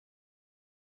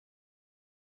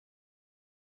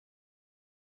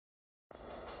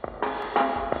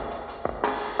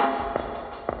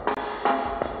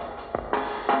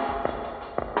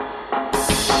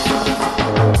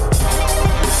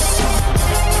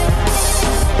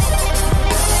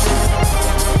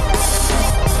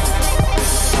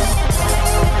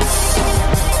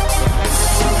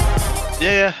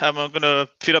Yeah, I'm gonna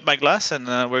fill up my glass and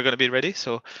we're gonna be ready.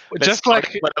 So let's Just start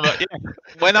like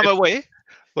when I'm away.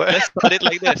 Let's start it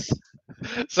like this.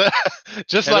 So,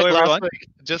 Hello, everyone.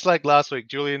 just like last week,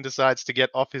 Julian decides to get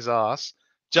off his ass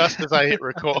just as I hit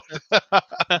record.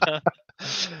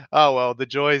 Oh well, the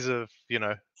joys of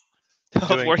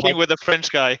Of working with a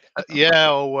French guy.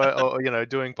 yeah, or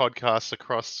doing podcasts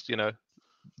across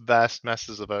vast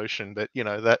masses of ocean. But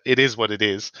that it is what it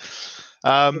is.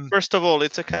 First of all,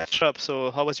 it's a catch up. So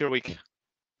how was your week?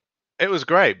 It was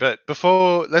great, but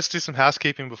let's do some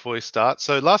housekeeping before we start.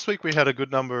 So last week we had a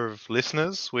good number of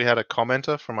listeners. We had a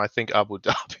commenter from I think Abu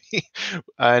Dhabi,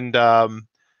 and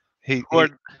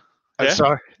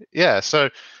So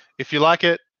if you like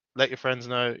it, let your friends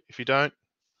know. If you don't,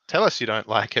 tell us you don't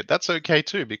like it. That's okay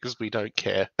too, because we don't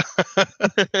care.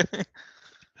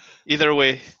 Either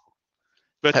way,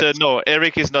 but no,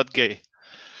 Eric is not gay.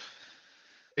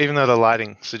 Even though the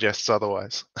lighting suggests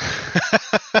otherwise.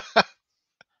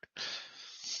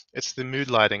 It's the mood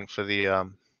lighting for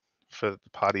the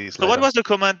parties. So what was the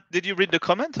comment? Did you read the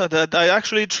comment? I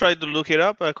actually tried to look it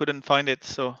up. I couldn't find it.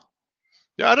 So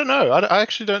yeah, I don't know. I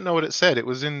actually don't know what it said. It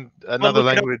was in another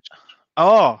language.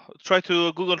 Oh, try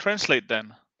to Google Translate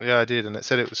then. Yeah, I did, and it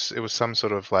said it was some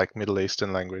sort of like Middle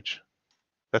Eastern language.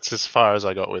 That's as far as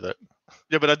I got with it.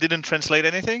 Yeah, but I didn't translate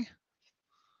anything.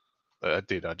 I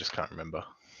did. I just can't remember.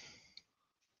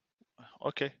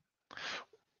 Okay.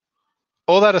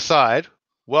 All that aside,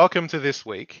 welcome to this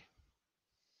week.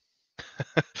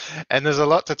 And there's a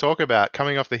lot to talk about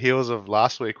coming off the heels of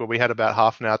last week where we had about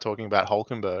half an hour talking about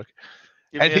Hulkenberg.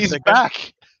 And he's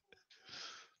back.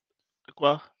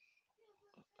 Well,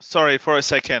 sorry for a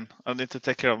second. I need to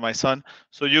take care of my son.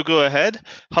 So you go ahead.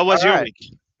 How was your week?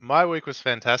 My week was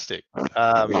fantastic.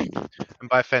 And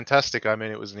by fantastic, I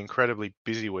mean it was an incredibly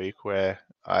busy week where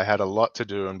I had a lot to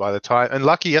do. And by the time, and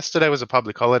lucky yesterday was a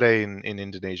public holiday in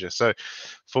Indonesia. So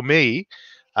for me,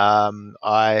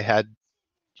 I had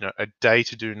a day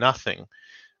to do nothing,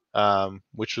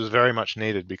 which was very much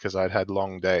needed because I'd had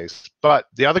long days. But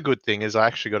the other good thing is I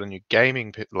actually got a new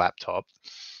gaming laptop.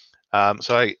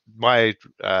 So my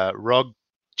ROG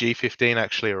G15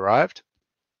 actually arrived,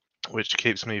 which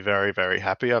keeps me very, very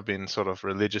happy. I've been sort of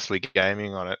religiously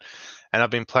gaming on it. And I've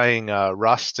been playing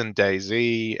Rust and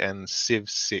DayZ and Civ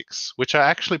 6, which I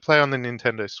actually play on the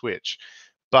Nintendo Switch.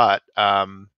 But,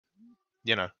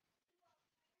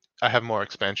 I have more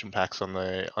expansion packs on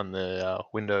the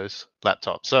Windows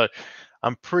laptop. So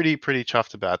I'm pretty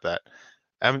chuffed about that.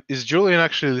 Is Julian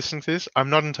actually listening to this? I'm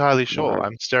not entirely sure.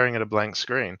 I'm staring at a blank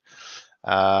screen.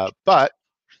 But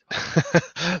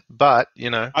I'm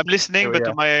listening,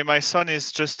 but my son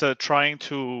is just trying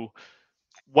to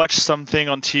watch something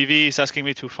on TV. He's asking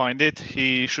me to find it.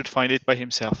 He should find it by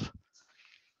himself.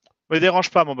 Me dérange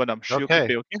pas, mon bonhomme. Je suis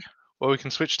occupé, okay? Well, we can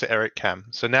switch to Eric Cam.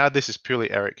 So now this is purely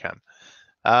Eric Cam.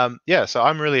 So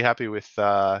I'm really happy with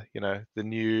the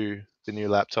new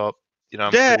laptop.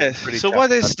 So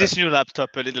what is this new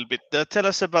laptop a little bit? Tell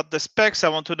us about the specs. I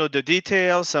want to know the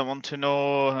details. I want to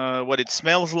know what it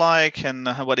smells like and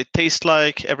what it tastes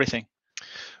like, everything.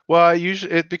 Well,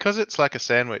 usually because it's like a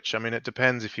sandwich. I mean, it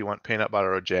depends if you want peanut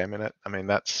butter or jam in it. I mean,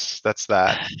 that's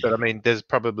that. But I mean, there's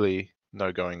probably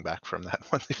no going back from that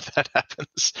one if that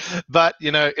happens. But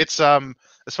it's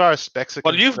as far as specs are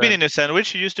concerned. Well, you've been in a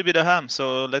sandwich. You used to be the ham,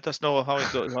 so let us know how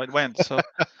it went. So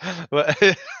well,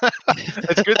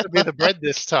 it's good to be the bread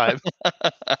this time.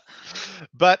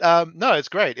 But no, it's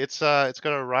great. It's got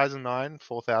a Ryzen 9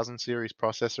 4000 series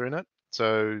processor in it.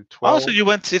 So 12. Oh, so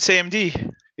it's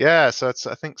AMD. Yeah, so it's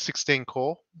I think 8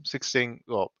 core,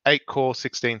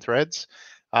 16 threads.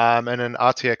 And an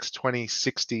RTX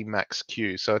 2060 Max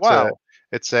Q. So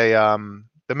it's the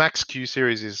Max Q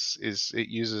series it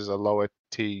uses a lower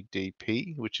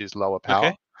TDP, which is lower power.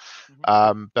 Okay.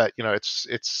 But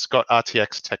it's got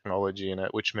RTX technology in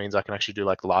it, which means I can actually do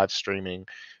like live streaming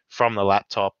from the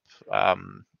laptop,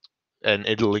 and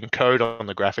it'll encode on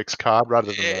the graphics card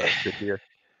rather than the video.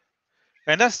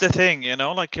 And that's the thing,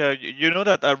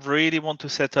 that I really want to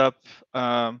set up.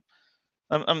 I'm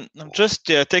just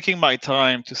taking my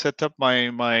time to set up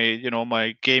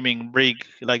my gaming rig,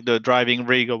 like the driving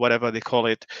rig or whatever they call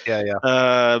it.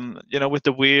 Yeah. With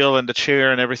the wheel and the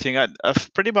chair and everything.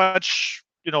 I've pretty much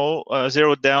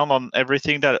zeroed down on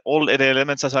everything, all the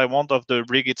elements as I want of the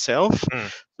rig itself. So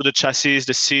the chassis,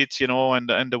 the seat,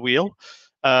 and the wheel.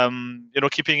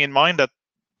 Keeping in mind that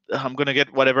I'm gonna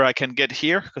get whatever I can get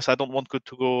here because I don't want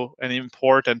to go and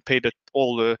import and pay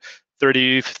all the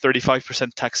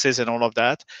 35% taxes and all of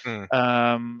that, Mm.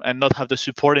 and not have the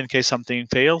support in case something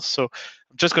fails. So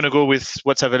I'm just gonna go with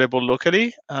what's available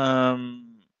locally.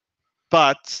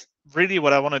 But really,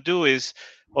 what I want to do is,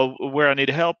 or where I need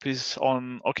help is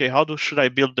on, okay, should I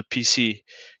build the PC?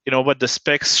 What the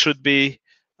specs should be,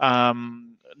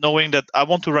 knowing that I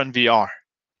want to run VR.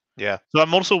 Yeah. So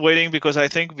I'm also waiting because I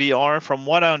think VR, from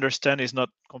what I understand, is not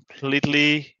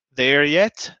completely there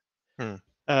yet Hmm.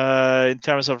 in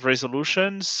terms of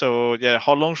resolution. So yeah,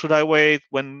 how long should I wait?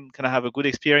 When can I have a good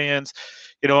experience?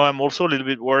 I'm also a little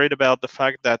bit worried about the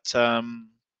fact that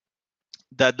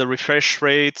the refresh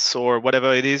rates or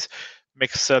whatever it is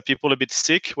makes people a bit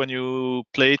sick when you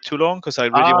play it too long, because I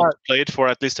really want Uh, to play it for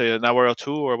at least an hour or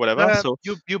two or whatever. So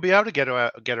you'll be able to get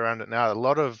around it now.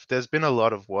 There's been a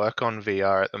lot of work on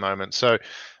VR at the moment. So,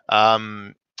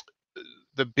 um,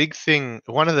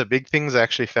 one of the big things I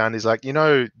actually found is like,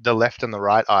 the left and the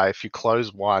right eye. If you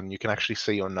close one, you can actually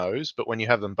see your nose, but when you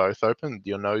have them both open,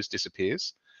 your nose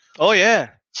disappears. oh yeah.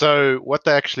 So what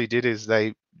they actually did is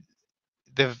they've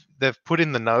put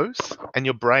in the nose, and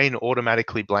your brain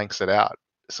automatically blanks it out.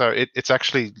 So it's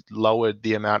actually lowered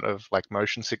the amount of like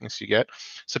motion sickness you get.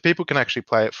 So people can actually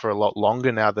play it for a lot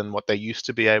longer now than what they used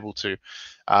to be able to,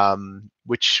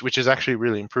 which has actually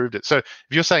really improved it. So if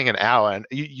you're saying an hour, and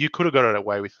you could have got it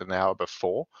away with an hour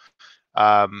before,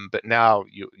 but now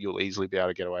you'll easily be able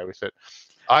to get away with it.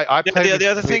 I Yeah, played the, with the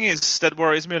other thing is that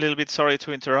worries me a little bit. Sorry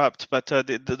to interrupt, but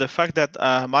the fact that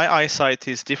my eyesight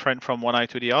is different from one eye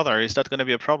to the other, is that going to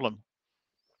be a problem?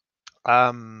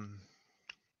 um,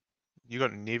 you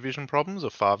got near vision problems or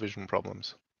far vision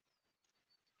problems?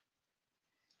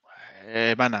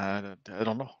 Man, I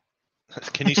don't know.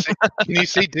 Can you see? Can you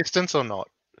see distance or not?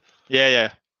 Yeah, yeah,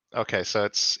 Okay, so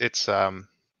it's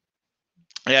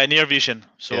yeah. Near vision.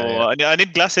 yeah, So yeah, I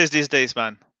need glasses these days,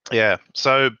 man. yeah.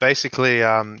 So basically,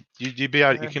 you be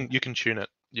able, Uh, you can tune it.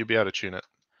 You'll be able to tune it.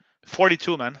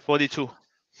 42, man. 42.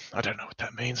 I don't know what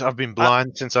that means. I've been I,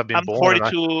 blind since I've been I'm born, and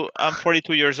 42. I'm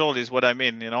 42 years old, is what I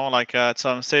mean. Like at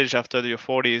some stage after your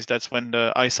 40s, that's when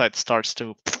the eyesight starts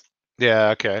to yeah,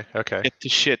 okay, okay, get to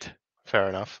shit. fair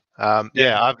enough. Yeah.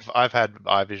 Yeah, I've had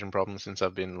eye vision problems since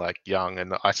I've been like young,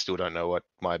 and I still don't know what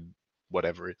my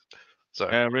whatever is. So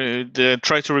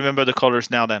Try to remember the colors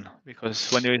now, then,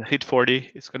 because when you hit 40,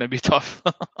 it's gonna be tough.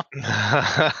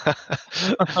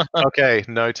 okay,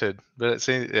 noted. But it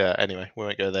seems, yeah. Anyway, we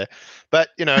won't go there. But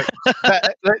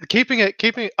keeping it.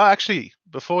 Oh, actually,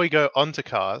 before we go on to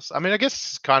cars, I mean, I guess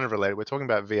it's kind of related. We're talking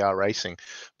about VR racing,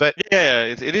 but Yeah,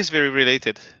 it is very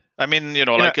related. I mean, you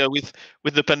know, like with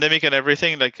the pandemic and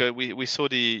everything, like we saw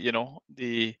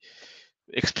the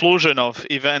explosion of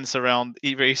events around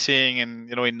e-racing, and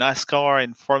in NASCAR,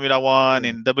 in Formula One, mm,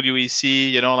 in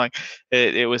WEC. Like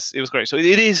it was great. So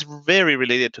it is very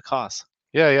related to cars.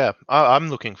 yeah, yeah. I'm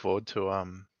looking forward to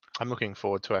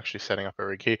actually setting up a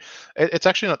rig here. It's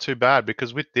actually not too bad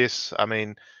because with this, I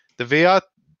mean, the VR,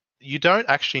 you don't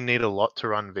actually need a lot to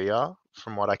run VR,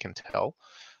 from what I can tell.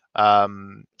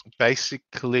 um,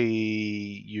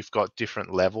 Basically you've got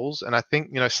different levels, and I think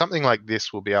something like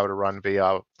this will be able to run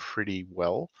VR pretty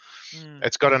well. Mm.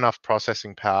 It's got enough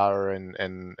processing power and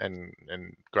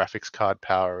graphics card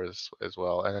power as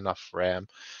well, and enough RAM,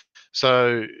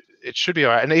 so it should be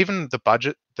all right. And even the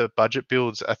budget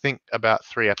builds, I think about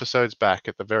 3 episodes back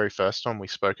at the very first one we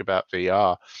spoke about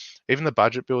VR, even the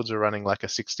budget builds are running like a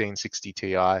 1660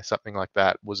 Ti, something like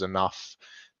that was enough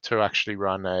to actually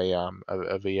run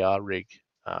a VR rig.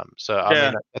 So I mean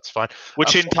Yeah, that's fine.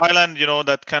 which in For, Thailand,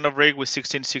 that kind of rig with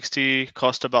 1660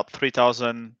 cost about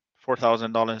 3,000,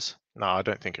 $4,000 no, I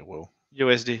don't think it will.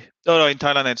 USD. No, no, in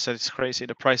Thailand it's crazy.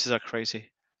 The prices are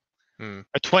crazy. Hmm.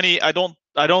 A 20, I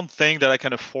don't think that I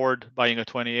can afford buying a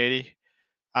 2080.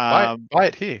 Buy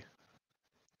it here.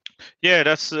 Yeah,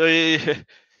 that's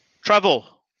travel.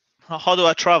 How do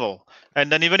I travel?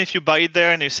 And then even if you buy it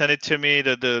there and you send it to me,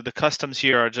 the customs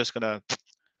here are just gonna.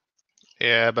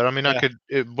 Yeah, but I mean, I Yeah,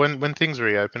 could when things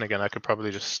reopen again, I could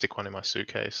probably just stick one in my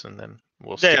suitcase and then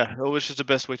we'll stick. yeah, which is the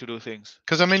best way to do things.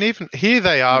 Because I mean, even here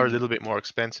they are a Mm. little bit more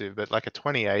expensive, but like a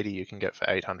 2080 you can get for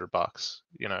 $800,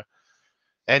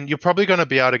 and you're probably going to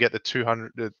be able to get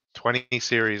the 20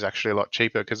 series actually a lot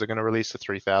cheaper because they're going to release the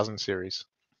 3000 series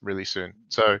really soon.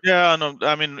 So Yeah, no,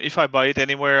 I mean, if I buy it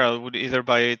anywhere, I would either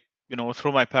buy it,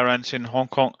 through my parents in Hong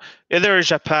Kong, either in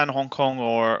Japan, Hong Kong,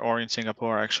 or in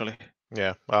Singapore, actually.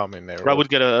 yeah, well, I mean they're Where I all would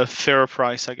get a fairer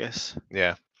price, I guess.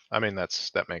 yeah. I mean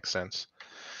that makes sense.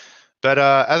 But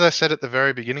as I said at the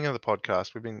very beginning of the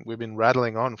podcast, we've been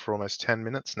rattling on for almost 10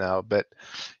 minutes now. But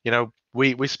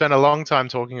we spent a long time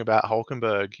talking about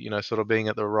Hulkenberg, sort of being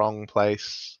at the wrong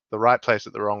place, the right place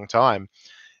at the wrong time,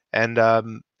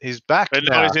 and he's back And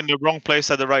now now. he's in the wrong place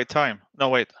at the right time. No,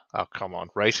 wait. Oh, come on,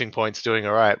 Racing Point's doing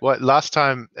all right. What last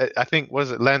time? I think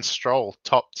was it Lance Stroll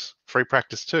topped free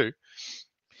practice too.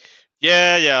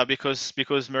 Yeah, because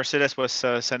Mercedes was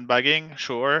sandbagging,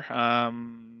 sure.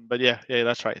 But yeah,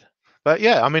 that's right. But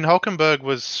yeah, I mean Hulkenberg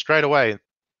was straight away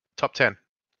top 10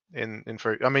 in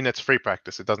free. I mean it's free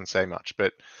practice. It doesn't say much,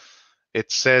 but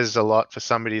it says a lot for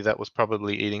somebody that was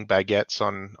probably eating baguettes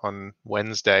on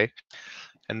Wednesday,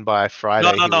 and by No,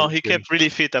 Friday no, he no. would He have been. kept really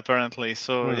fit apparently.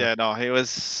 So Hmm. yeah, no, he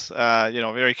was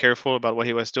very careful about what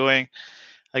he was doing.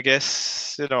 I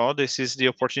guess this is the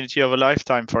opportunity of a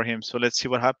lifetime for him. So let's see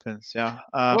what happens. Yeah,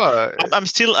 Well, I'm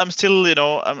still in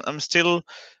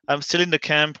the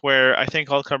camp where I think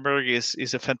Hulkenberg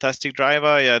is a fantastic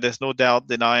driver. Yeah, there's no doubt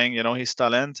denying his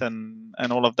talent and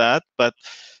all of that. But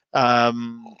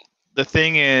um, the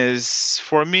thing is,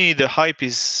 for me, the hype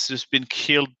is just been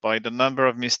killed by the number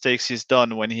of mistakes he's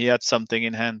done when he had something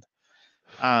in hand.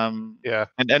 yeah,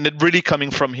 And it really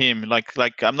coming from him. Like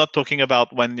I'm not talking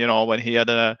about when he had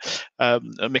a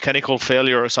mechanical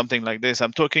failure or something like this.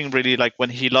 I'm talking really like when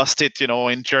he lost it,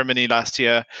 in Germany last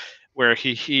year, where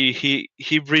he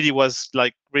really was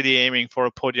like really aiming for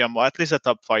a podium or at least a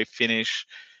top five finish.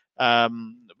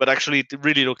 But actually, it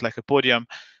really looked like a podium.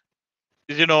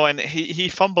 And he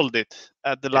fumbled it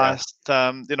at the yeah, last.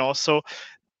 So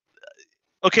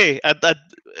okay,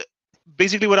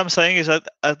 basically what I'm saying is that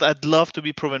I'd love to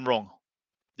be proven wrong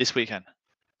this weekend.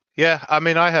 yeah. I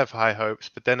mean, I have high hopes,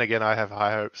 but then again, I have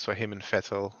high hopes for him and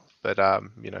Vettel. But Yeah,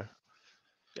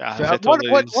 what Vettel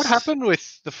what what is. happened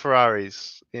with the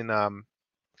Ferraris in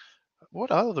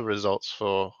What are the results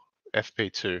for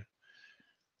FP2?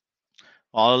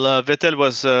 Well, Vettel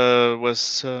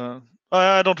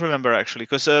I don't remember actually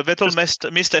because Vettel Because missed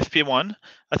FP1.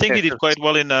 I think yeah, he did quite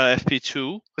well in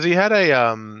FP2. he had a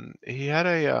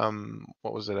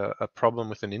what was it, a problem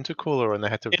with an intercooler, and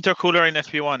Intercooler in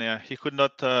FP1. Yeah, he could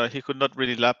not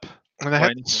really lap they or had to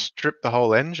anything. strip the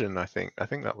whole engine. I think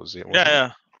that was it, Yeah, wasn't it?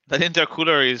 yeah. That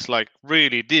intercooler is like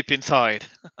really deep inside.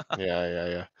 Yeah, yeah,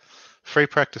 yeah. Free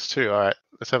practice too. All right,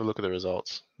 let's have a look at the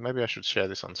results. Maybe I should share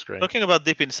this on screen. Talking about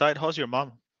deep inside, how's your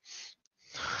mom?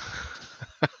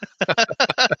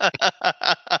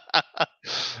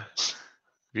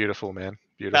 Beautiful, man. I was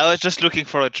Beautiful. just looking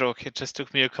for a joke. It just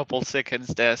took me a couple seconds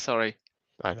there. Sorry.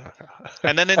 I know.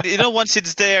 And then once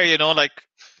it's there, like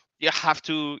you have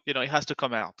to, it has to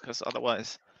come out because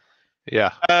otherwise,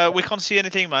 Yeah, we can't see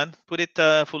anything, man. Put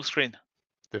it full screen.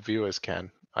 the viewers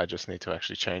can. I just need to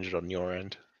actually change it on your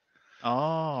end.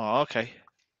 Oh, okay.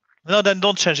 No, then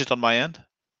don't change it on my end.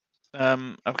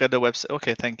 I've got the website.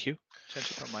 Okay, thank you.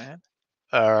 Change it on my end.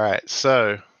 All right.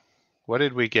 So, what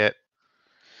did we get?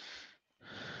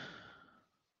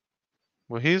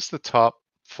 Well, here's the top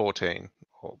 14.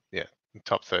 Or yeah,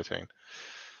 top 13.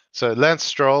 So Lance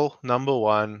Stroll, number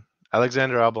one.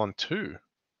 Alexander Albon, two.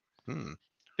 Hmm.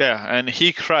 Yeah, and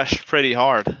he crashed pretty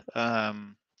hard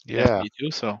in Yeah,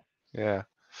 FP2. So yeah.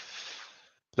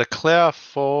 Leclerc,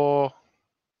 four.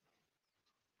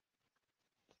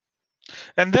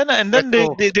 and then they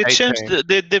Vettel, they, they changed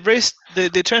 18.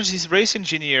 they changed his race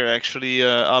engineer actually,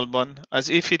 Albon, as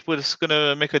if it was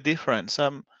gonna make a difference.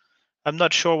 I'm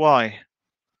not sure why.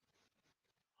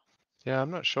 Yeah,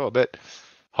 I'm not sure, but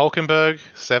Hulkenberg,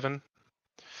 seven.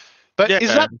 But Yeah,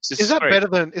 is that is it's that great.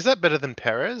 better than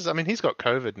Perez? I mean, he's got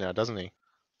COVID now, doesn't he?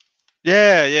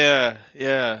 Yeah.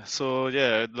 So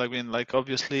yeah, I mean, like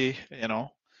obviously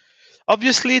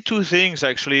two things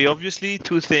actually. Obviously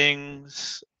two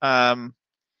things.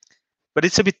 But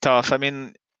it's a bit tough. I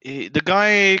mean, the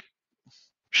guy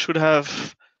should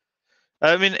have.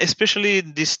 I mean, especially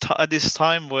at this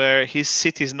time where his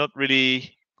seat is not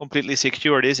really completely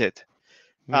secured, is it?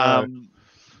 No. Um,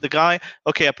 the guy.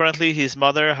 Okay, apparently his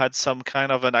mother had some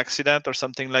kind of an accident or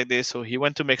something like this, so he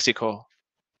went to Mexico.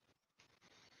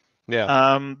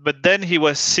 Yeah. But then he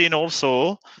was seen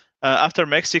also after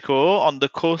Mexico on the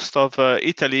coast of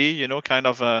Italy, kind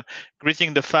of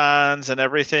greeting the fans and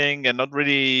everything, and not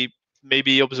really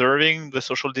maybe observing the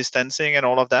social distancing and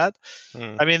all of that.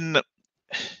 Hmm. I mean,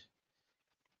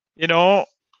 you know,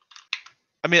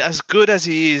 as good as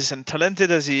he is and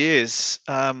talented as he is,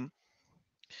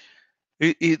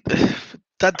 it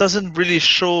that doesn't really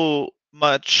show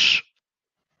much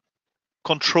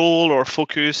control or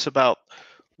focus about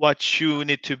what you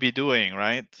need to be doing,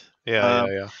 right? Yeah, yeah,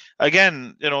 Um, yeah.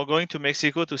 Again, going to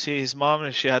Mexico to see his mom,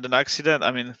 and she had an accident.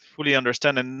 I mean, fully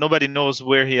understand, and nobody knows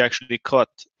where he actually caught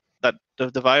that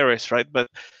the virus, right? But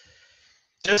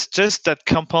just that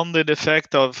compounded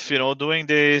effect of doing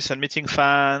this and meeting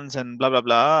fans and blah blah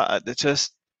blah. It's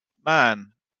just,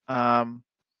 man. Um,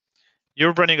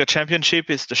 you're running a championship.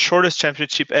 It's the shortest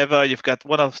championship ever. You've got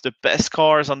one of the best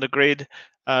cars on the grid.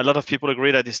 A lot of people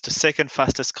agree that it's the second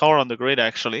fastest car on the grid,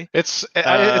 actually. It's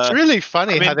really I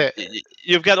funny how mean, they.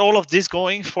 you've got all of this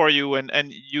going for you, and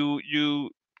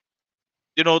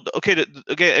okay,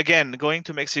 okay, again, going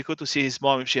to Mexico to see his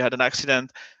mom if she had an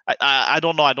accident. I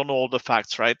don't know. I don't know all the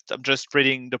facts, right? I'm just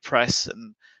reading the press,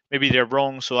 and maybe they're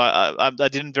wrong. So I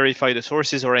didn't verify the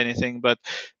sources or anything. But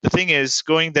the thing is,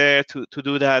 going there to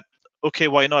do that, okay,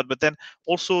 why not? But then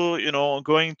also,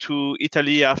 going to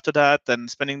Italy after that and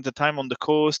spending the time on the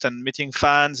coast and meeting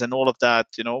fans and all of that,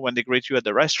 when they greet you at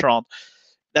the restaurant,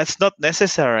 that's not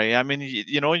necessary. I mean,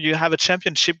 you have a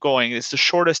championship going. It's the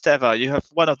shortest ever. You have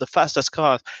one of the fastest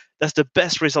cars. That's the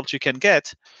best result you can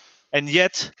get. And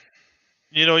yet,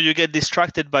 you get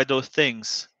distracted by those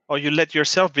things, or you let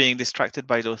yourself being distracted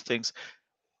by those things.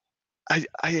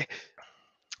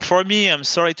 For me, I'm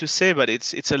sorry to say, but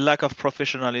it's a lack of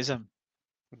professionalism.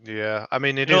 Yeah, I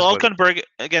mean, it is what. Hulkenberg,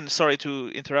 again, sorry to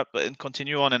interrupt and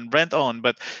continue on and rant on,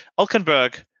 but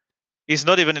Hulkenberg, he's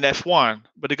not even in F1,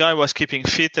 but the guy was keeping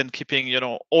fit and keeping,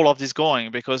 all of this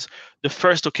going, because the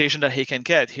first occasion that he can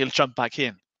get, he'll jump back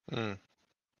in. Mm.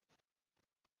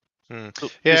 So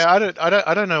Yeah,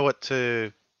 I don't know what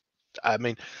to. I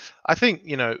mean, I think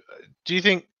Do you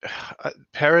think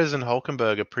Perez and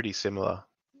Hulkenberg are pretty similar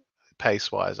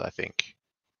pace-wise? I think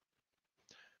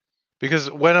because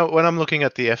when I'm looking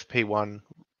at the FP1,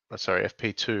 sorry,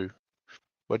 FP2,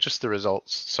 well, just the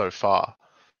results so far,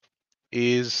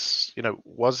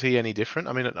 was he any different?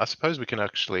 I mean, I suppose we can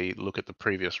actually look at the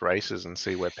previous races and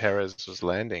see where Perez was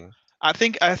landing. I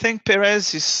think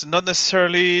Perez is not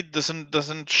necessarily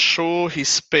doesn't show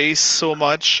his pace so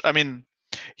much. I mean,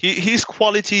 his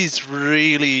quality is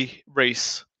really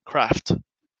race craft.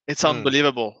 It's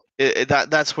unbelievable.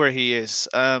 That's where he is.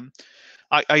 I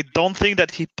don't think that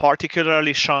he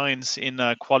particularly shines in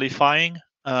qualifying,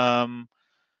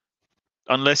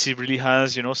 unless he really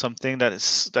has something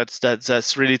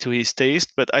that's really to his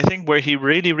taste. But I think where he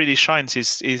really shines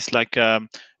is like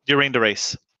during the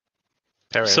race.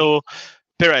 Perez. So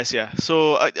Perez, yeah.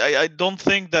 So I don't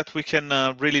think that we can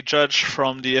really judge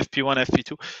from the FP1,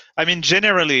 FP2. I mean,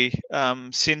 generally,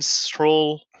 since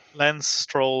Lance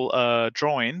Stroll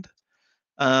joined,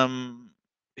 Perez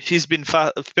has been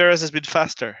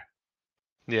faster.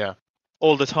 Yeah.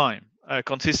 All the time,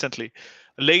 consistently.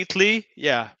 Lately,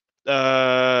 yeah.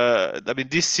 I mean,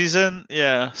 this season,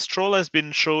 yeah, Stroll has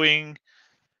been showing.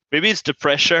 Maybe it's the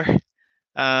pressure,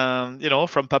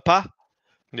 from Papa.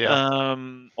 Yeah.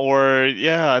 Or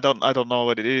yeah, I don't know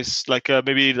what it is. Like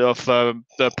maybe of the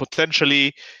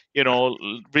potentially,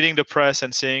 reading the press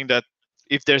and saying that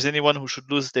if there's anyone who should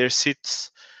lose their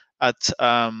seats at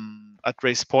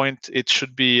race point, it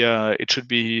should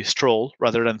be Stroll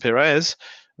rather than Perez.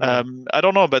 I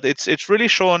don't know, but it's really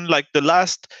shown, like the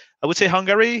last, I would say,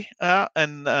 Hungary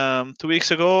and 2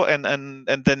 weeks ago, and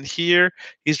then here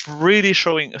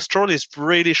Stroll is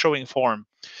really showing form.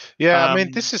 Yeah, I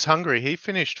mean, this is Hungary. He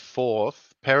finished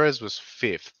fourth. Perez was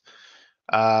fifth.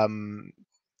 And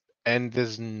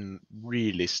there's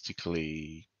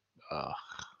realistically a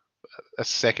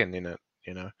second in it.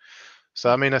 So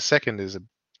I mean, a second is a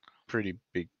pretty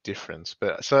big difference.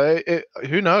 But so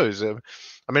who knows? I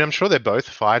mean, I'm sure they're both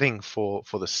fighting for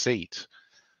the seat.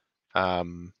 But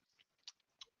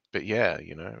yeah,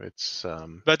 it's.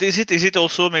 But is it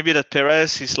also maybe that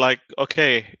Perez is like,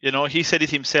 okay, he said it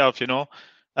himself,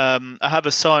 I have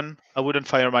a son, I wouldn't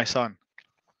fire my son.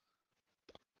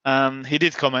 He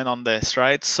did comment on this,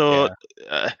 right? So,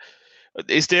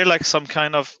 is there like some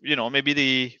kind of,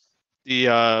 maybe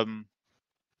the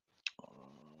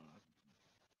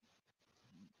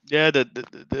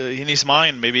in his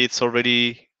mind, maybe it's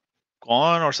already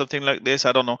gone or something like this.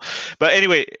 I don't know. But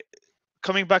anyway,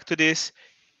 coming back to this,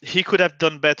 he could have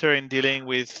done better in dealing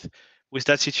with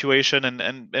that situation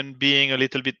and being a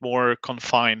little bit more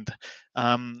confined.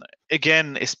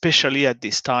 Again, especially at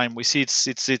this time, we see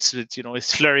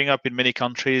it's flaring up in many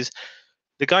countries.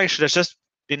 The guy should have just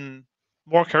been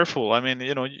more careful. I mean,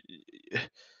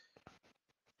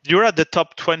 you're at the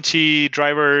top 20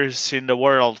 drivers in the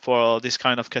world for this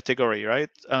kind of category, right?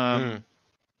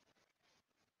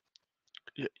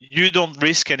 You don't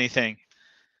risk anything.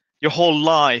 Your whole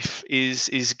life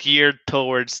is geared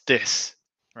towards this,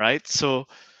 right? So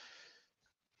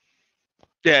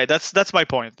yeah, that's my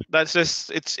point. That's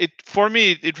just it for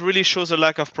me. It really shows a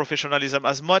lack of professionalism.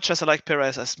 As much as I like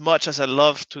Perez, as much as I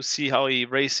love to see how he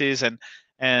races and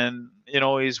and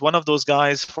he's one of those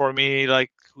guys for me,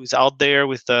 like, who's out there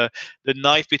with the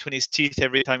knife between his teeth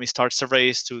every time he starts a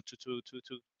race to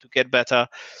get better.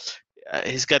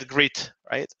 He's got grit,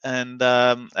 right? And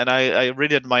I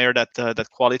really admire that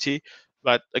quality.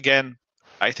 But again,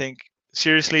 I think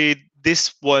seriously,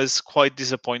 this was quite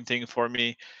disappointing for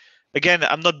me. Again,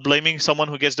 I'm not blaming someone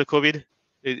who gets the COVID.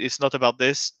 It's not about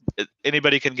this.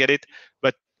 Anybody can get it,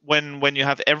 but when you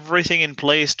have everything in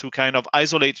place to kind of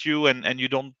isolate you, and you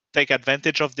don't take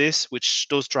advantage of this, which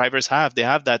those drivers have, they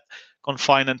have that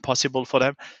confinement possible for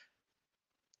them.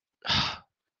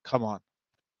 Come on.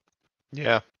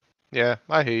 Yeah, yeah,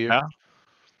 I hear you. Yeah.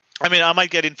 I mean, I might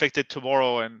get infected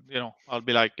tomorrow, and I'll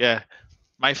be like, yeah,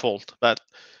 my fault. But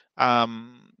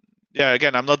um, yeah,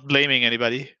 again, I'm not blaming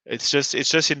anybody. It's just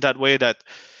in that way that,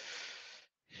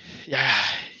 yeah,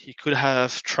 he could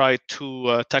have tried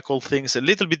to tackle things a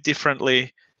little bit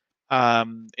differently,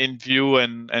 in view,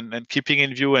 and keeping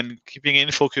in view and keeping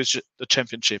in focus the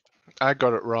championship. I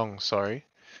got it wrong, sorry.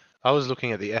 I was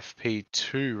looking at the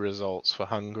FP2 results for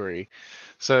Hungary.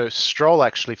 So Stroll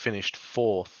actually finished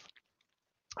fourth,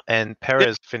 and Yeah.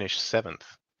 Perez finished seventh.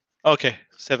 Okay,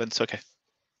 seventh. Okay.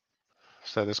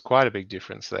 So there's quite a big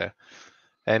difference there.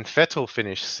 And Vettel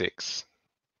finished sixth,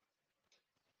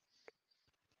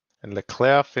 and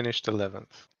Leclerc finished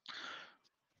 11th.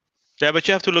 Yeah, but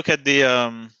you have to look at the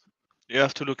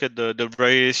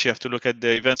race. You have to look at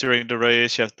the events during the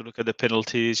race. You have to look at the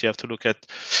penalties. You have to look at,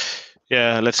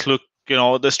 yeah. Let's look.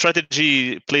 The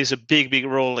strategy plays a big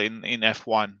role in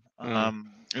F1.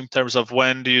 In terms of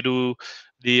when do you do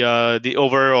the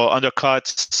over or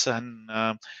undercuts,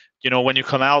 and when you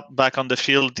come out back on the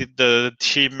field, did the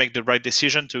team make the right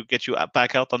decision to get you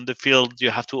back out on the field?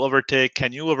 You have to overtake.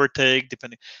 Can you overtake?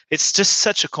 Depending, it's just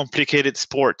such a complicated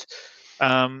sport,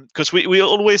 because we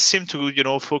always seem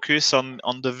to focus on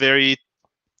the very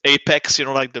apex,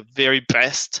 like the very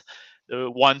best,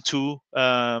 the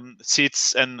 1-2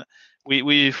 seats, and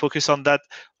we focus on that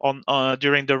on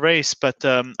during the race. But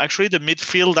actually, the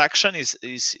midfield action is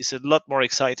a lot more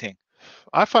exciting.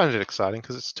 I find it exciting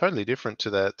because it's totally different to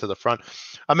the front.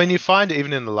 I mean, you find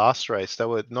even in the last race, they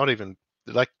were not even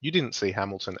like you didn't see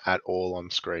Hamilton at all on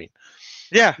screen.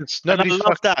 Yeah, It's and I nobody's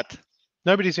love that.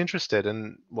 nobody's interested,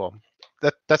 and well,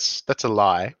 that's a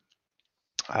lie.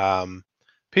 Um,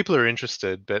 People are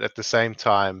interested, but at the same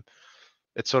time,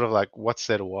 it's sort of like what's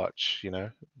there to watch,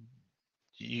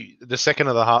 the second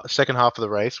half of the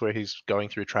race where he's going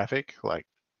through traffic, like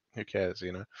who cares?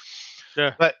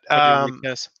 Yeah, But nobody really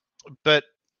cares. but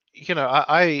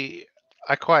I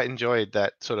quite enjoyed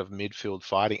that sort of midfield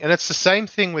fighting, and it's the same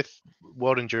thing with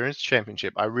World Endurance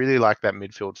Championship. I really like that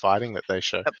midfield fighting that they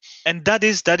show. And that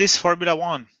is Formula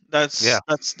One. Yeah,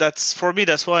 That's for me.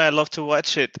 That's why I love to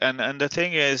watch it. And the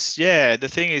thing is,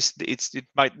 it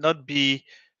might not be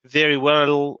very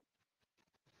well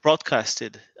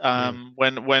broadcasted, mm,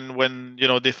 when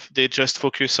they just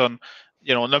focus on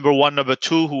number one, number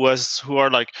two, who are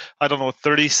like, I don't know,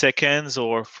 30 seconds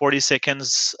or 40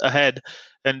 seconds ahead,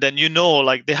 and then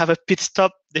like they have a pit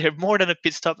stop. They're more than a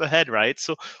pit stop ahead, right?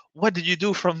 So what do you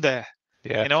do from there?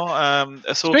 yeah.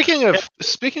 So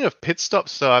Speaking of pit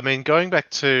stops, though, I mean, going back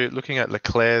to looking at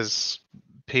Leclerc's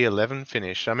P11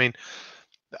 finish, I mean,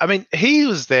 he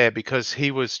was there because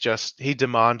he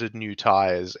demanded new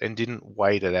tires and didn't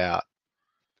wait it out.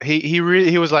 He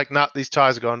was like, nah, these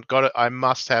tires are gone. Got it. I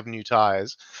must have new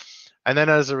tires. And then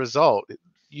as a result,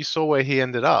 you saw where he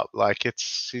ended up. Like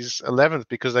he's 11th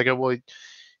because they go, well,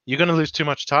 you're going to lose too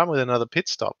much time with another pit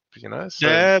stop. So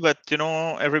yeah, but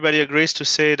everybody agrees to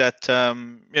say that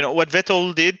what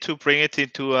Vettel did to bring it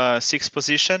into sixth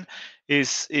position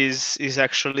is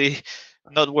actually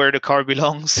not where the car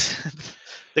belongs.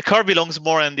 The car belongs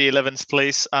more in the 11th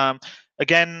place.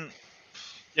 Again,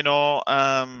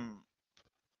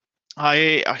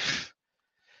 I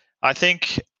I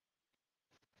think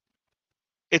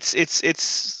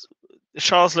it's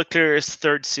Charles Leclerc's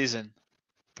third season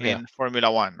yeah, in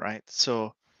Formula One, right?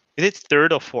 So is it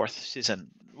third or fourth season?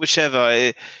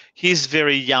 Whichever. He's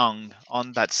very young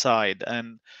on that side,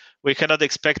 and we cannot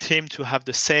expect him to have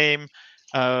the same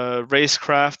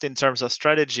racecraft in terms of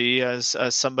strategy as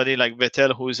somebody like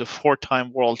Vettel, who is a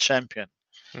four-time world champion.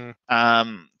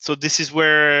 mm, So this is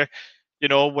where,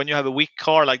 when you have a weak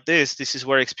car like this is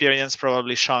where experience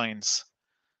probably shines.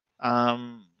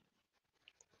 Um,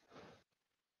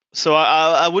 so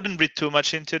I wouldn't read too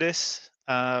much into this.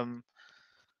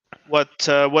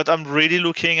 What I'm really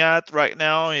looking at right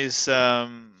now is,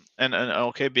 and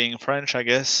okay, being French, I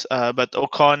guess, but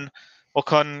Ocon,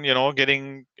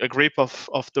 getting a grip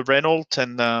of the Renault,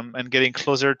 and getting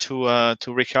closer to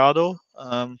Ricardo.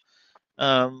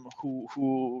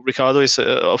 who Ricardo is,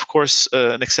 of course,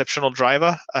 an exceptional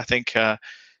driver. I think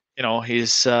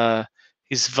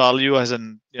his value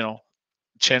hasn't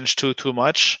changed too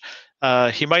much.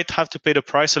 He might have to pay the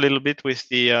price a little bit with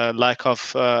the lack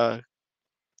of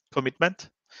commitment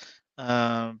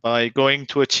by going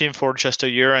to a team for just a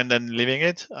year and then leaving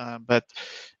it. But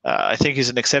I think he's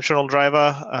an exceptional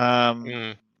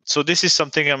driver. So this is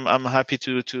something I'm happy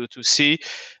to see.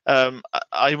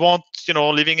 I want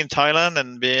living in Thailand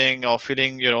and being or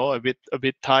feeling a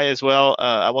bit Thai as well.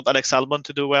 I want Alex Albon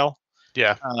to do well.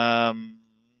 Yeah.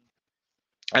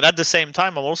 And at the same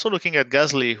time, I'm also looking at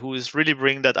Gasly, who is really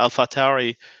bringing that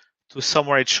AlphaTauri to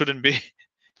somewhere it shouldn't be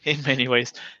in many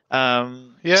ways. Yeah,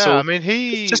 I mean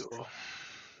it's just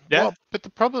yeah. Well, but the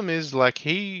problem is, like,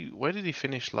 where did he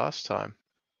finish last time?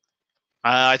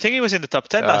 I think he was in the top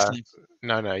 10 last time.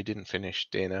 No, he didn't finish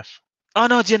DNF. Oh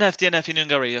no, DNF in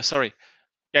Hungary. Sorry.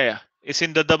 Yeah. It's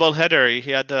in the double header.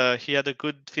 He had a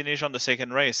good finish on the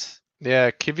second race.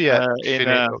 Yeah, Kvyat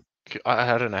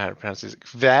I don't know how to pronounce this.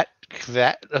 Kvyat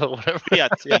or whatever.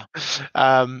 Kvyat, yeah.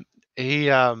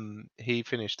 He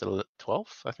finished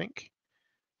 12th, I think.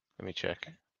 Let me check.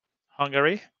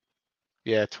 Hungary.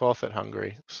 Yeah, 12th at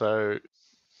Hungary. So,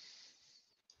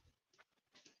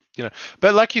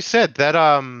 but like you said,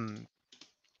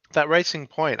 that Racing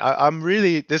Point, I'm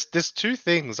really there's two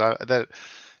things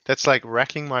that's like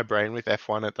racking my brain with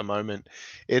F1 at the moment.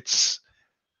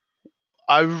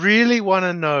 I really want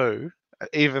to know,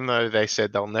 even though they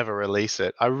said they'll never release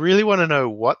it, I really want to know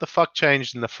what the fuck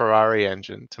changed in the Ferrari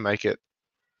engine to make it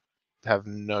have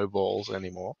no balls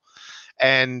anymore.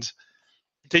 And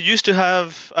they used to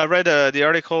have, I read the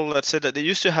article that said that they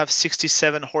used to have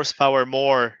 67 horsepower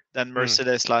more than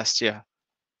Mercedes last year.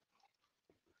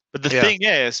 But the thing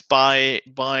is,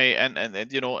 and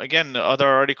again, other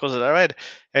articles that I read,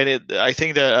 and I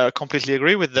think that I completely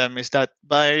agree with them, is that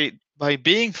by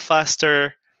being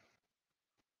faster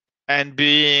and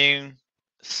being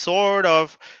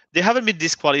they haven't been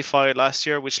disqualified last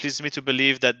year, which leads me to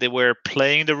believe that they were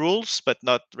playing the rules, but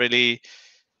not really,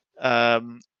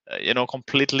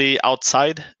 completely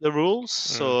outside the rules.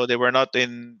 So they were not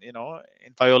in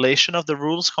violation of the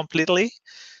rules completely.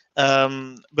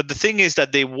 But the thing is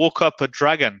that they woke up a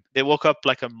dragon. They woke up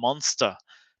like a monster,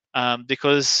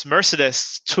 because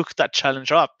Mercedes took that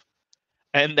challenge up,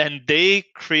 and then they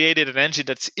created an engine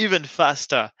that's even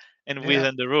faster and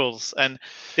within the rules. And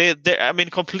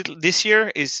completely this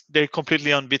year they're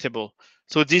completely unbeatable.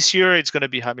 So this year it's going to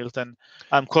be Hamilton.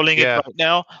 I'm calling it right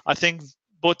now. I think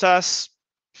Bottas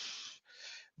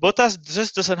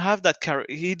just doesn't have that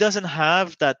he doesn't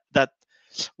have that.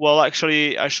 Well,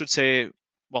 actually, I should say,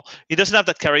 well, he doesn't have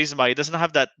that charisma. He doesn't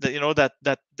have that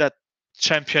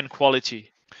champion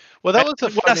quality. Well, that was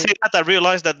when I say that, I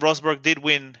realized that Rosberg did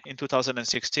win in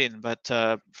 2016. But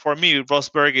for me,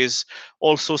 Rosberg is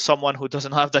also someone who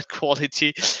doesn't have that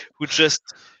quality. Who just,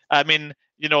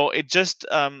 it just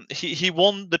he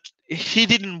won he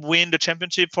didn't win the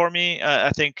championship for me.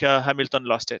 I think Hamilton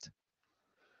lost it.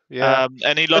 Yeah.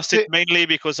 And he lost it mainly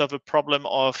because of a problem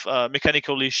of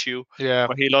mechanical issue. Yeah.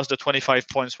 Where he lost the 25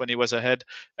 points when he was ahead.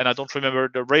 And I don't remember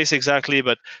the race exactly,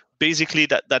 but basically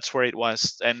that's where it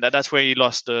was. And that's where he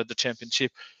lost the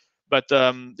championship. But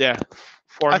for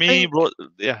me,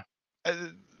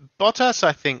 Bottas,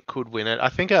 I think, could win it. I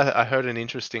think I heard an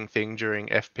interesting thing during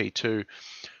FP2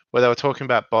 where they were talking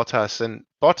about Bottas, and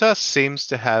Bottas seems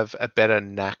to have a better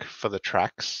knack for the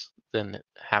tracks than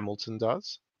Hamilton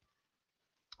does.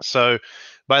 So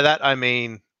by that, I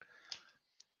mean,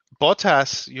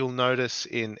 Bottas, you'll notice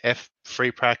in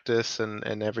free practice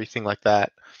and everything like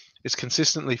that, is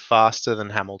consistently faster than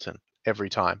Hamilton every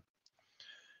time.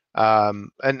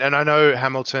 And I know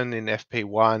Hamilton in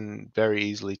FP1 very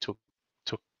easily took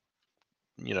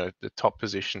the top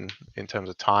position in terms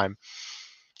of time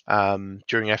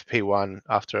during FP1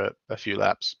 after a few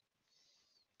laps.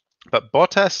 But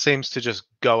Bottas seems to just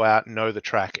go out, know the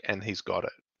track, and he's got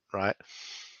it, right?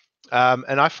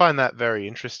 And I find that very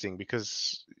interesting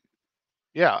because,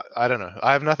 I don't know.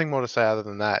 I have nothing more to say other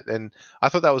than that. And I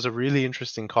thought that was a really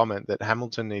interesting comment that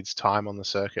Hamilton needs time on the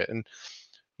circuit. And,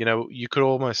 you could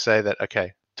almost say that,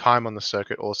 okay, time on the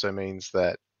circuit also means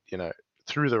that,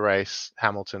 through the race,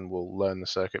 Hamilton will learn the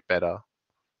circuit better,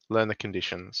 learn the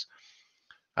conditions.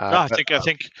 I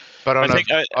think. But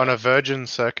on a virgin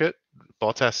circuit,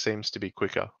 Bottas seems to be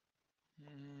quicker.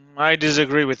 I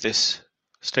disagree with this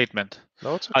statement.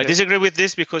 No, it's okay. I disagree with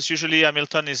this because usually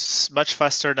Hamilton is much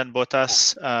faster than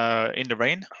Bottas in the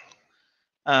rain.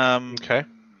 Okay.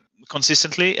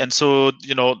 Consistently, and so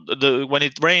when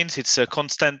it rains, it's a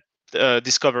constant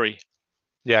discovery.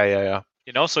 Yeah.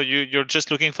 So you're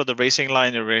just looking for the racing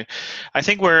line. I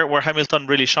think where Hamilton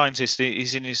really shines is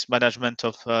in his management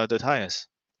of the tires.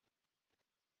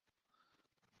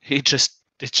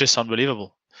 It's just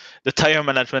unbelievable. The tire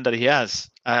management that he has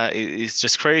is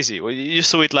just crazy. Well, you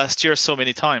saw it last year so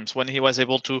many times when he was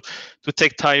able to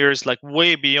take tires like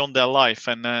way beyond their life,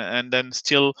 and then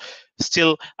still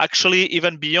actually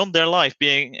even beyond their life,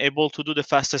 being able to do the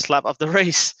fastest lap of the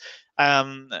race.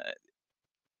 Um,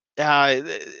 uh,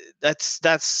 that's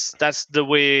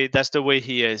the way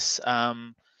he is.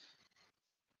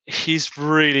 He's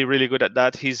really good at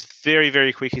that. He's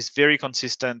very quick. He's very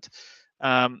consistent,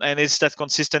 and it's that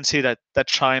consistency that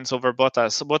shines over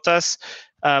Bottas. Bottas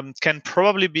can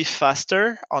probably be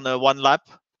faster on a one lap,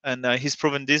 and he's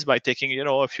proven this by taking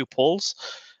a few poles,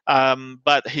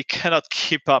 but he cannot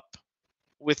keep up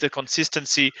with the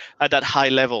consistency at that high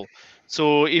level.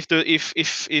 So if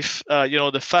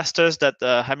the fastest that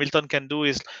Hamilton can do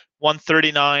is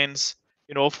 139s,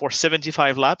 for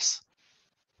 75 laps,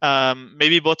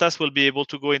 maybe Bottas will be able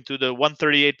to go into the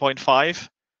 138.5.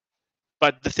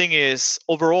 But the thing is,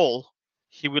 overall,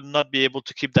 he will not be able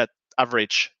to keep that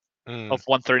average of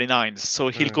 139s. So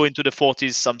he'll go into the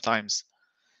 40s sometimes,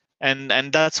 and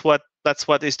that's what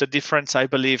is the difference, I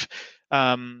believe,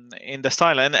 in the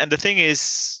style. And the thing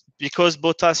is, because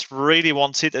Bottas really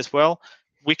wants it as well,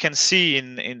 we can see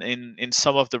in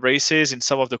some of the races, in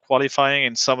some of the qualifying,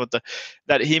 in some of the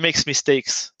that he makes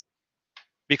mistakes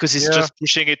because he's Yeah, just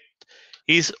pushing it.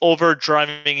 He's over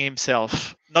driving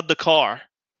himself, not the car,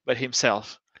 but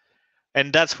himself.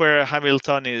 And that's where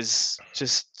Hamilton is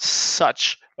just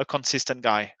such a consistent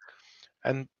guy.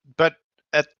 and but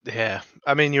yeah,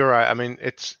 I mean you're right. I mean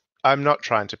I'm not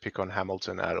trying to pick on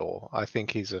Hamilton at all. I think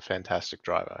he's a fantastic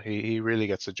driver. He really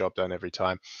gets the job done every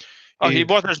time. Oh, he He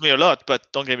bothers me a lot, but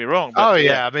don't get me wrong. But Oh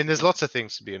yeah, yeah, I mean there's lots of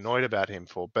things to be annoyed about him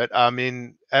for, but I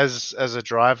mean as a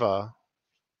driver,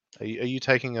 are you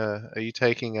taking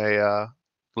a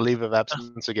leave of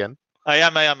absence again? I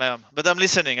am. But I'm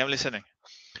listening. I'm listening.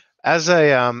 As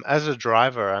a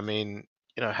driver, I mean,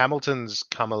 Hamilton's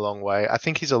come a long way. I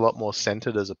think he's a lot more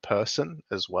centered as a person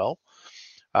as well.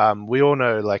 We all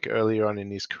know, like earlier on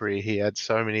in his career, he had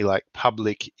so many like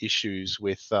public issues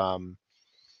with,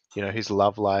 his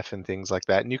love life and things like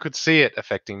that, and you could see it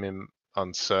affecting him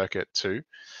on circuit too.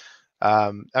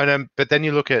 But then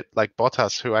you look at like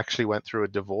Bottas, who actually went through a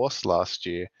divorce last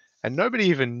year, and nobody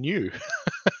even knew.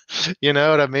 You know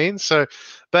what I mean? So,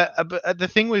 but the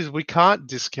thing was, we can't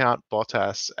discount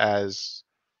Bottas as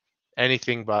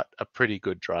anything but a pretty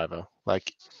good driver.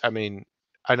 Like, I mean,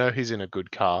 I know he's in a good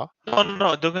car.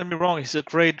 No. Don't get me wrong. He's a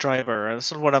great driver.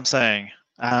 That's not what I'm saying.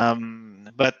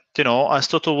 But as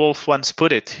Toto Wolff once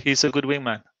put it, he's a good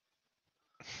wingman.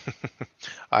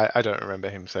 I don't remember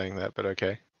him saying that, but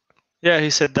okay. Yeah, he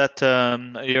said that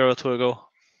a year or two ago.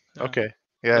 Yeah. Okay.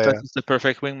 Yeah, Bottas yeah. is the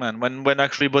perfect wingman. When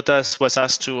actually Bottas was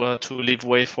asked to leave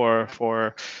way for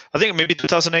I think maybe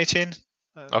 2018.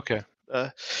 Okay. Uh,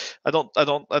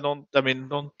 I mean,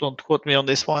 don't quote me on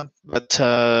this one, but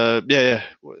yeah.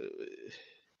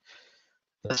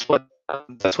 That's what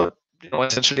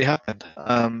essentially happened.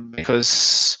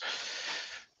 Because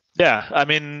yeah, I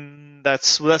mean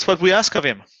that's what we ask of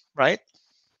him, right?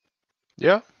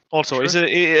 Yeah. Also,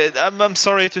 True. I'm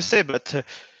sorry to say, but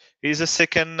he's a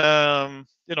second.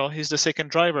 He's the second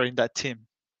driver in that team.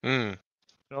 Mm.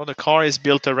 The car is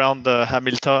built around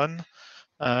Hamilton.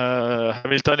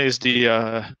 Hamilton is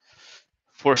the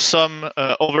for some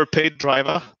overpaid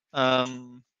driver.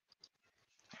 But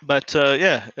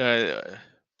yeah,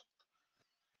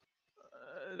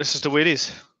 this is the way it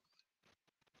is.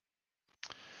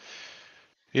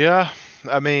 Yeah.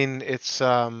 I mean, it's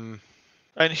And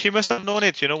he must have known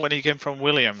it, when he came from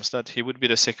Williams, that he would be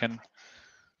the second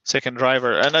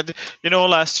driver. And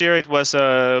last year it was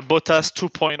Bottas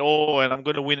 2.0, and I'm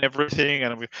going to win everything.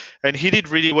 And he did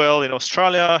really well in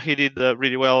Australia. He did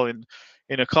really well in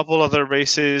a couple other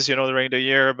races, during the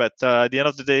year. But at the end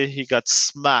of the day, he got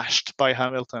smashed by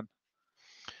Hamilton.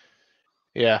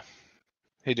 yeah,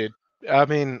 he did. I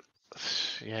mean,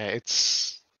 yeah,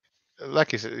 it's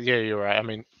like you said. Yeah, you're right. I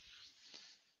mean,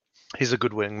 he's a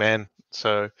good wingman,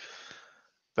 so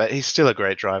but he's still a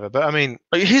great driver. But I mean,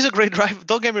 He's a great driver.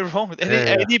 Don't get me wrong.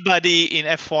 yeah, Anybody in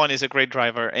F1 is a great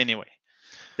driver anyway.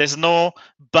 There's no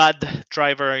bad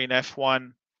driver in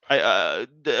F1. I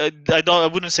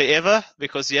wouldn't say ever,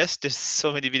 because yes, there's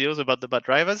so many videos about the bad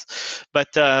drivers,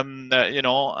 but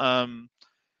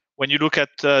when you look at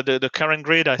the current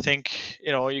grid, I think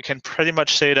you can pretty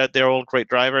much say that they're all great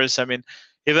drivers. I mean,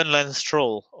 even Lance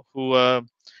Stroll, who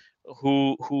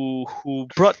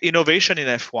brought innovation in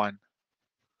F1.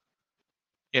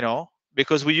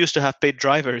 because we used to have paid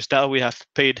drivers. Now we have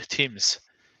paid teams.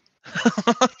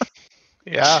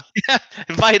 Yeah, Yeah,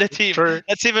 by the it's team. true.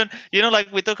 That's even,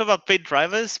 like we talk about paid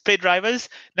drivers, paid drivers.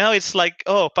 Now it's like,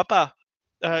 oh, Papa,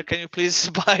 can you please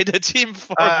buy the team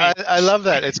for me? I love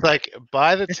that. It's like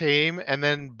buy the team and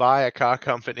then buy a car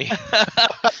company.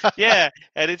 Yeah,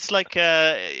 and it's like,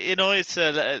 it's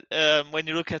when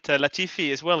you look at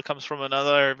Latifi as well, comes from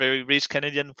another very rich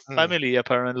Canadian Hmm. family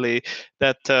apparently,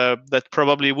 that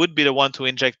probably would be the one to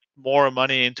inject more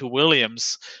money into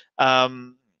Williams,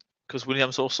 because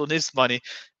Williams also needs money.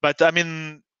 But I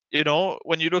mean,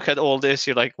 when you look at all this,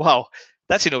 you're like, wow,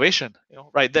 that's innovation,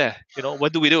 right there.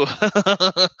 What do we do?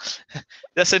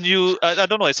 That's a new, I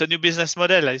don't know, it's a new business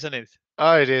model, isn't it?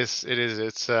 Oh, it is. It is.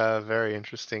 It's very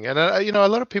interesting. And a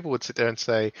lot of people would sit there and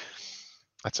say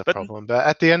that's a But problem. But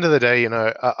at the end of the day,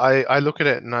 I look at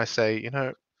it and I say,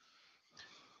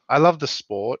 I love the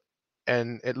sport,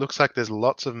 and it looks like there's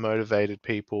lots of motivated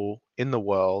people in the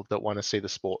world that want to see the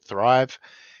sport thrive.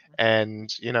 And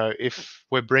if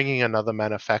we're bringing another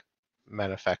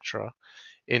manufacturer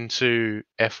into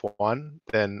F1,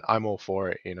 then I'm all for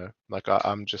it. Like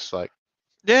I'm just like,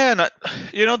 yeah, and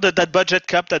that budget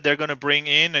cap that they're going to bring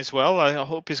in as well. I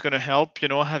hope is going to help.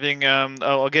 Having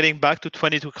or getting back to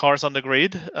 22 cars on the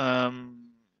grid.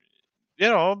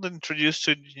 Introduce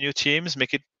to new teams,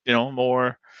 make it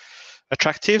more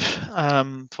attractive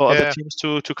for other yeah, teams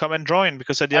to come and join.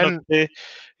 Because at the end of and the day,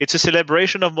 it's a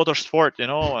celebration of motorsport.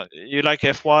 You like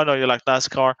F1 or you like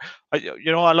NASCAR. I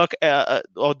like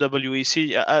or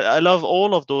WEC. I love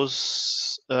all of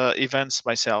those events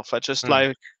myself.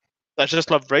 mm, I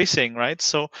just love racing, right?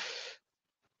 So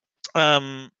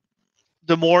um,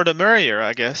 the more the merrier,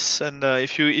 I guess. And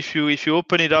if you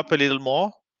open it up a little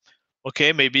more,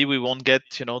 okay, maybe we won't get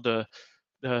the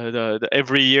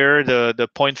every year the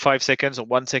 0.5 seconds or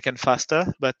 1 second faster,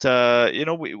 but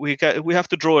we have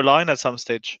to draw a line at some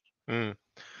stage. mm.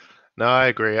 No, I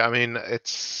agree. I mean,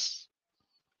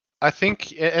 I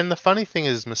think, and the funny thing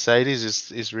is,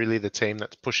 Mercedes is really the team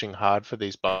that's pushing hard for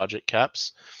these budget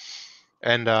caps,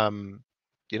 and I'm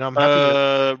happy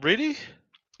that, Really?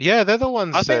 yeah, they're the I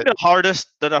ones think that, the hardest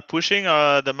that are pushing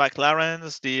are the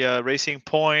McLarens, the Racing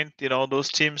Point, those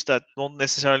teams that don't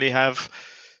necessarily have,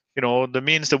 the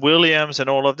means, the Williams and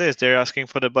all of this. They're asking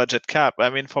for the budget cap. I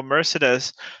mean, for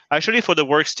Mercedes, actually for the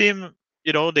works team,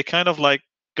 they kind of like,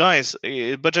 guys,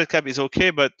 budget cap is okay,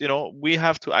 but we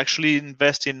have to actually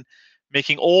invest in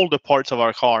making all the parts of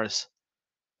our cars.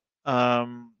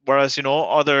 Whereas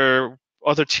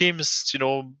other teams,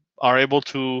 are able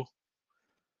to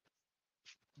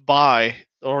buy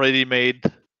already made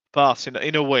paths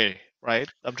in a way, right?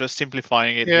 I'm just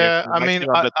simplifying it here to yeah, the I mean,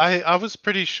 maximum, but I was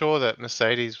pretty sure that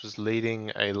Mercedes was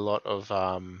leading a lot of,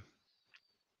 I'm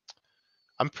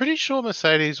pretty sure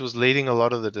Mercedes was leading a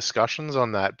lot of the discussions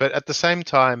on that, but at the same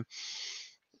time,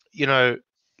 you know,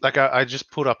 like I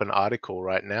just put up an article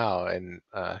right now, and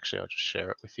actually I'll just share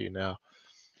it with you now.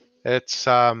 It's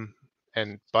and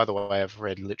by the way, I've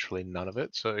read literally none of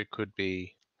it, so it could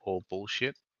be all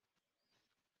bullshit.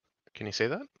 Can you see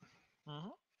that?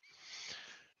 Mhm.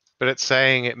 But it's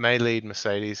saying it may lead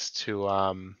Mercedes to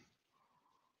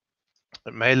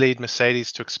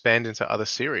expand into other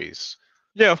series.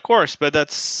 Yeah, of course, but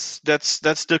that's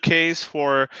the case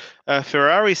for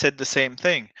Ferrari. Said the same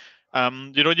thing.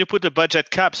 You put a budget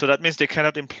cap, so that means they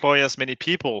cannot employ as many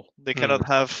people. They Hmm. cannot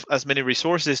have as many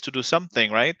resources to do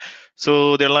something, right?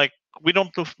 So they're like, we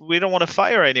don't want to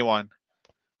fire anyone.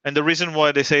 And the reason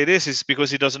why they say this is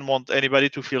because he doesn't want anybody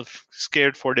to feel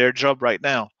scared for their job right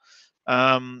now,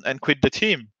 and quit the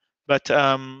team. But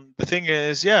the thing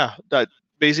is, yeah, that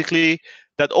basically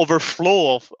that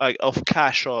overflow of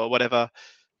cash or whatever,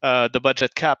 the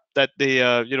budget cap that they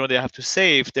have to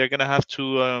save, they're gonna have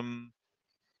to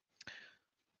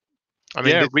I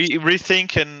mean, yeah, this,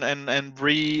 rethink and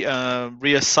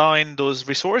reassign those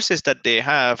resources that they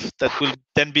have that will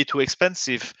then be too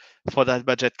expensive for that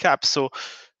budget cap. So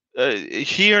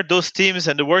here those teams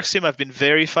and the works team have been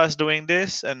very fast doing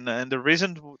this, and the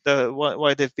reason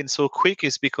why they've been so quick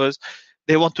is because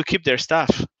they want to keep their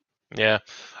staff. yeah.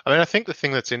 I mean, I think the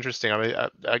thing that's interesting. I mean,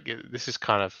 this is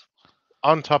kind of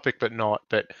on topic, but not.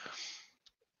 But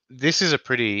this is a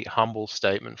pretty humble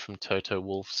statement from Toto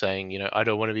Wolff saying, I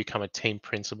don't want to become a team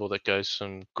principal that goes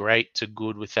from great to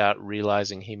good without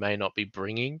realizing he may not be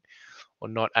bringing or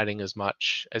not adding as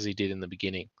much as he did in the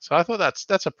beginning. So I thought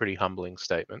that's a pretty humbling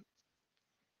statement.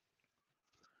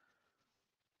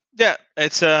 Yeah,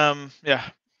 it's and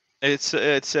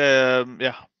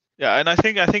I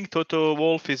think Toto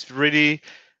Wolff is really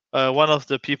one of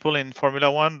the people in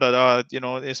Formula One that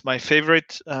is my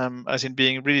favorite, as in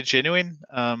being really genuine.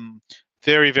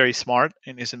 very very smart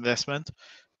in his investment.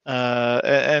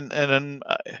 And then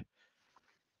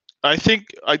I think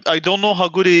I don't know how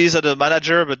good he is as a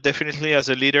manager, but definitely as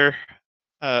a leader,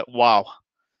 wow.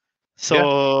 Yeah, he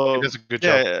So does a good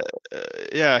job. yeah,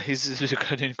 yeah, he's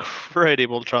got an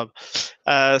incredible job.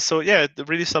 So yeah,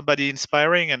 really somebody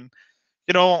inspiring, and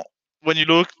you know, when you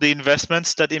look the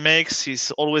investments that he makes,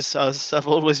 he's always as I've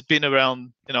always been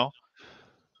around.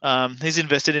 He's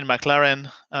invested in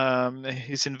McLaren.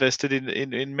 He's invested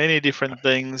in many different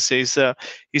things. He's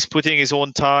putting his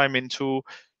own time into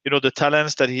the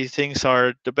talents that he thinks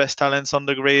are the best talents on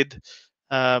the grid.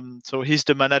 So he's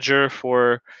the manager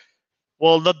for,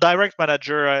 well, not direct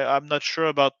manager. I'm not sure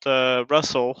about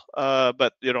Russell,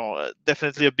 but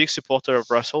definitely a big supporter of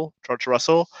Russell, George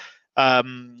Russell,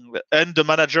 and the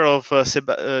manager of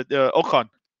Ocon,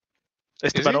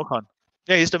 Is Esteban he? Ocon.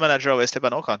 Yeah, he's the manager of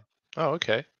Esteban Ocon. Oh,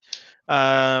 okay.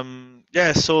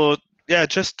 Yeah, so yeah,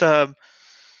 just a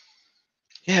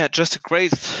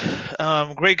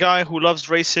great guy who loves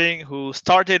racing, who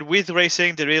started with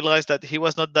racing. They realized that he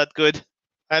was not that good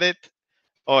at it,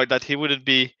 or that he wouldn't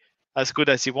be as good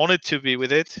as he wanted to be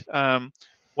with it.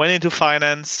 Went into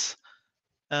finance,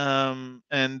 and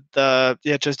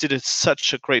yeah, just did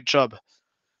such a great job.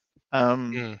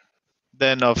 Mm.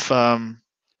 Then of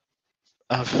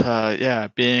yeah,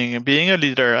 being a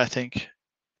leader, I think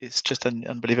it's just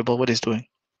unbelievable what he's doing.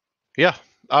 Yeah,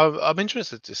 I'm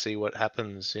interested to see what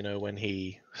happens. When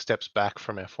he steps back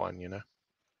from F1.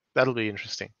 That'll be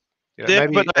interesting. Yeah,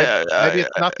 but Maybe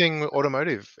it's nothing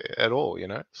automotive at all.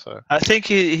 So I think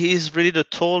he's really the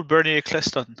tall Bernie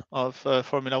Eccleston of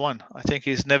Formula One. I think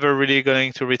he's never really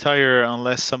going to retire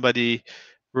unless somebody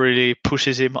really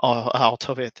pushes him out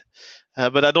of it.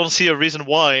 But I don't see a reason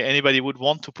why anybody would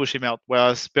want to push him out.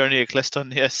 Whereas Bernie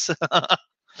Eccleston, yes,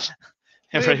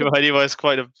 yeah, but everybody was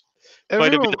quite a bit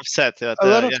everyone, upset. a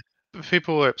lot of Yeah,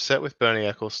 people were upset with Bernie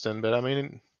Eccleston, but I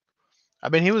mean,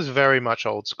 he was very much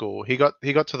old school. He got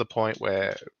to the point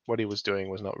where what he was doing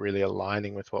was not really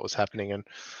aligning with what was happening. And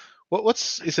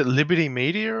is it Liberty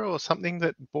Media or something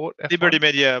that bought Liberty F1?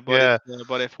 Media bought it, Yeah,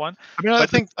 bought F1, I mean, I but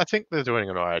think they're doing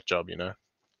an alright job.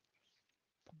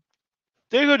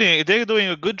 they're doing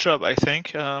a good job. I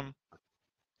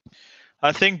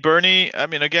think Bernie, I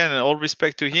mean, again, all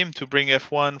respect to him to bring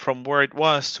F1 from where it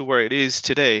was to where it is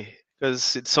today,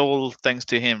 because it's all thanks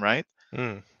to him, right?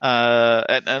 Mm.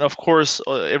 And of course,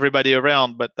 everybody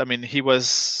around, but I mean, he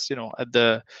was, at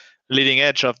the leading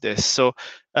edge of this. So,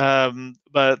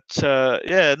 but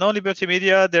yeah, no, Liberty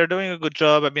Media, they're doing a good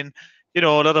job. I mean, a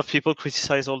lot of people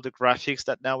criticize all the graphics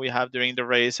that now we have during the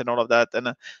race and all of that,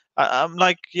 and I'm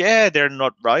like, yeah, they're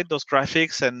not right, those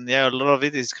graphics, and yeah, a lot of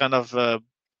it is kind of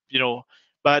you know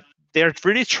but they're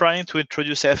really trying to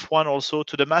introduce F1 also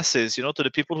to the masses, to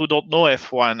the people who don't know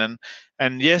F1,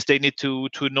 and yes, they need to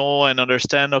know and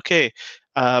understand, okay,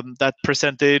 that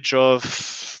percentage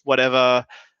of whatever,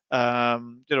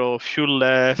 fuel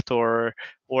left, or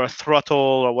throttle,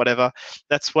 or whatever.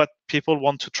 That's what people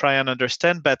want to try and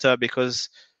understand better, because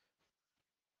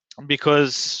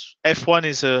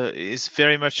F1 is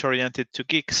very much oriented to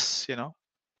geeks.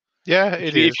 Yeah, If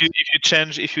it you if is. you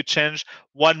if you change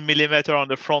 1 millimeter on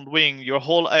the front wing, your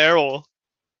whole aero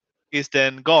is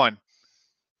then gone.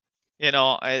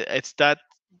 It's that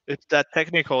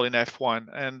technical in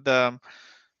F1,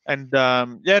 and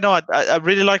yeah, no, I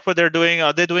really like what they're doing.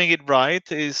 Are they doing it right?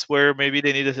 Is where maybe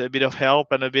they need a bit of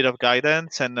help and a bit of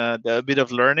guidance and a bit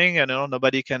of learning.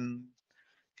 Nobody can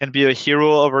be a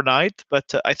hero overnight,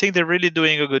 but I think they're really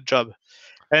doing a good job.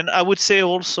 And I would say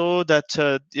also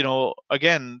that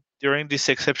again, during this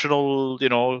exceptional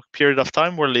period of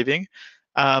time we're living,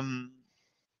 um,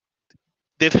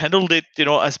 they've handled it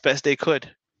as best they could.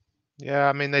 Yeah,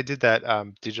 I mean, they did that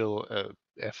digital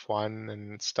F1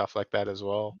 and stuff like that as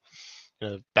well.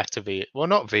 Back to well,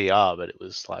 not VR, but it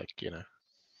was like. Hmm.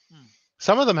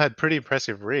 Some of them had pretty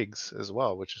impressive rigs as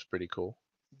well, which is pretty cool.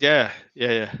 Yeah,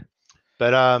 yeah, yeah.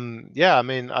 But yeah, I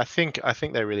mean, I think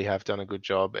they really have done a good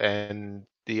job. And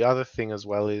the other thing as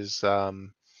well is, I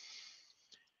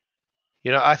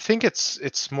think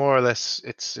it's more or less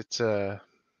it's a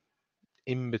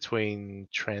in between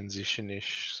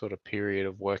transition-ish sort of period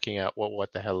of working out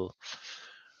what the hell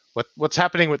what's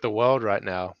happening with the world right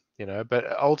now.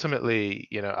 But ultimately,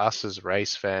 us as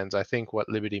race fans, I think what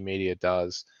Liberty Media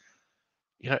does,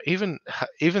 even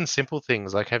simple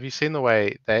things like, have you seen the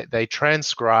way they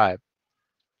transcribe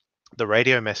the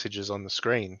radio messages on the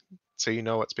screen so you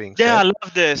know what's being Yeah, said? I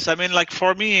love this. I mean, like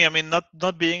for me, I mean,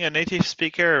 not being a native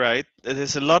speaker, right?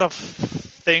 There's a lot of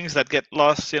things that get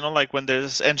lost, like when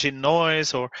there's engine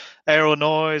noise or aero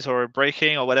noise or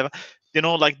braking or whatever.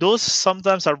 Like those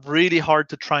sometimes are really hard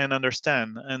to try and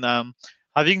understand. And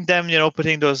having them,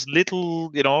 putting those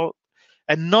little,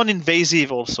 and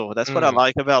non-invasive also. That's what I Mm,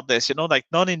 like about this. Like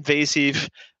non-invasive,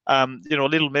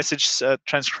 little message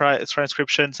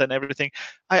transcriptions and everything.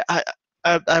 I, I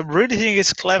I really think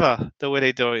it's clever the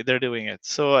way they're doing it.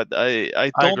 So I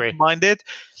I don't agree. mind it.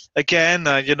 Again,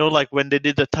 like when they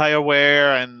did the tire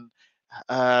wear and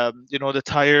the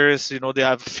tires, they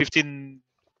have 15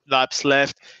 laps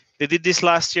left. They did this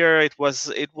last year. It was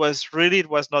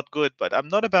not good. But I'm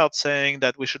not about saying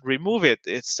that we should remove it.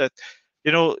 It's that,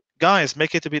 guys,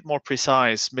 make it a bit more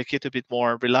precise, make it a bit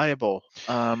more reliable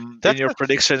in That's your the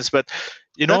predictions. But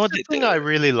that's the thing I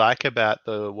really like about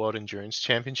the World Endurance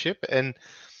Championship. And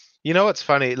you know what's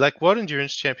funny? Like World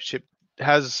Endurance Championship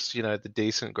has, the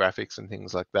decent graphics and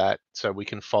things like that, so we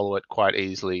can follow it quite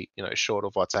easily, short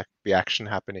of what's the action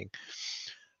happening.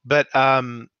 But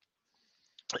I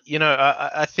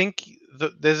think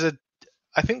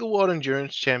I think the World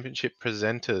Endurance Championship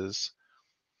presenters,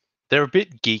 they're a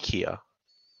bit geekier,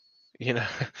 you know,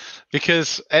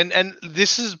 because and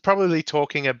this is probably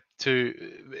talking to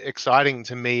exciting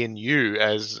to me and you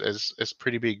as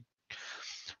pretty big.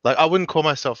 Like I wouldn't call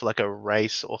myself like a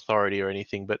race authority or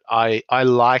anything, but I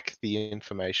like the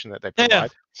information that they yeah,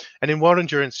 provide. And in World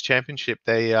Endurance Championship,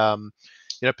 they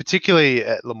particularly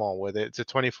at Le Mans, where it's a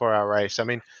 24-hour race. I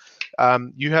mean,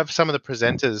 you have some of the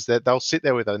presenters that they'll sit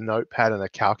there with a notepad and a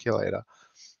calculator,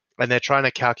 and they're trying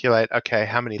to calculate, okay,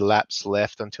 how many laps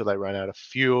left until they run out of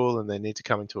fuel and they need to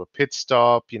come into a pit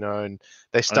stop, and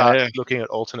they start yeah. looking at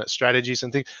alternate strategies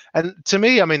and things. And to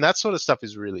me, I mean, that sort of stuff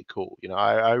is really cool.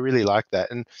 I really like that.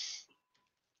 And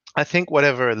I think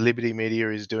whatever Liberty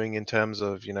Media is doing in terms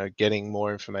of, getting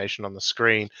more information on the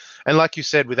screen, and like you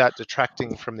said, without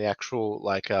detracting from the actual,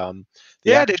 like, the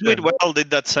Yeah, they do it action. well in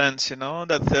that sense, that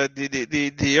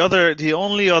the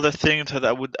only other thing that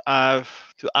I would have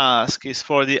to ask is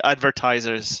for the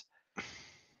advertisers.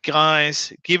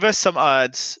 Guys, give us some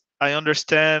ads. I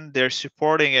understand they're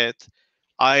supporting it.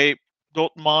 I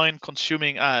don't mind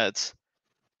consuming ads,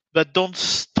 but don't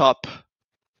stop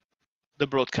the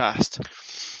broadcast.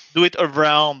 Do it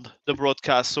around the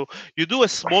broadcast. So you do a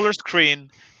smaller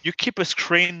screen, you keep a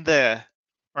screen there,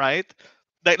 right?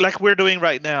 Like we're doing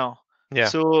right now.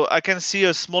 Yeah. So I can see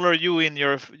a smaller you in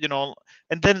your,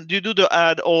 and then you do the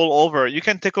ad all over. You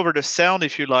can take over the sound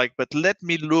if you like, but let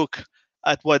me look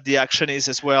at what the action is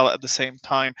as well at the same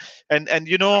time. And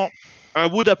I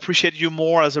would appreciate you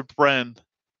more as a brand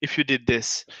if you did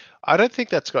this. I don't think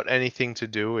that's got anything to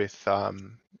do with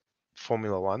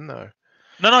Formula One, though.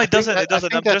 No, I it think doesn't. that It I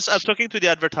doesn't. think I'm that's talking to the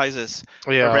advertisers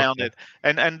yeah, around okay. it,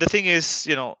 and the thing is,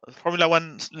 Formula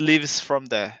One lives from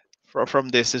there, from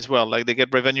this as well. Like they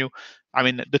get revenue. I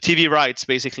mean, the TV rights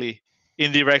basically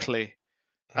indirectly.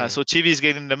 Mm. So TV is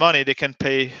getting the money; they can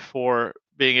pay for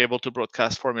being able to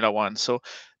broadcast Formula One. So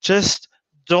just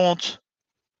don't,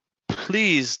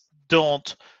 please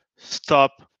don't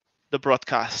stop the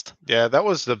broadcast. Yeah, that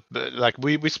was like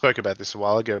we spoke about this a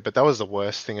while ago, but that was the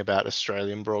worst thing about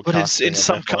Australian But in broadcasting of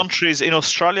some F1. countries, in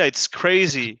Australia, it's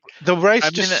crazy. The I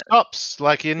race mean, just stops,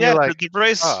 like, and you're yeah, like, the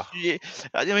race. oh,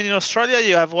 I mean, in Australia,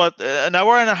 you have what, an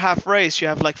hour and a half race. You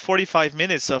have like 45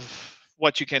 minutes of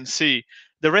what you can see.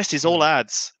 The rest is all mm,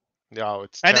 ads, no,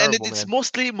 it's and terrible, it's man.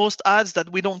 mostly most ads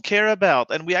that we don't care about,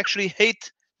 and we actually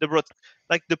hate the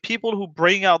like the people who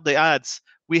bring out the ads.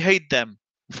 We hate them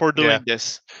for Yeah. doing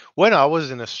this. When I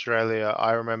was in Australia,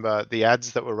 I remember the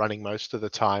ads that were running most of the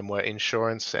time were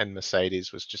insurance, and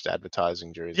Mercedes was just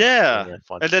advertising during Yeah,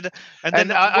 F1. and then and And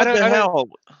then I what don't the I don't hell?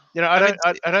 I I mean,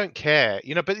 don't I don't care,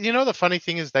 but the funny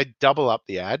thing is they double up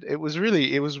the ad. It was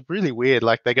really weird.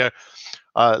 Like they go,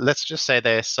 let's just say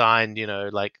they assigned,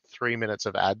 like 3 minutes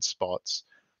of ad spots.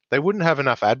 They wouldn't have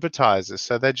enough advertisers,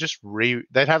 so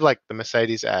they'd have like the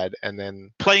Mercedes ad,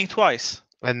 playing twice.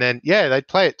 and then yeah, they'd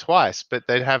play it twice, but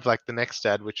they'd have like the next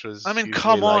ad, which I was mean,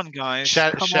 usually come like on, guys,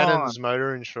 come on. Shannon's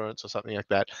motor insurance or something like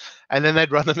that, and then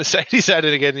they'd run the Mercedes ad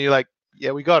again, and you're like,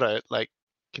 yeah, we got it. Like,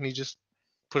 can you just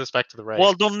put us back to the race?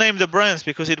 Well, don't name the brands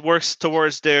because it works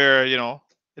towards their,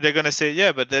 they're gonna say,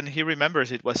 yeah, but then he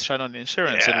remembers it was Shannon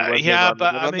Insurance and it Yeah, was blah yeah, blah blah but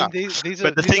blah I blah. Blah. mean, these are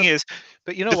But the these thing are, is,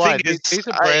 but you know the thing why? is, These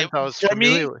are I brands I was for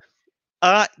me, familiar with.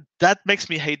 that makes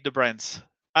me hate the brands.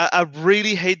 I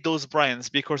really hate those brands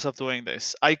because of doing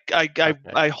this. Okay.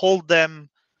 I hold them,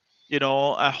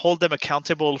 I hold them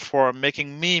accountable for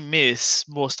making me miss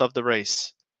most of the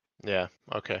race. Yeah.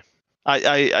 Okay.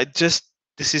 I just,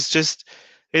 this is just,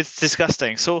 it's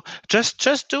disgusting. So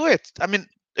just do it. I mean,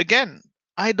 again,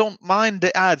 I don't mind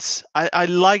the ads. I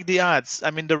like the ads.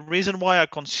 I mean, the reason why I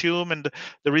consume and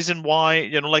the reason why,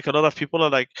 like a lot of people are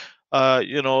like,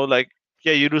 like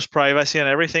yeah, you lose privacy and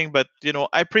everything, but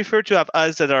I prefer to have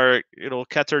ads that are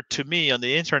catered to me on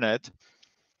the internet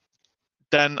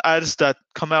than ads that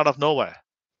come out of nowhere.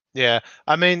 Yeah,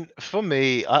 I mean, for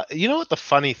me, you know what the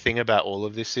funny thing about all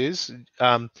of this is?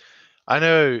 I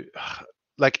know,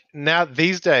 like now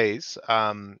these days,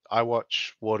 I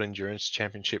watch World Endurance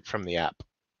Championship from the app,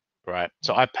 right?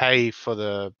 So I pay for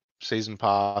the season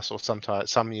pass, or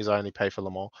sometimes some years I only pay for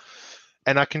Le Mans,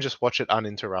 and I can just watch it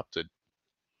uninterrupted.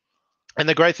 And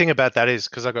the great thing about that is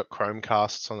because I got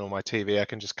Chromecasts on all my TV, I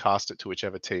can just cast it to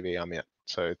whichever TV I'm at,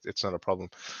 so it's not a problem.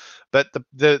 But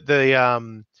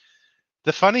the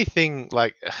funny thing,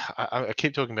 like I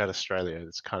keep talking about Australia,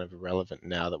 it's kind of irrelevant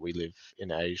now that we live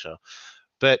in Asia.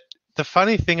 But the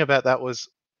funny thing about that was,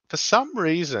 for some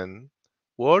reason,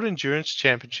 World Endurance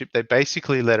Championship, they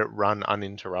basically let it run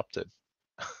uninterrupted.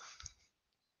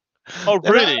 Oh,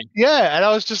 really? Yeah, and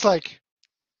I was just like,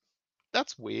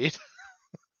 that's weird,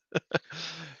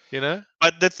 you know?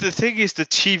 But that's the thing, is the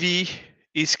TV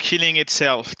is killing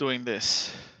itself doing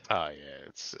this. Oh yeah,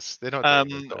 it's just, they're not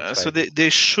doing themselves So they, favors. they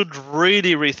should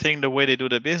really rethink the way they do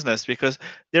the business, because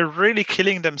they're really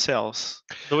killing themselves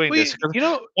doing Well, this. Because you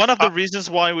know, one of the reasons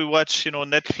why we watch,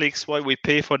 Netflix, why we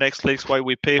pay for Netflix, why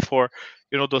we pay for,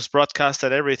 those broadcasts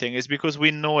and everything, is because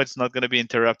we know it's not going to be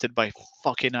interrupted by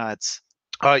fucking ads.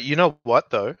 you know what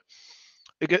though?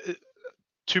 It get-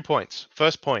 2 points.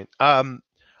 First point,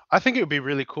 I think it would be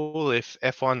really cool if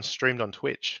F1 streamed on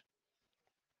Twitch.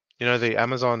 You know, the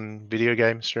Amazon video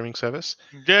game streaming service.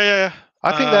 Yeah, yeah,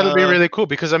 I think that'll be yeah. really cool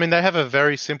because I mean they have a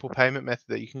very simple payment method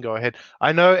that you can go ahead.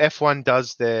 I know F1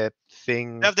 does their They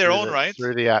thing have their own, right?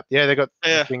 through the app. Yeah, they got the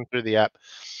Yeah. thing through the app.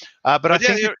 But I But yeah,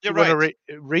 think if you're you want to right.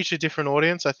 reach a different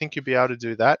audience, I think you'd be able to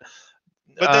do that.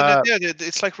 But then, Uh, yeah,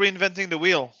 it's like reinventing the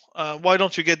wheel. Why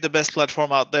don't you get the best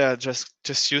platform out there?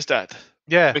 Just use that.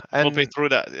 yeah, Make people pay and through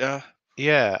that. Yeah.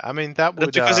 yeah, I mean that That's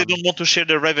would because they don't want to share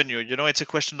the revenue. It's a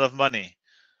question of money.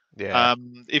 yeah.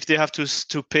 If they have to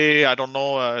pay, I don't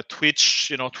know, Twitch,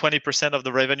 20% of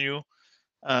the revenue,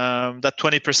 that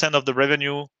 20% of the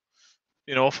revenue,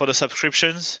 for the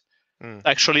subscriptions, Mm.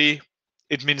 actually,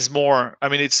 it means more. I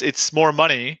mean, it's more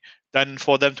money than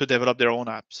for them to develop their own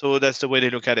app. So that's the way they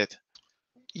look at it.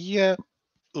 Yeah.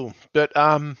 Ooh, but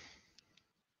I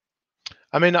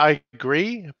mean I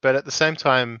agree, but at the same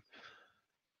time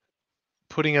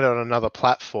putting it on another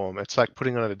platform, it's like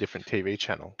putting it on a different TV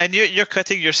channel. And you're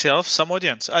cutting yourself some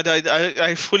audience.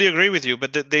 I fully agree with you,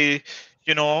 but they,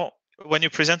 when you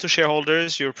present to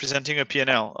shareholders, you're presenting a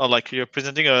P&L, or like you're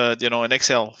presenting an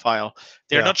Excel file.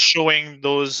 They're Yeah. not showing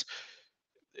those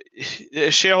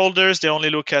shareholders. They only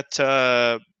look at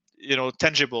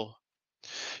tangible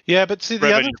Yeah, but see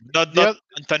revenue, not the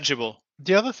intangible.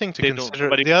 the other thing to They don't. consider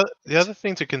Nobody. the other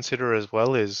thing to consider as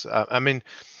well is I mean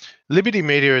Liberty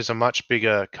Media is a much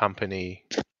bigger company.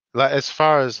 Like as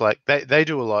far as like they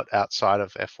do a lot outside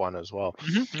of F1 as well.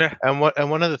 Yeah. And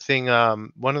one of the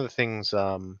things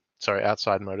sorry,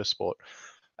 outside motorsport.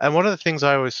 And one of the things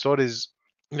I always thought is,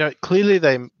 you know, clearly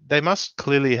they must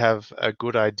clearly have a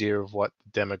good idea of what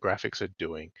demographics are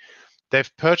doing.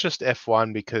 They've purchased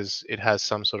F1 because it has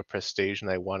some sort of prestige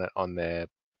and they want it on their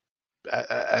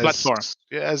Platform.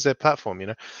 as their platform, you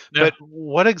know. Yeah. But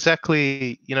what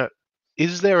exactly, you know,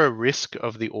 is there a risk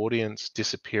of the audience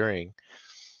disappearing?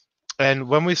 And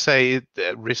when we say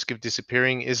risk of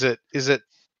disappearing, is it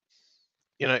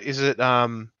you know is it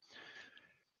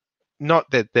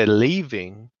not that they're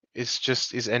leaving? It's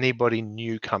just is anybody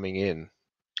new coming in?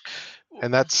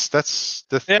 And that's the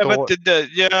Yeah, but thought.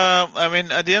 yeah, I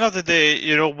mean, at the end of the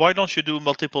day, why don't you do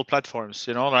multiple platforms,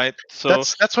 right? So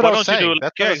That's what I why was don't you do saying. like,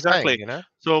 That's what yeah, I was saying. exactly. You know.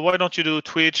 So why don't you do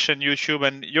Twitch and YouTube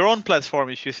and your own platform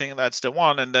if you think that's the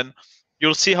one, and then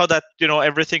you'll see how that,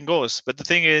 everything goes. But the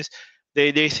thing is,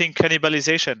 they think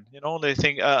cannibalization, they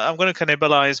think I'm going to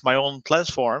cannibalize my own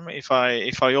platform if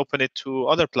I open it to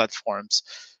other platforms,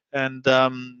 and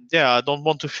yeah, I don't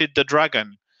want to feed the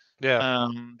dragon. Yeah.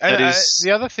 And That is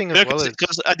the other thing as well is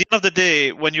because at the end of the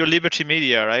day, when you're Liberty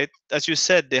Media, right, as you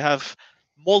said, they have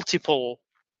multiple,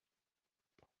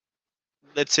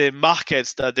 let's say,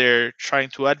 markets that they're trying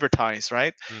to advertise,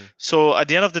 right? mm, So at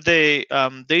the end of the day,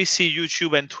 they see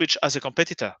YouTube and Twitch as a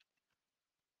competitor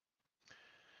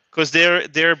because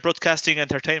they're broadcasting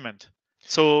entertainment.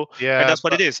 So, and yeah, that's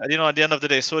what it but is. And at the end of the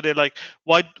day, so they're like,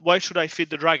 why should I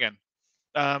feed the dragon?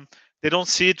 They don't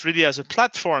see it really as a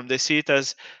platform. They see it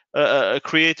as a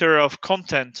creator of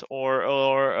content, or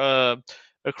a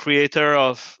creator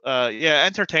of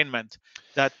entertainment.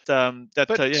 Yeah,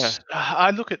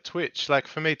 I look at Twitch. Like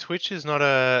for me, Twitch is not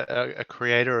a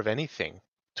creator of anything.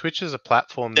 Twitch is a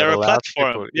platform that they're a allows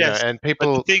platform. people, you know, Yes, and but the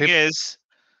people thing people. is,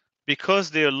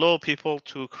 because they allow people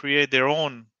to create their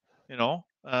own,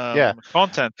 Yeah,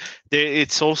 content.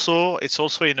 It's also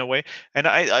in a way, and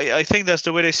I think that's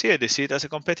the way they see it. They see it as a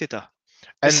competitor.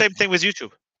 The and same thing with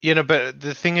YouTube. but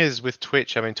the thing is with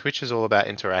Twitch, I mean, Twitch is all about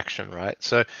interaction, right?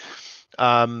 So,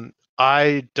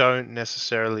 I don't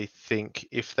necessarily think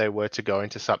if they were to go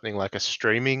into something like a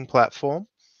streaming platform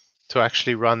to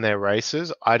actually run their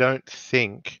races, I don't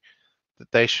think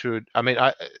that they should. I mean,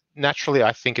 naturally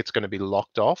I think it's going to be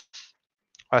locked off.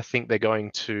 I think they're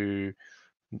going to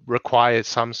require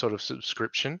some sort of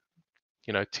subscription,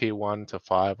 tier 1 to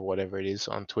 5 or whatever it is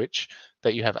on Twitch,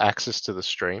 that you have access to the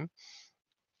stream.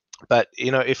 But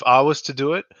if I was to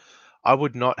do it, I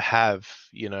would not have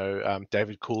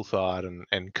David Coulthard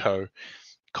and co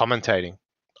commentating.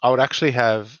 I would actually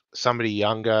have somebody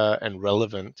younger and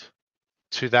relevant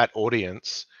to that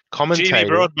audience Genie commentating.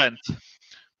 Broadbent.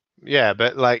 Yeah,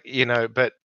 but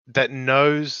but that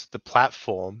knows the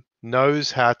platform,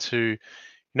 knows how to,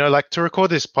 like to record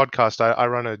this podcast. I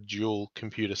run a dual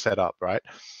computer setup, right?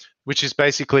 Which is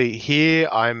basically here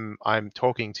I'm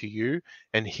talking to you,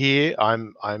 and here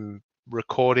I'm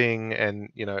recording, and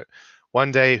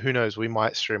one day, who knows, we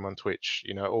might stream on Twitch,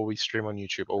 or we stream on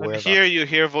YouTube or And wherever. here you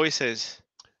hear voices.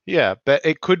 Yeah, but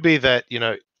it could be that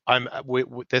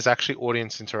there's actually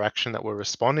audience interaction that we're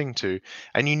responding to,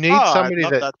 and you Oh, need I'd somebody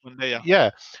love that, that one day. Yeah. yeah,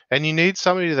 and you need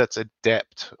somebody that's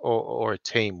adept, or a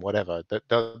team, whatever. That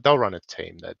they'll run a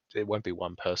team. That it won't be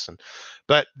one person,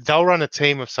 but they'll run a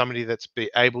team of somebody that's be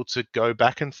able to go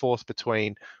back and forth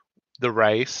between the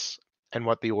race and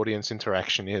what the audience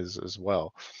interaction is as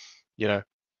well.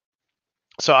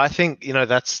 So I think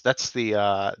that's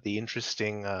the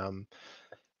interesting,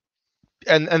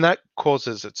 and that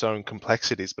causes its own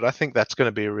complexities. But I think that's going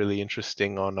to be a really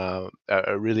interesting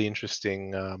a really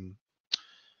interesting.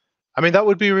 I mean, that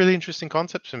would be a really interesting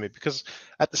concept for me, because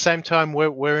at the same time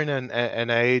we're in an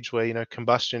age where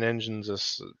combustion engines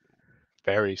are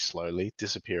very slowly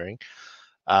disappearing.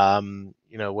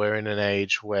 We're in an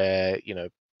age where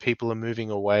people are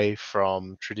moving away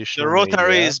from The traditional Rotary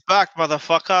media. is back,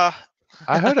 motherfucker.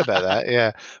 I heard about that,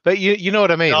 yeah, but you know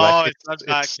what I mean. Like No, it's not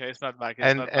back. it's It's not back. It's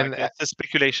and not back. and It's just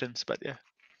speculations, but yeah.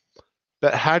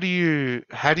 but how do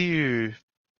you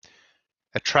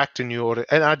attract a new audience?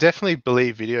 And I definitely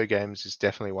believe video games is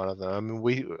definitely one of them. I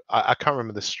mean, I can't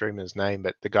remember the streamer's name,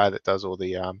 but the guy that does all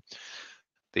the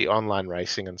online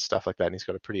racing and stuff like that, and he's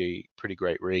got a pretty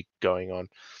great rig going on.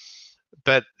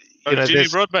 But Genie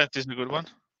there's Broadbent is a good one.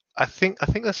 I think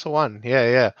that's the one. Yeah,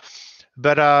 yeah.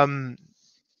 But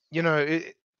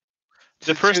it,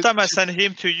 The to, first to, time I to sent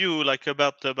him to you, like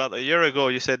about a year ago,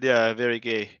 you said, "Yeah, very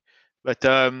gay." But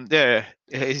yeah,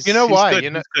 you know he's why? good.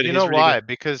 He's good. You He's know really good. why?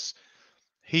 Because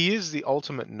he is the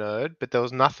ultimate nerd, but there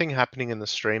was nothing happening in the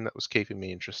stream that was keeping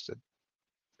me interested.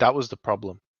 That was the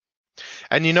problem.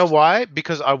 And you know why?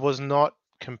 Because I was not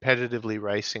competitively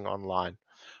racing online.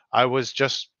 I was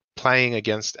just playing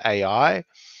against AI,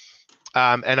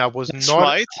 and I was That's not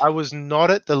right. I was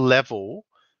not at the level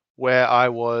where I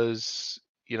was,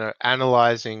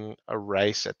 analyzing a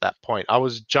race at that point. I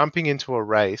was jumping into a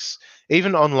race,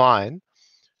 even online,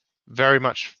 very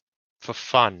much for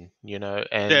fun,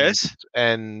 and Yes.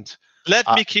 and Let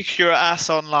uh, me kick your ass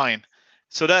online.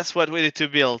 So that's what we need to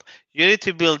build. You need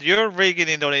to build your rig in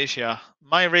Indonesia,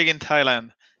 my rig in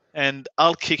Thailand, and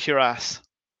I'll kick your ass.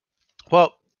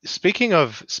 well, speaking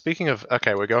of,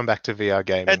 okay, we're going back to VR And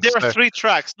gaming. there are So 3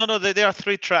 tracks. No, there are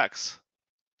 3 tracks.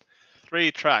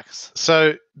 3 tracks.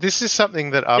 so this is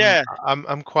something that I'm Yeah. I'm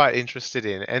I'm quite interested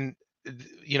in, and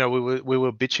we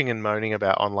were bitching and moaning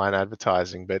about online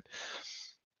advertising, but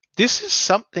this is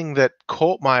something that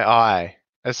caught my eye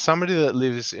as somebody that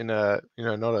lives in a,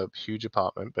 not a huge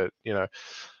apartment, but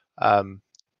um,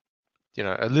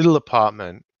 a little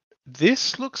apartment.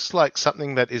 This looks like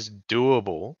something that is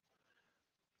doable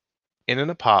in an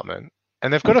apartment,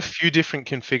 and they've got a few different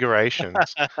configurations.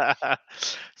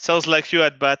 Sounds like you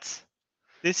had bats.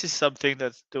 This is something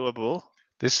that's doable.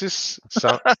 This is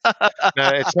some No,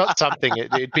 it's not something.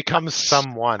 It becomes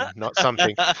someone, not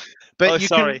something. But Oh, you can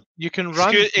sorry. you can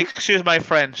run. Excuse my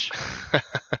French.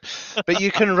 But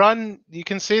you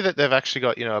can see that they've actually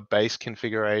got, a base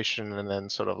configuration, and then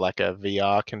sort of like a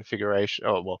VR configuration.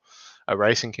 Oh, well, a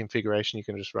racing configuration. You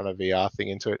can just run a VR thing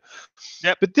into it.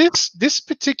 Yep. But this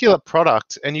particular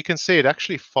product, and you can see it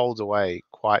actually folds away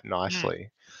quite nicely.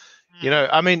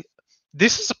 I mean,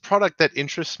 this is a product that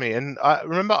interests me. And I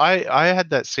remember I had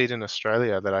that seat in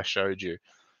Australia that I showed you,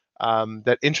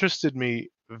 that interested me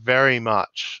very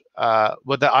much.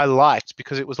 Well, that I liked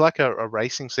because it was like a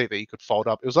racing seat that you could fold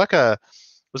up. It was like a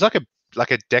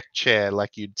deck chair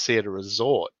like you'd see at a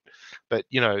resort, but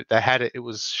they had it. It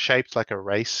was shaped like a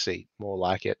race seat, more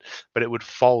like it, but it would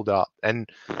fold up, and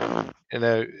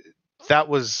that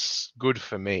was good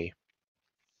for me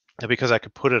because I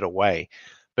could put it away.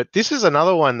 But this is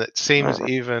another one that seems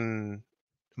even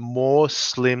more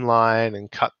slimline and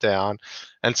cut down,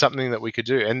 and something that we could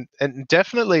do. And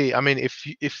definitely, I mean,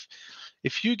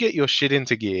 if you get your shit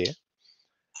into gear,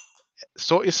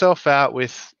 sort yourself out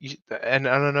with, and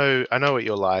I know what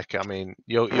you're like. I mean,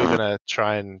 you're gonna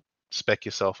try and spec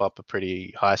yourself up a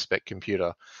pretty high spec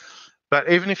computer, but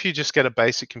even if you just get a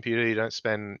basic computer, you don't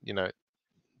spend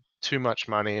too much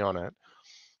money on it.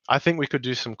 I think we could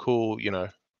do some cool,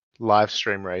 live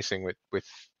stream racing with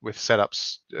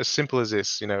setups as simple as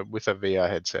this, with a VR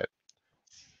headset.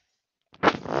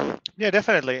 Yeah,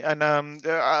 definitely. And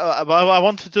I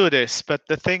want to do this, but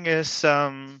the thing is,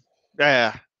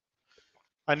 yeah,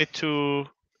 I need to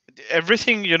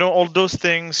everything, all those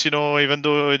things, even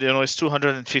though it's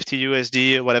 250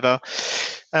 USD or whatever.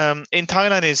 In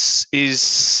Thailand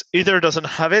is either doesn't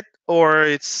have it or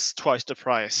it's twice the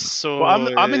price. So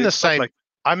Well, I'm in the it's not same like.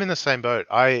 I'm in the same boat.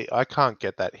 I can't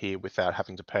get that here without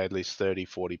having to pay at least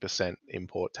 30-40%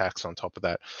 import tax on top of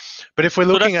that. But if we're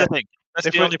So that's looking the at thing. That's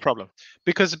if the we're only problem.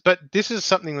 but this is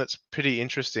something that's pretty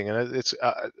interesting, and it's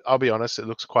I'll be honest, it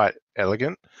looks quite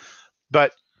elegant.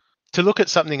 But to look at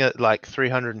something at like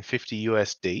 350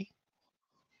 USD,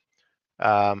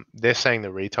 they're saying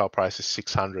the retail price is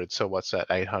 600. So what's that?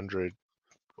 800.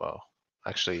 Well,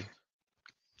 actually,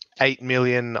 8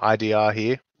 million IDR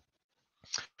here.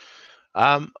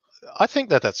 I think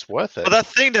that's worth it. But that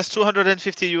thing that's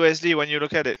 250 USD when you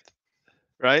look at it,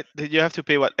 right? You have to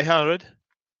pay what, 800?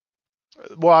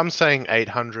 Well, I'm saying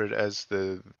 800 as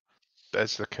the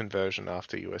conversion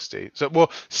after USD. So,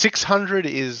 well, 600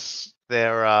 is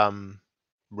their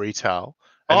retail,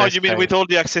 and Oh, they're you mean saying, with all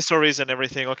the accessories and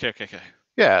everything? Okay.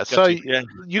 yeah. Got So you. Yeah.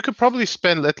 you could probably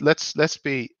spend. Let's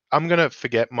be. I'm gonna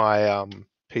forget my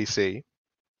PC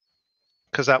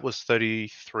because that was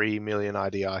 33 million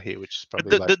IDR here, which is But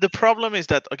probably the, like, the the problem is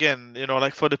that again,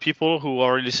 like for the people who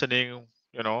are listening,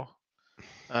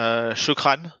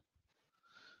 shukran.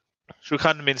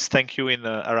 Shukran means thank you in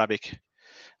Arabic.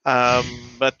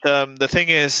 But the thing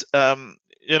is,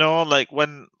 like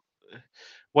when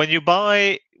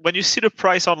you see the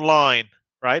price online,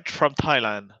 right, from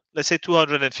Thailand, let's say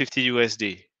 250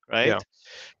 USD, yeah. right?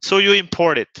 So you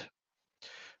import it.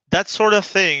 That sort of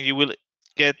thing, you will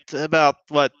get about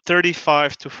what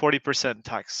 35 to 40%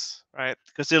 tax, right?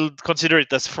 Because they'll consider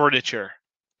it as furniture.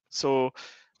 So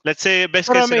let's say best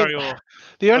But I case mean, scenario.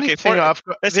 the Okay, only let's say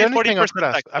the only forty thing I've got percent to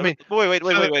ask. tax. I mean, so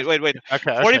Wait.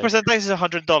 okay, Forty okay, percent tax is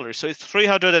 $100, so it's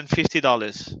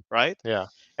 $350, right? yeah.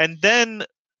 And then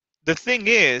the thing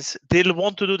is, they'll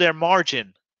want to do their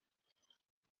margin.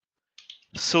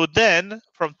 So then,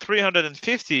 from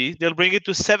 350, they'll bring it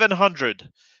to 700.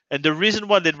 And the reason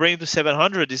why they bring it to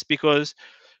 700 is because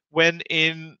when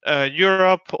in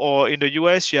Europe or in the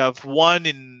US, you have 1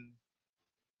 in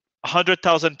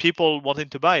 100,000 people wanting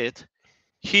to buy it.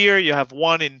 Here, you have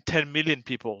 1 in 10 million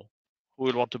people who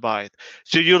will want to buy it.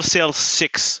 So you'll sell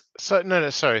 6. So no,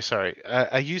 sorry.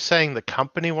 Are you saying the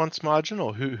company wants margin,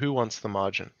 or who wants the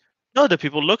margin? No, the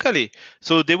people locally.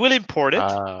 So they will import it.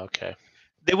 Ah, okay.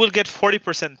 They will get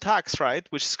 40% tax, right?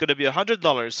 Which is going to be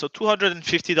 $100. So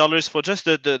 $250 for just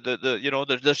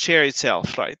the share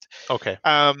itself, right? Okay.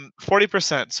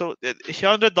 40%. So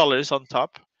 $100 on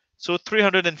top. So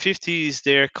 350 is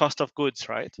their cost of goods,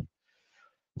 right?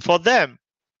 For them,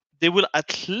 they will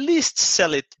at least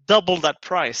sell it double that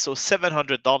price, so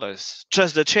 $700,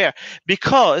 just the chair.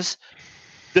 Because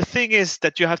the thing is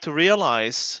that you have to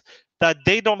realize that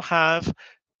they don't have,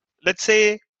 let's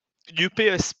say you pay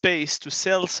a space to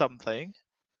sell something.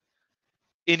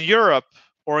 In Europe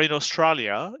or in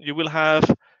Australia, you will have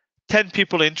 10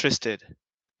 people interested.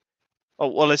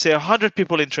 Or well, let's say 100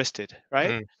 people interested,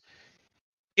 right? Mm,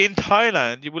 In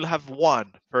Thailand, you will have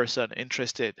one person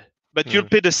interested, but you'll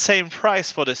mm. pay the same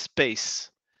price for the space.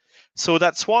 So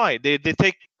that's why they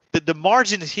take the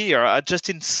margins here are just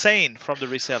insane from the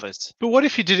resellers. But what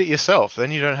if you did it yourself? Then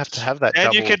you don't have to have that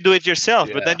And you double. can do it yourself,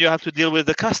 but Yeah. then you have to deal with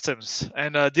the customs.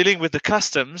 And dealing with the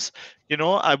customs,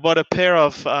 I bought a pair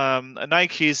of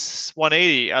Nike's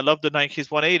 180. I love the Nike's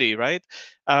 180, right?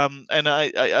 And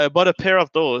I bought a pair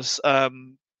of those.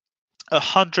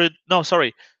 100. No,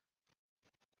 sorry.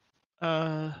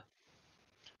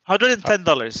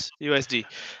 $110 USD.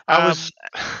 I was.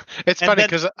 It's And funny then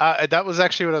because that was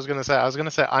actually what I was going to say. I was going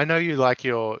to say I know you like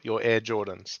your Air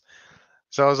Jordans,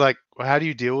 so I was like, well, how do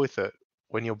you deal with it?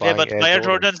 when you're Yeah, buying but Air my Air Jordan.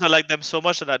 Jordans, I like them so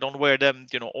much that I don't wear them,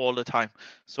 all the time.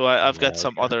 So I've got Yeah,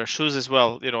 some okay. other shoes as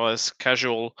well, as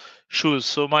casual shoes.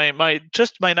 So my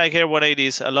Nike Air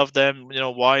 180s, I love them,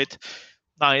 white,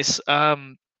 nice.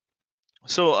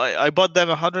 So I bought them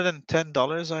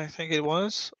 $110, I think it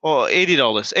was, or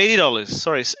 $80, $80.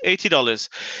 Sorry, $80.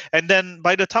 And then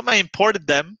by the time I imported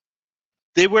them,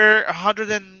 they were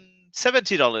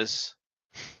 $170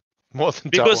 More than double.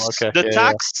 because Okay. Yeah,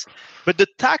 yeah. the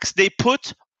tax they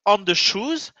put on the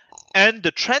shoes and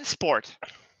the transport.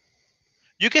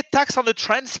 You get taxed on the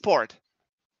transport.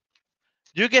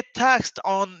 You get taxed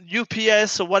on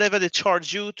UPS or whatever they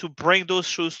charge you to bring those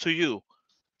shoes to you.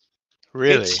 Really?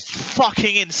 It's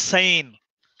fucking insane.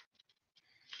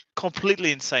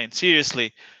 Completely insane.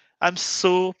 Seriously. I'm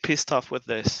so pissed off with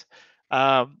this.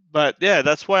 But yeah,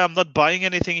 that's why I'm not buying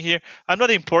anything here. I'm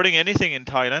not importing anything in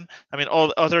Thailand. I mean,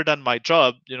 all other than my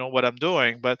job, what I'm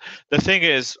doing. But the thing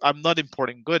is, I'm not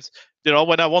importing goods.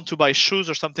 When I want to buy shoes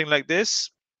or something like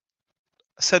this,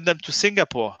 send them to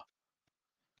Singapore.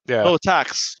 Yeah. No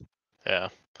tax. Yeah.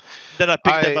 Then I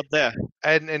pick them I up there.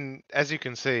 and as you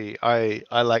can see, I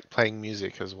like playing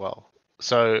music as well.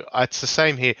 So it's the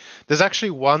same here. There's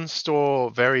actually one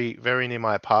store very near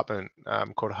my apartment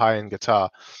called High End Guitar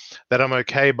that I'm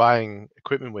okay buying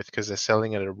equipment with because they're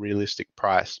selling at a realistic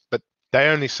price. But they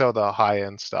only sell the high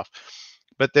end stuff.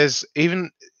 But there's even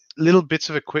little bits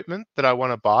of equipment that I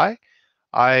want to buy.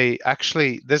 I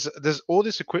actually there's all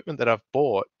this equipment that I've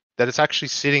bought that it's actually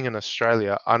sitting in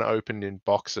Australia unopened in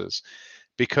boxes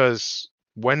because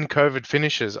when COVID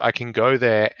finishes, I can go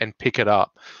there and pick it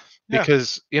up Yeah,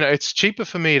 because it's cheaper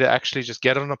for me to actually just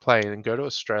get on a plane and go to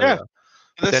yeah. Australia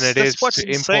than That's it that's is what's to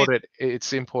insane. import it.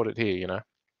 It's imported here.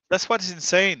 That's what's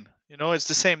insane. It's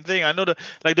the same thing. I know that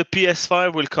like the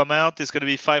PS5 will come out. It's going to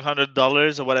be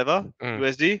 $500 or whatever Mm,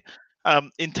 USD.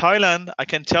 In Thailand, I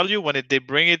can tell you when they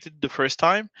bring it the first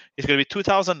time, it's going to be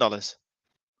 $2,000.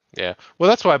 yeah. Well,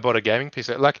 that's why I bought a gaming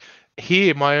PC. Like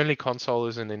here, my only console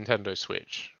is a Nintendo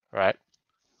Switch, right?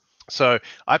 So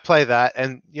I play that,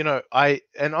 and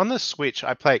and on the Switch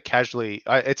I play it casually.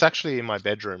 It's actually in my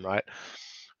bedroom, right,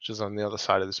 which is on the other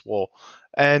side of this wall,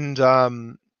 and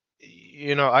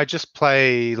I just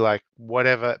play like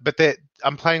whatever. But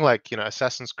I'm playing like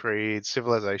Assassin's Creed,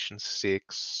 Civilization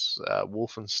 6,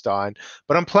 Wolfenstein,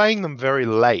 but I'm playing them very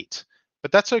late.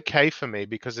 But that's okay for me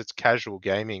because it's casual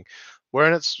gaming.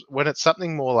 When it's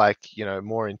something more like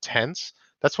more intense,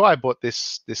 that's why I bought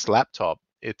this laptop.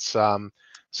 It's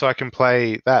so I can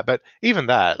play that. But even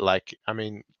that, like, I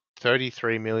mean,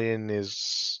 33 million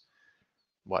is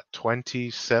what,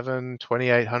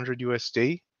 2,800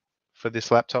 USD for this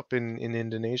laptop in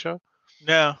Indonesia.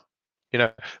 Yeah. You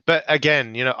know, but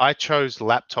again, I chose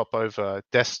laptop over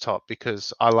desktop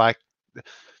because I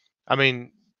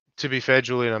mean, to be fair,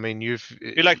 Julian, I mean, You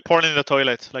like porn in the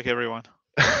toilet, like everyone.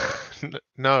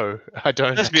 no, I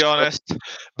don't Let's be actually. honest.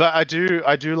 But I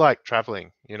do like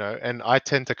traveling, and I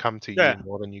tend to come to you Yeah.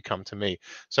 more than you come to me.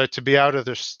 So to be able to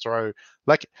just throw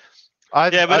like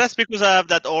I've Yeah, but I've that's because I have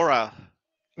that aura.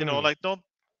 mm. Like don't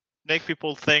make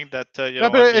people think that No,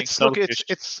 but I'm being it's look, selfish,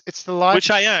 it's the life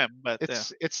which I am. But yeah,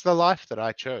 it's the life that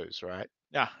I chose, right?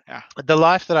 yeah, yeah. The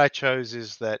life that I chose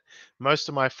is that most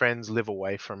of my friends live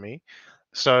away from me.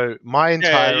 So my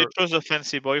Yeah, you entire chose a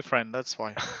fancy boyfriend. That's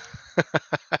why.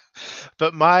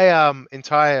 but my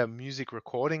entire music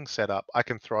recording setup I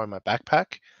can throw in my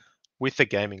backpack with a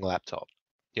gaming laptop.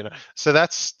 So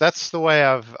that's the way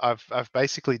I've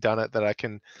basically done it, that I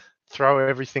can throw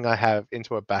everything I have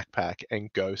into a backpack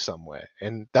and go somewhere.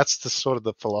 And that's the sort of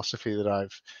the philosophy that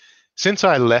since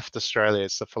I left Australia,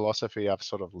 it's the philosophy I've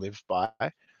sort of lived by,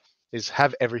 is have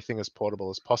everything as portable as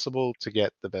possible to get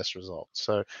the best results.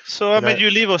 So, So I you mean, know, you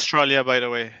leave Australia, by the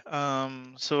way.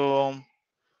 So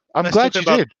I'm let's talk glad you about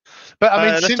did. But I mean,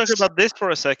 this for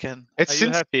a second. it's Are you since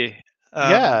happy?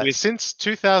 yeah, With since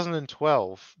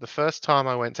 2012, the first time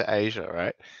I went to Asia,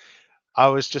 right? I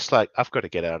was just like, I've got to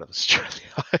get out of Australia.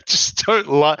 I just don't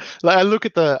like I look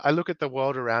at the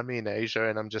world around me in Asia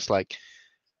and I'm just like,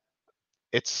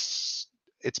 it's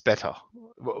it's better.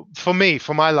 For me,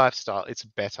 for my lifestyle, it's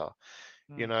better.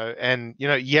 mm, And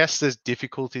yes, there's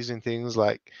difficulties in things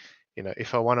like,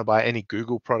 if I want to buy any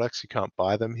Google products, you can't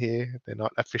buy them here. They're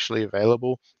not officially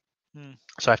available. mm.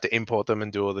 So I have to import them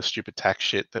and do all the stupid tax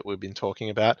shit that we've been talking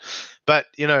about. But,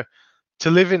 to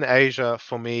live in Asia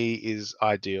for me is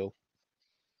ideal.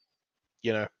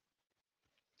 You know,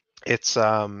 it's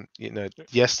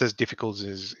yes, there's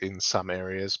difficulties in some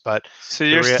areas, but So the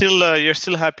you're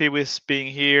still happy with being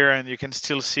here, and you can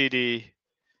still see the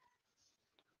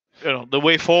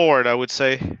way forward. I would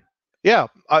say. yeah,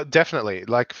 definitely.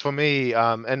 Like for me,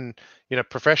 and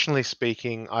professionally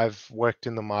speaking, I've worked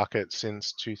in the market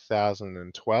since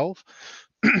 2012.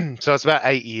 So it's about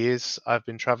 8 years. I've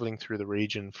been traveling through the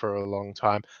region for a long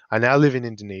time. I now live in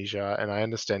Indonesia, and I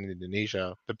understand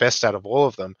Indonesia the best out of all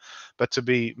of them. But to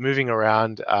be moving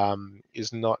around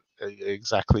is not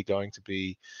exactly going to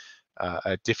be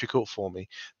difficult for me.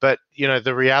 But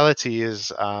the reality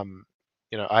is,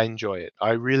 I enjoy it.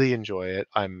 I really enjoy it.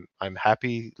 I'm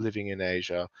happy living in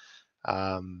Asia.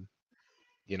 Um,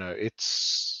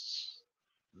 it's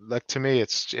like, to me,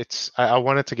 it's I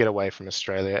wanted to get away from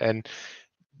Australia, and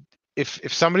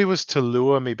if somebody was to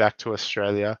lure me back to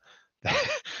Australia,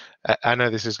 I know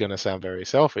this is going to sound very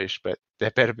selfish, but they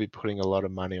better be putting a lot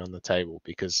of money on the table,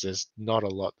 because there's not a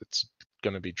lot that's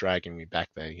going to be dragging me back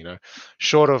there,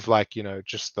 short of, like,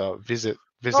 just the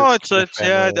No, visits it's to the it's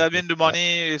yeah. family and I things mean, the like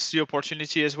money is the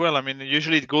opportunity as well. I mean,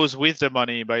 usually it goes with the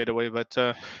money, by the way. But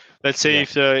let's that. say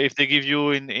if they give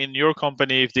you in your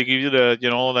company, if they give you the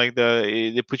like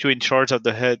they put you in charge of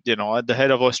the head, at the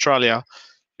head of Australia,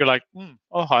 you're like,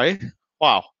 oh hi,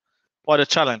 wow, what a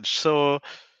challenge. So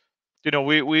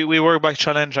we work by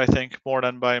challenge, I think, more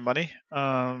than by money.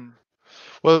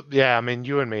 Well, yeah, I mean,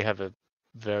 you and me have a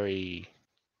very,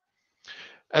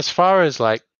 as far as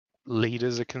like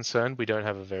leaders are concerned, we don't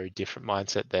have a very different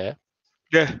mindset there.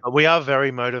 Yeah. But we are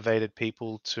very motivated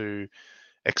people to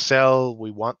excel.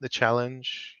 We want the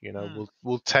challenge. Mm.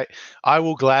 We'll take. I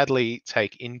will gladly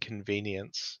take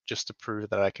inconvenience just to prove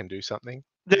that I can do something.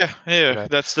 Yeah, You yeah, know,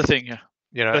 that's the thing. Yeah,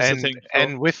 you know, that's the and thing. So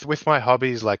and with my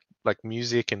hobbies, like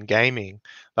music and gaming,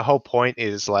 the whole point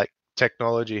is, like,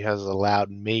 technology has allowed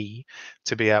me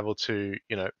to be able to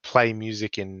play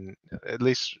music in, at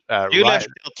least, you left right.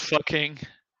 out fucking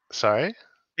Sorry.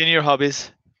 in your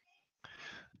hobbies.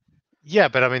 Yeah,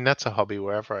 but I mean, that's a hobby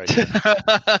wherever I go.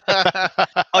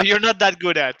 Oh, you're not that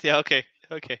good at. Yeah, okay.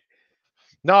 Okay.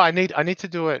 No, I need to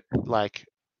do it, like,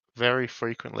 very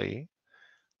frequently,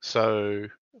 so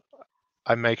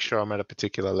I make sure I'm at a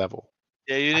particular level.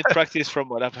 Yeah, you need practice from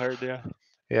what I've heard. Yeah.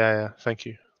 Yeah, yeah. Thank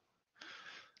you.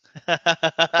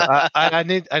 So I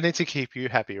need to keep you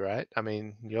happy, right? I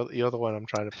mean, you're the one I'm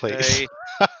trying to please. Hey,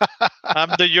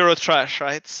 I'm the Euro trash,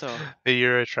 right? So The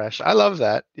Euro trash. I love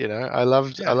that. I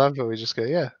loved I yeah, love when we just go,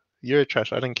 yeah, Euro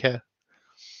trash. I don't care,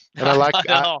 and I I like,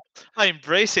 don't know. I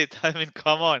embrace it. I mean,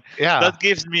 come on. yeah, That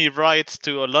gives me rights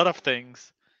to a lot of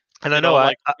things. and I know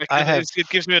I Like I, I I can. have, It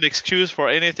gives me an excuse for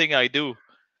anything I do.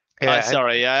 yeah,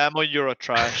 Sorry, yeah, I'm a Euro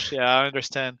trash. Yeah, I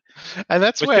understand. and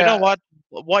that's But you know where. what?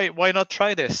 Why not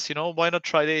try this? Why not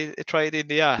try it in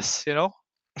the ass?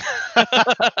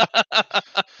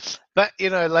 But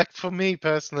like, for me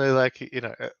personally, like,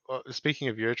 speaking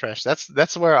of Eurotrash,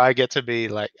 that's where I get to be,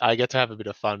 like, I get to have a bit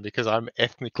of fun, because I'm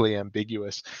ethnically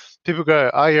ambiguous. People go,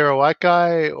 "Oh, you're a white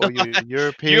guy, or you're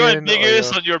You're European, or ambiguous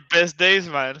you're." on your best days,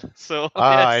 man. So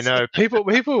Ah, I yes. know.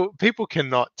 People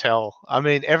cannot tell. I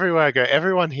mean, everywhere I go,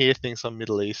 everyone here thinks I'm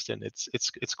Middle Eastern.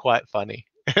 It's quite funny.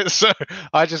 So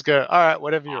I just go, all right,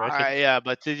 whatever you reckon. Yeah,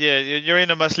 but yeah, you're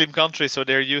in a Muslim country, so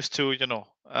they're used to,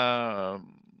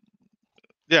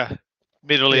 yeah,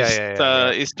 Middle Yeah, East, yeah, yeah,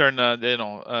 yeah. Eastern,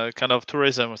 kind of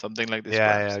tourism or something like this, Yeah,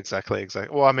 yeah, perhaps. exactly,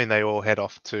 exactly. Well, I mean, they all head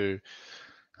off to,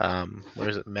 where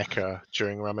is it, Mecca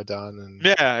during Ramadan, and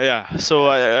Yeah, yeah. So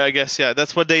yeah. I guess yeah,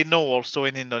 that's what they know also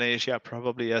in Indonesia,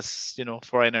 probably as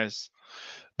foreigners.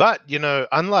 But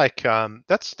unlike,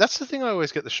 that's the thing I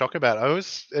always get the shock about. I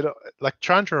always, like,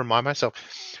 trying to remind myself,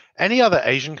 any other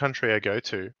Asian country I go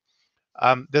to,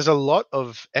 there's a lot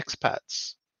of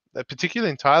expats.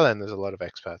 Particularly in Thailand, there's a lot of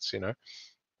expats.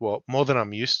 Well, more than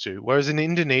I'm used to. Whereas in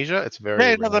Indonesia, it's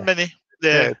very Yeah, not that rare. many.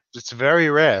 Yeah, Yeah, it's very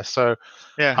rare. So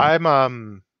yeah. I'm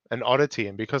an oddity,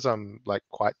 and because I'm, like,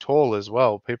 quite tall as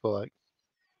well, people are like,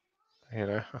 you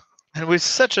know, And with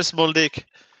such a small dick,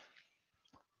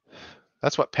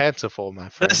 that's what pants are for, my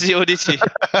that's friend. the oddity.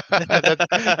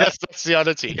 Yes, that's the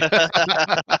oddity.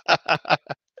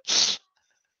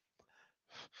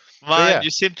 But Man, yeah, you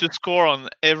seem to score on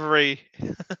every.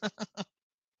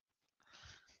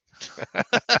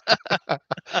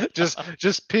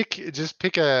 just pick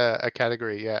a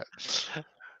category. Yeah,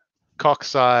 cock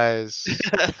size.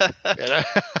 You know?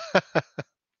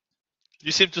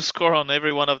 You seem to score on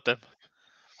every one of them,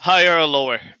 higher or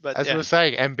lower. But As we yeah, were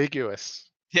saying, ambiguous.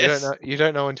 You don't yes, know. You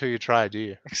don't know until you try, do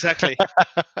you? exactly.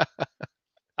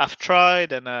 I've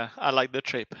tried, and I like the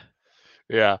trip.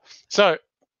 Yeah. So,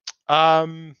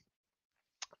 um,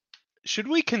 should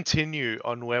we continue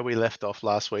on where we left off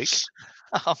last week?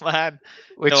 Oh man,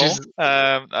 Which no. is,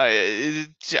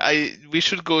 We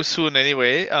should go soon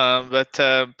anyway. But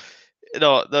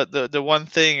the one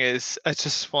thing is, I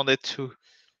just wanted to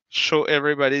show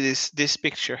everybody this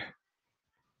picture.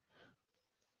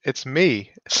 It's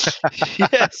me.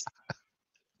 Yes.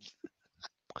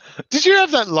 Did you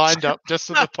have that lined up just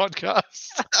for the podcast?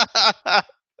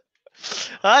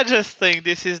 I just think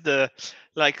this is the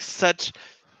like such,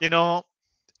 you know.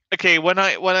 Okay, when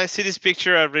I see this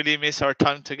picture, I really miss our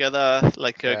time together,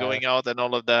 like Yeah. going out and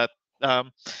all of that.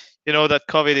 Um, that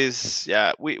COVID is,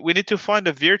 yeah. We need to find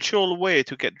a virtual way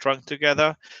to get drunk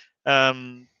together.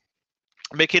 Um,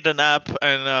 make it an app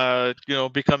and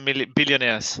become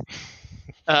billionaires.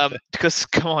 Because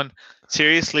come on,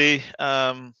 seriously,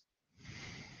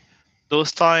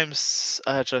 those times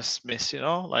I just miss.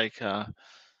 Like.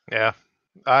 Yeah.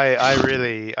 I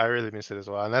really miss it as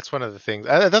well, and that's one of the things.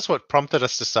 That's what prompted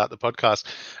us to start the podcast.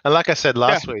 And like I said Yeah,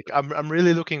 last week, I'm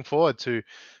really looking forward to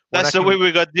when I that's the way can.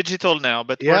 we got digital now.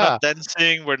 But we're Yeah, not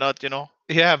dancing. We're not.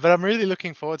 yeah, but I'm really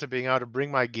looking forward to being able to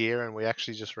bring my gear and we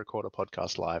actually just record a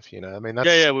podcast live. I mean Yeah,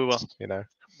 that's yeah, we will. you know.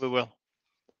 We will.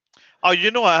 Oh,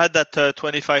 I had that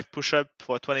 25 push-up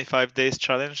for 25 days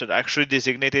challenge that actually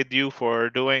designated you for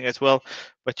doing as well,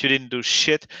 but you didn't do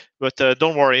shit. But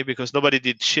don't worry, because nobody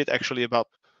did shit actually about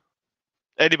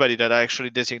anybody that I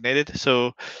actually designated.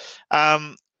 So,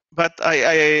 um, but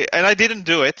I didn't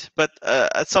do it. But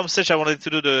at some stage, I wanted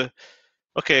to do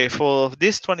okay, for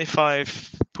this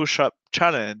 25 push-up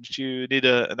challenge, you need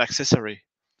an accessory,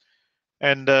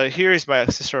 and here is my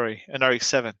accessory, an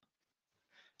RX-7,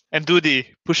 and do the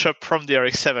push-up from the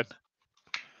RX-7.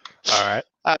 All right.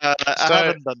 I So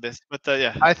haven't done this, but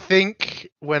yeah, I think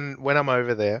when I'm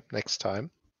over there next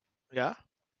time, yeah.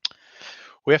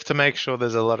 we have to make sure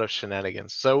there's a lot of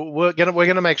shenanigans. So we're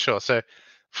gonna make sure. So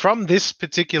from this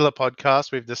particular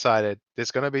podcast, we've decided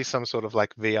there's gonna be some sort of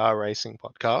like VR racing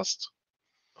podcast.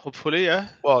 Hopefully, yeah.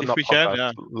 Well, If not we can, podcast,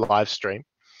 yeah, live stream.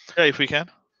 yeah. If we can,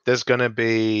 There's gonna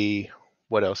be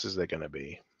what else is there gonna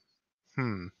be?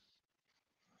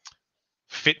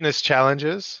 Fitness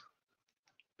challenges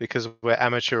because we're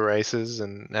amateur racers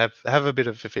and have a bit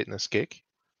of a fitness kick.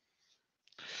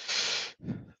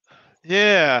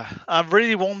 yeah. I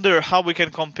really wonder how we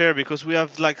can compare because we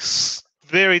have like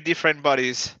very different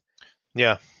bodies.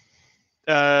 Yeah.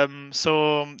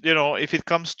 So if it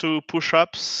comes to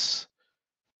push-ups,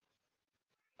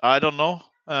 I don't know.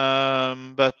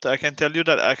 But I can tell you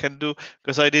that I can do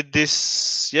because I did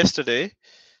this yesterday.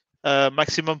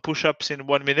 Maximum push-ups in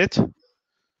 1 minute.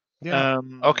 Yeah.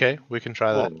 Okay, we can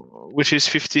try that. Which is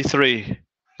 53.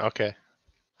 Okay.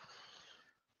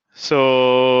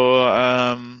 So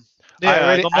I yeah, I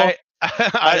already don't know.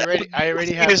 I I already The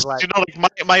thing have is, like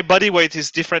my body weight is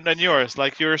different than yours.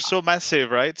 Like you're so massive,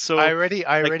 right? So I like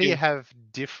already have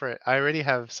different I already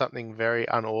have something very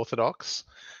unorthodox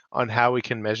on how we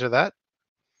can measure that.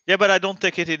 yeah, but I don't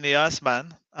take it in the ass,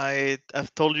 man.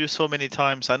 I've told you so many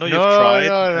times. I know you've No, tried,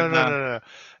 no, no, and no, no, no.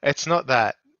 It's not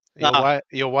that. ah,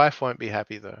 Your wife won't be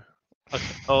happy though.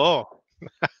 okay. Oh,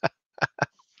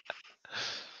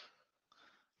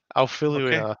 I'll fill you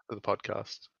in okay. after the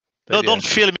podcast. No, But yeah. don't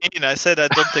fill me in. I said I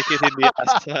don't take it in the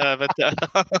ass,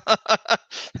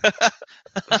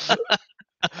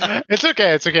 It's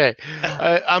okay. It's okay.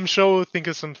 I'm sure we'll think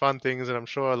of some fun things, and I'm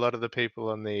sure a lot of the people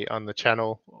on the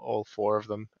channel, all four of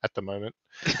them at the moment,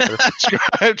 are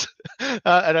subscribed,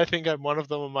 and I think I'm one of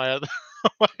them on my other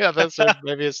my other, so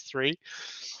maybe it's three.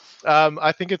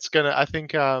 I think it's gonna. I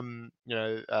think I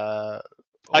all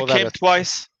that. came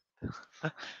twice.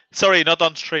 Sorry, not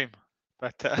on stream,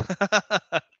 but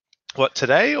What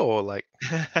today or like?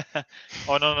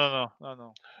 oh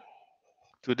no.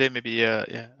 Today maybe yeah,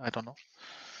 I don't know.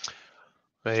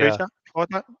 But yeah. Later,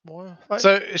 fortnight, more. Five?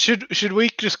 So should we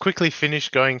just quickly finish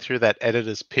going through that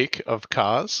editor's pick of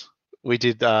cars we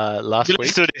did last Let's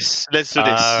week? do this. Let's do All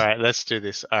this. right, let's do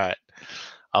this. All right,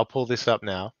 I'll pull this up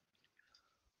now.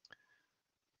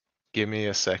 Give me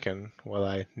a second while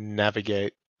I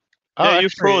navigate. Oh, Yeah, you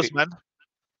actually, froze, man.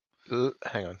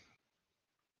 hang on.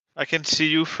 I can see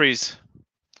you freeze.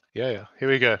 Yeah. Here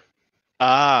we go.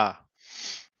 Ah,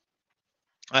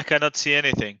 I cannot see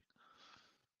anything.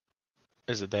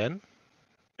 Is it then?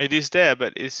 It is there,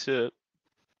 but it's in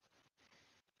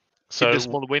So, the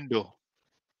small window.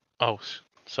 oh,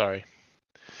 sorry.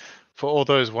 For all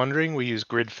those wondering, we use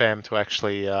GridFam to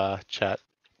actually chat.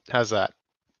 How's that?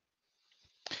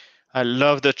 I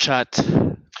love the chat.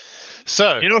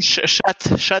 So,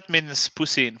 Chat means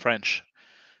pussy in French.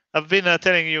 I've been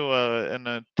telling you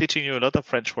and teaching you a lot of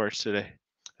French words today.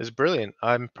 it's brilliant.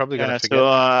 I'm probably going to Yeah, forget. so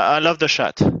I love the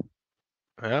chat.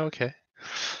 Oh, okay.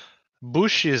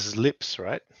 Bush is lips,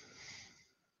 right?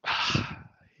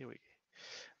 Here we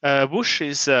go. Bush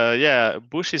is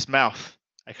Bush is mouth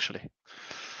actually.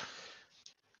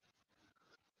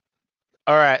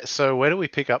 All right. So where do we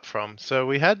pick up from? So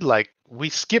we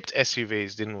skipped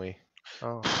SUVs, didn't we?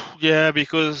 Oh, Yeah,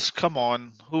 because come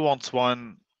on, who wants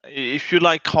one? If you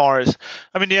like cars,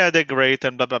 I mean, yeah, they're great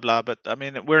and blah blah blah. But I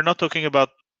mean, we're not talking about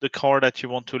the car that you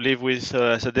want to live with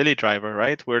as a daily driver,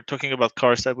 right? We're talking about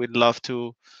cars that we'd love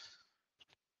to.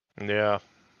 yeah.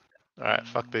 All right,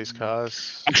 fuck these Mm,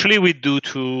 cars. Actually, we do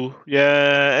too.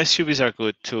 Yeah, SUVs are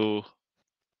good too.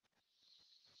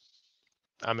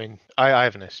 I mean, I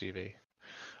have an SUV.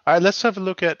 All right, let's have a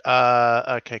look at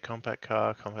okay, compact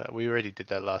car, compact. We already did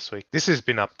that last week. This has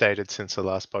been updated since the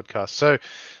last podcast. So,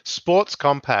 sports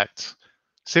compact,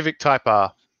 Civic Type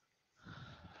R.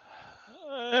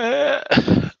 Uh,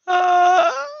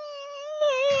 uh,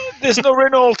 there's no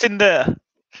Renault in there.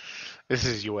 This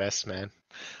is US, man.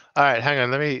 All right, hang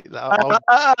on. Let me. I,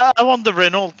 I'll I want the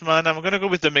Renault, man. I'm gonna go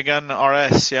with the Megane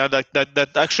RS. Yeah, that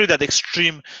actually that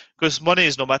extreme because money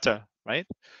is no matter, right?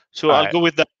 So all I'll right. go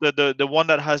with the one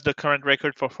that has the current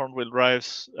record for front wheel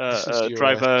drives This is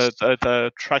drive US.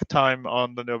 track time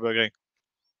on the Nürburgring.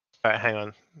 All right, hang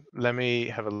on. Let me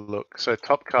have a look. So,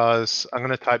 top cars. I'm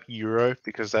going to type Euro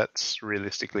because that's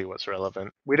realistically what's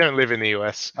relevant. We don't live in the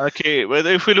US. Okay, well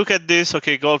if we look at this,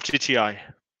 okay, Golf GTI.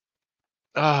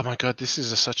 Oh my god, this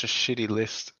is such a shitty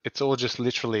list. It's all just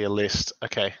literally a list.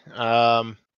 Okay.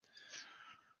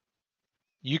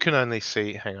 You can only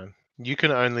see. Hang on. You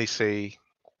can only see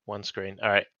one screen. All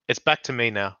right. It's back to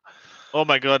me now. Oh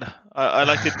my god, I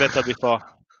liked it better before.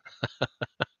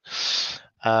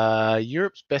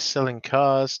 Europe's best-selling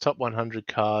cars, top 100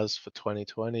 cars for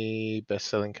 2020,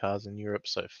 best-selling cars in Europe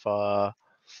so far.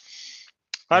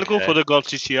 I'll go Okay. for the Golf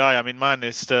GTI. I mean, man,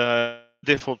 it's the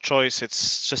default choice.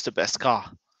 It's just the best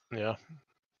car. Yeah.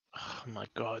 Oh my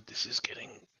god, this is getting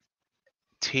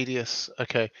tedious.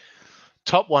 Okay.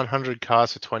 Top 100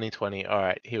 cars for 2020. All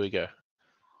right, here we go.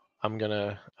 I'm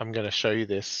gonna show you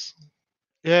this.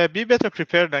 Yeah, be better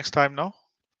prepared next time, no?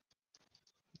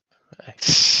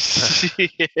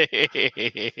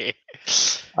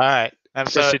 All right. I'm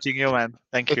just So shitting you, man.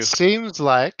 Thank it you. seems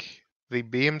like the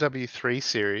BMW 3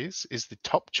 Series is the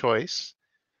top choice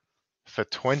for For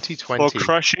 2020.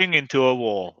 crashing into a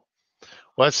wall.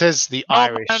 Well, it says the No,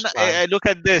 Irish man, time. look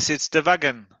at this. It's the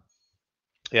wagon.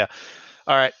 Yeah.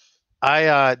 All right.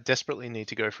 I desperately need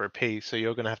to go for a pee, so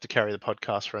you're going to have to carry the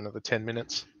podcast for another 10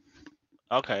 minutes.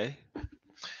 Okay.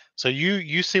 So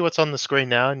you see what's on the screen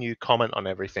now and you comment on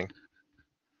everything.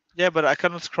 Yeah, but I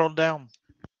cannot scroll down.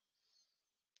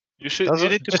 Does You it?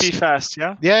 need to pee Just fast,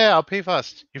 yeah? yeah, I'll pee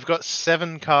fast. You've got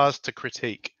 7 cars to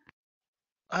critique.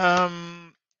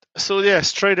 Um so yeah,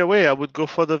 straight away I would go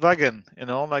for the wagon,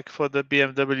 like for the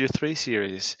BMW 3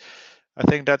 Series. I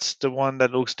think that's the one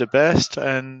that looks the best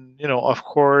and of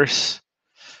course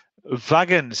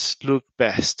wagons look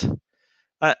best.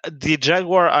 The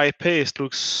Jaguar I-Pace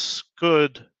looks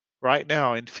good right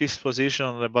now in fifth position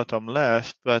on the bottom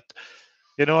left, but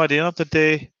at the end of the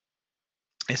day,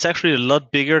 it's actually a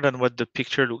lot bigger than what the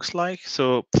picture looks like.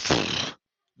 So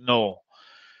no,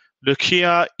 the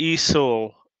Kia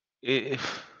e-Soul, i-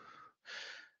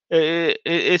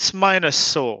 it's minus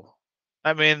soul.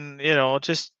 I mean,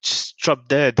 just drop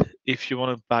dead if you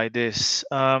want to buy this.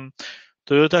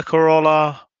 Toyota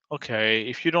Corolla, okay,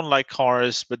 if you don't like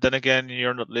cars, but then again,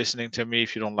 you're not listening to me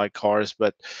if you don't like cars,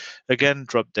 but again,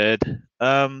 drop dead.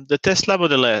 The Tesla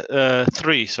Model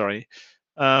 3, sorry.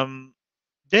 Um,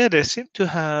 yeah, they seem to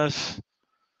have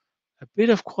a bit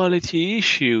of quality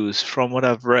issues from what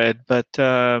I've read, but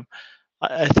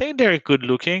I think they're good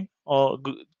looking or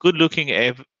good looking,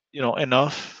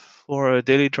 enough for a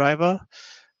daily driver.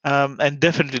 And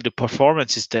definitely the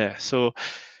performance is there. So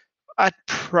I'd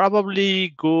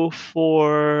probably go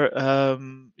for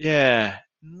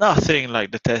nothing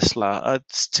like the Tesla. I'd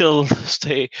still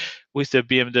stay with the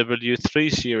BMW 3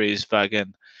 Series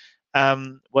wagon.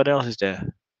 What else is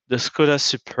there? The Skoda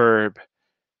Superb.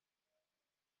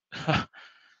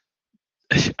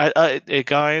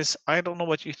 Guys, I don't know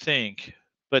what you think,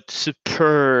 but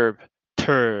Superb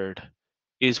turd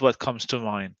is what comes to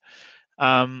mind.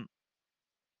 Um,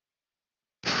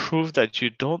 Prove that you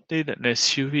don't need an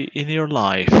SUV in your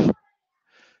life.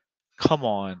 Come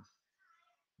on.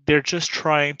 They're just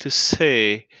trying to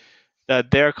say that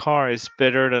their car is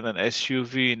better than an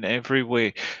SUV in every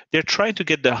way. They're trying to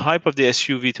get the hype of the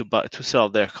SUV to sell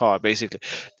their car, basically.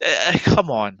 Come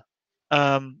on,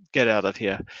 get out of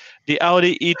here. The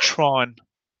Audi e-tron,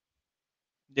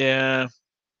 yeah,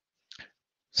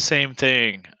 same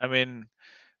thing. I mean,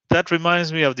 that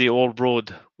reminds me of the old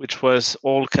road, which was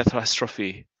all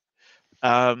catastrophe.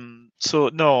 So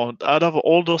no, out of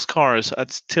all those cars,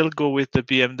 I'd still go with the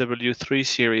BMW 3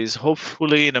 Series,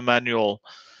 hopefully in a manual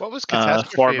What was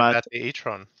catastrophe format. about the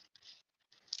e-tron?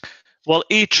 Well,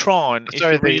 e-tron, if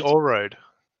Sorry, you the read, all-road.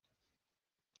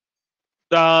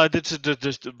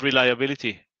 The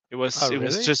reliability. It Oh, was it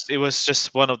was really? just it was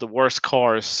just one of the worst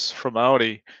cars from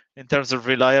Audi in terms of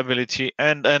reliability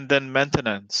and then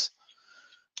maintenance.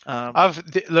 Um,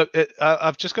 Look.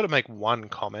 I've just got to make one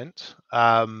comment.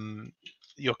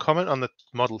 Your comment on the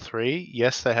Model 3,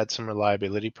 yes, they had some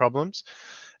reliability problems.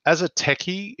 As a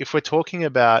techie, if we're talking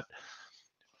about,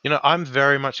 I'm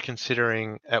very much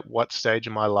considering at what stage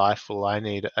of my life will I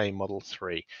need a Model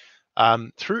 3.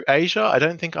 Through Asia, I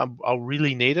don't think I'll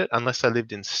really need it unless I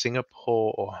lived in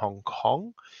Singapore or Hong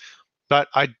Kong. But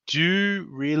I do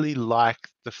really like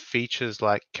the features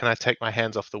like, can I take my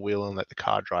hands off the wheel and let the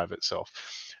car drive itself?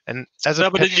 And as a no,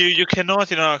 but pet, then you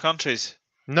cannot in other countries.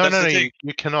 no, That's no, the no, thing. you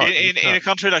In, cannot. You in in cannot. a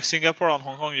country like Singapore and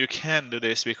Hong Kong, you can do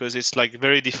this because it's like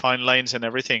very defined lanes and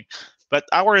everything. But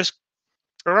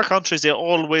our countries, they're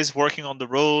always working on the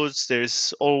roads.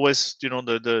 There's always,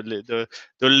 the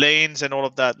lanes and all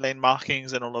of that, lane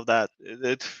markings and all of that.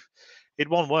 It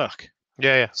won't work.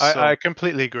 Yeah, yeah. I So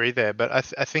completely agree there. But I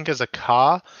think as a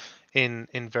car in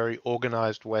very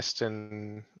organized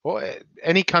Western or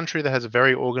any country that has a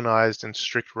very organized and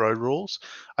strict road rules,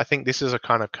 I think this is a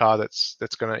kind of car that's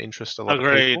going to interest a lot of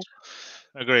agreed, people.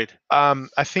 agreed.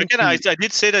 I think Again, I, the I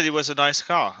did say that it was a nice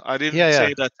car. I yeah, didn't yeah.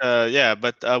 say that. Yeah,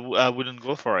 but I wouldn't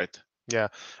go for it. Yeah,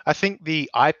 I think the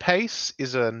iPace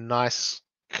is a nice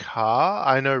car.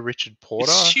 I know Richard It's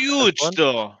Porter has huge, one.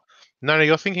 though. No, no,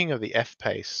 you're thinking of the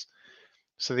F-Pace.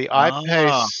 So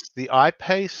Ah. The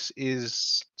iPace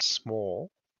is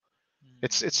small.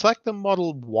 It's like the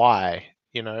Model Y,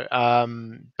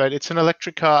 but it's an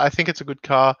electric car. I think it's a good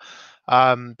car.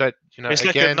 But It's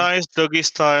like a again, nice doggy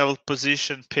style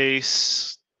position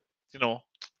pace, you know,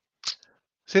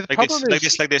 see the like problem this, like is,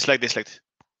 this, like this, like this, like this.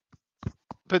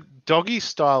 but doggy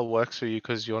style works for you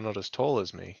because you're not as tall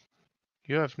as me.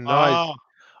 You have no. Ah,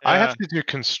 I have yeah. to do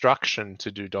construction to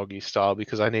do doggy style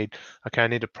because I need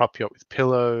to prop you up with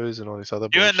pillows and all this other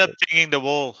You end up bullshit. pinging the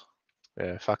wall.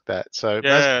 Yeah, fuck that. So Mazda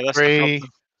Yeah, that's the 3,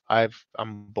 problem.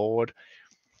 I'm bored.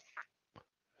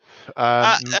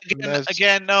 Maz,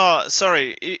 Again, no,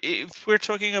 sorry. If we're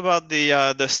talking about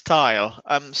the style,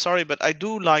 I'm sorry, but I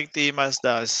do like the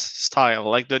Mazda's style,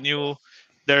 like their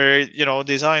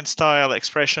design style,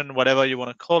 expression, whatever you want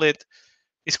to call it.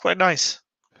 It's quite nice.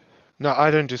 no,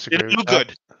 I don't They disagree with look that.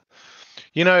 good.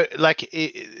 Like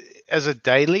as a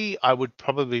daily, I would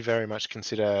probably very much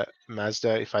consider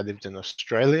Mazda if I lived in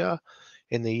Australia.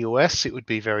 In the US, it would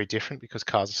be very different because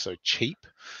cars are so cheap.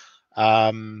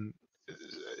 Um,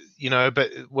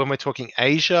 but when we're talking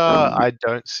Asia, I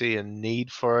don't see a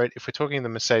need for it. If we're talking the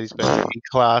Mercedes-Benz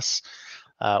E-Class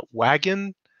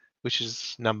wagon, which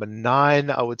is number 9,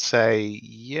 I would say,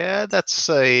 yeah, that's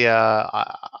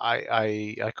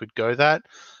I could go that.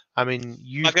 I mean,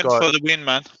 Again for the win,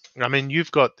 man.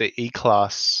 you've got the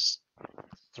E-Class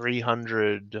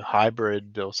 300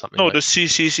 hybrid or something No, like. the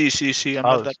C. I'm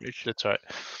not Oh, that rich. that's right.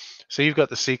 So you've got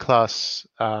the C-Class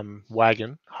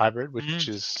wagon hybrid, which Mhm.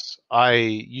 is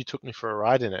you took me for a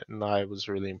ride in it, and I was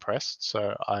really impressed.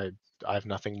 So I have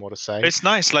nothing more to say. It's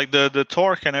nice, like the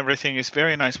torque and everything is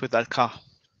very nice with that car.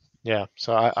 Yeah,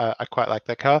 so I quite like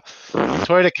that car. The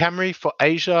Toyota Camry for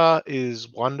Asia is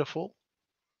wonderful.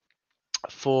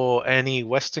 For any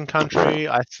Western country,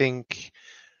 I think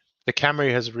the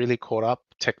Camry has really caught up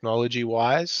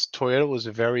technology-wise. Toyota was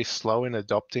very slow in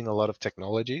adopting a lot of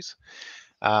technologies.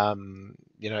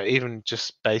 Even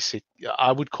just basic,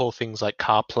 I would call things like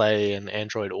CarPlay and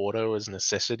Android Auto as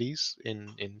necessities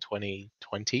in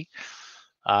 2020.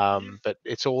 Mhm. But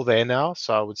it's all there now,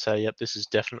 so I would say, yep, this is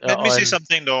definitely. Let me Oh, say and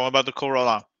something though about the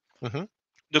Corolla. mhm.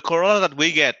 The Corolla that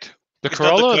we get The is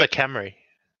not Corolla or the Camry?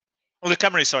 the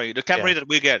Camry. Sorry, the Yeah, Camry that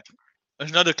we get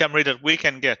is not the Camry that we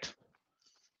can get.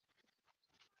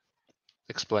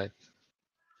 explain.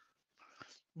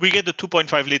 We get the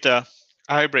 2.5 liter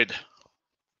hybrid.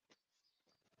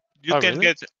 You Oh, can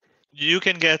really?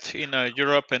 get in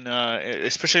Europe and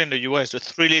especially in the US the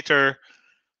 3 liter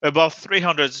above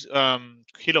 300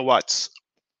 kilowatts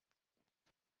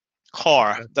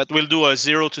car Okay. that will do a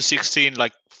 0 to 16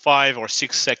 like 5 or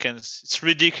 6 seconds. It's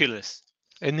ridiculous.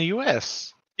 In the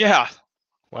US? Yeah,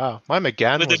 Wow, my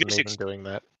Megane with the wasn't even basics. doing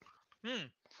that. Hmm.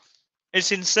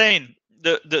 It's insane.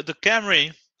 The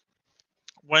Camry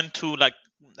went to like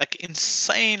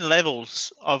insane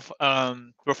levels of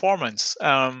performance.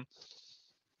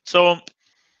 So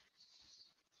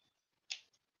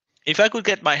if I could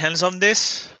get my hands on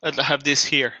this, I'd have this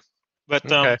here. But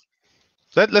Okay,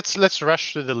 let's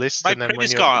rush through the list, my and then when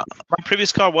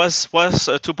previous you're, car, was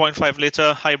a 2.5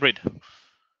 liter hybrid,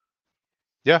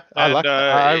 yeah, and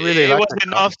I really it like was that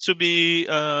car. enough to be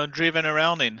driven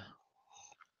around in.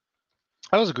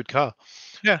 That was a good car.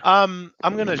 I'm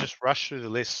gonna just rush through the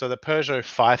list. So the Peugeot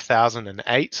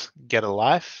 5008, get a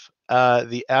life.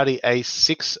 The Audi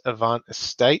A6 Avant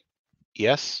Estate,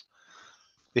 yes.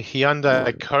 The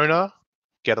Hyundai Kona,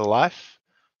 get a life.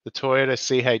 The Toyota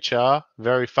CHR,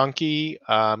 very funky.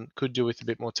 Could do with a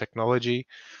bit more technology.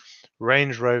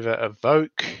 Range Rover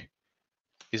Evoque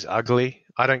is ugly.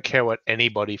 I don't care what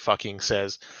anybody fucking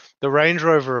says. The Range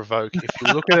Rover Evoque, if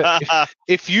you look at it,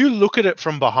 if you look at it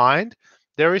from behind,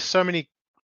 there is so many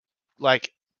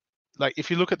like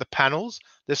if you look at the panels,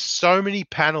 there's so many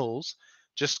panels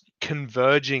just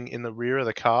converging in the rear of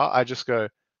the car. I just go,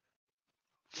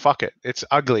 fuck it. It's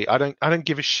ugly. I don't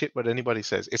give a shit what anybody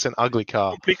says. It's an ugly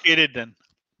car. Complicated then.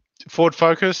 Ford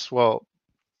Focus, well,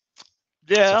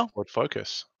 it's a Yeah. Ford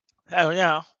Focus. Oh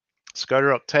yeah.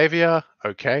 Skoda Octavia,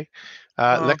 okay.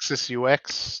 Uh, Lexus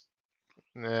UX,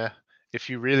 if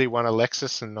you really want a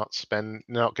Lexus and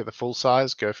not get the full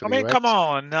size, go for I the mean, come UX.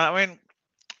 on. I mean,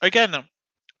 again,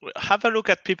 have a look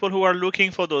at people who are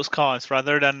looking for those cars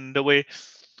rather than the way.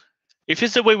 If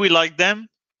it's the way we like them,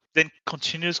 then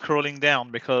continue scrolling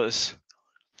down because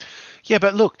Yeah,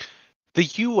 but look, the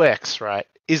UX, right,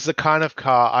 is the kind of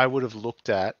car I would have looked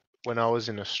at when I was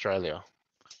in Australia.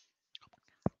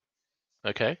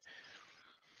 Okay.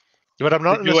 But I'm the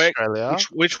not in UX. Australia.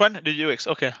 Which one? The UX.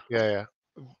 Okay. Yeah,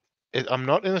 yeah. I'm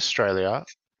not in Australia.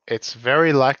 It's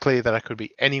very likely that I could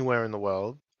be anywhere in the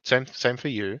world. Same for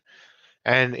you.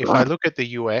 And if I look at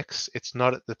the UX, it's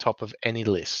not at the top of any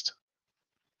list.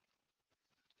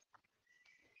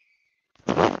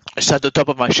 It's at the top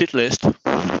of my shit list.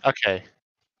 Okay.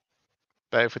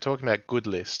 But if we're talking about good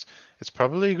list, it's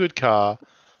probably a good car.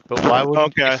 But why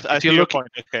wouldn't Okay, I if you see your look point.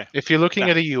 Okay. if you're looking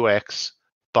Yeah. at a UX,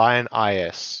 buy an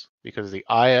IS because the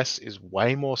IS is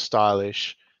way more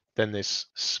stylish than this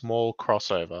small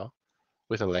crossover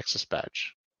with a Lexus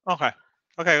badge. Okay.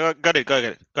 Okay. Got it. Got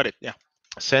it. Yeah.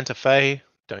 Santa Fe,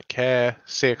 don't care.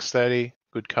 CX-30,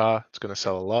 good car. It's going to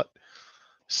sell a lot.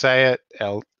 Say it,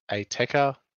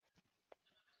 Ateca.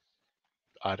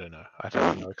 I don't know. I've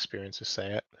had no experience with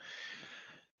Say it.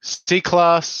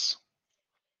 C-Class.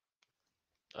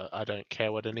 I don't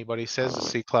care what anybody says. The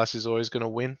C-Class is always going to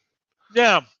win.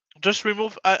 Yeah. Just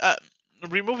remove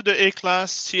the A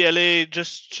class CLA.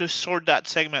 Just sort that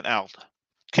segment out.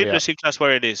 Keep Yeah. the C class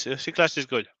where it is. The C class is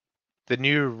good. The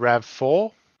new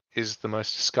RAV4 is the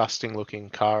most disgusting looking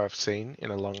car I've seen in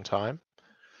a long time.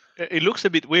 It looks a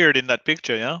bit weird in that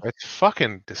picture. Yeah. It's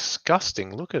fucking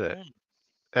disgusting. Look at it.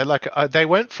 Mm. They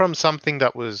went from something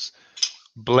that was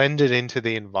blended into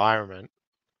the environment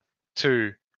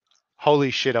to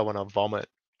holy shit, I want to vomit.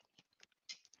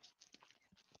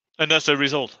 And that's the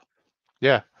result.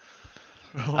 Yeah.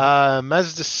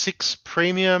 Mazda 6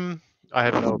 Premium, I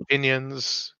have no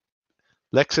opinions.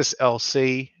 Lexus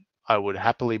LC, I would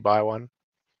happily buy one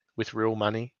with real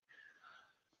money.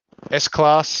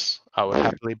 S-Class, I would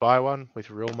happily buy one with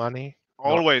real money.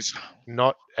 Always.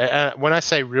 Not when I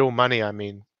say real money, I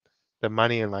mean the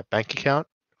money in my bank account.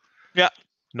 Yeah.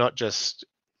 Not just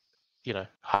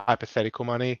hypothetical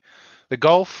money. The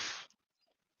Golf,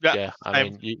 Yeah. I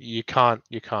mean you can't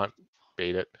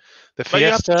beat it. The But you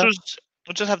have to Fiesta, choose.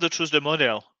 You just have to choose the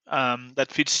model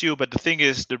that fits you. But the thing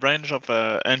is, the range of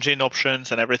engine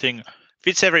options and everything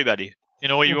fits everybody. You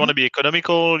know, you want to be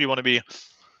economical. You want to be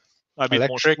a bit more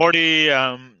electric. sporty. You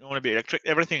want to be electric.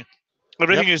 Everything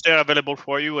Yep, is there available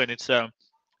for you, and it's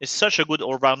such a good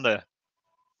all rounder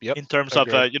yep, in terms of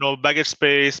agreed. baggage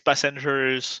space,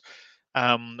 passengers,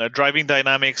 driving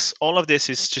dynamics. All of this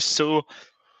is just so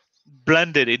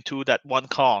blended into that one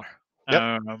car.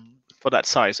 Yep, For that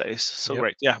size, it's so yep.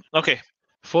 great. Yeah. Okay.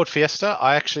 Ford Fiesta,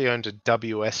 I actually owned a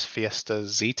WS Fiesta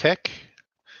Z-Tech,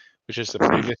 which is the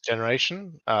previous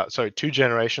generation. Sorry, 2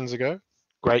 generations ago.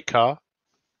 Great car.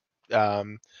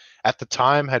 At the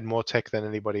time, had more tech than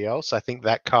anybody else. I think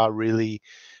that car really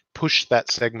pushed that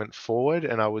segment forward.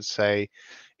 And I would say,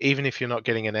 even if you're not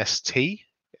getting an ST,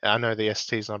 I know the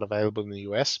ST is not available in the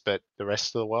US, but the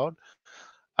rest of the world,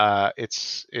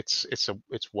 it's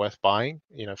worth buying.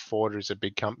 Ford is a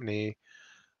big company.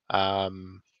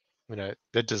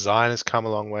 The design has come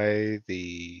a long way.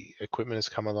 The equipment has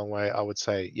come a long way. I would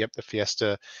say, yep, the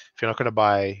Fiesta. If you're not going to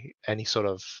buy any sort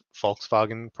of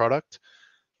Volkswagen product,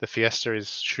 the Fiesta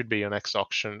should be your next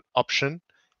option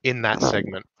in that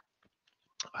segment.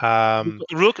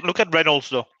 Look at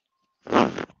Reynolds though.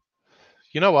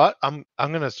 You know what? I'm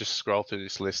gonna just scroll through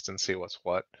this list and see what's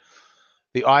what.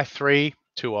 The i3,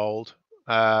 too old.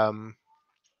 Renaults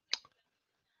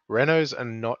are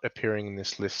not appearing in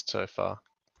this list so far.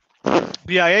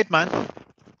 The i8, man.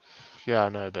 Yeah, I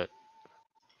know, but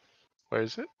where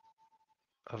is it?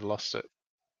 I've lost it.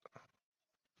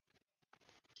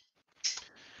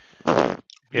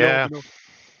 Yeah. Below.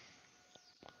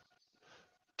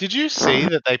 Did you see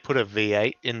that they put a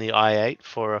V8 in the i8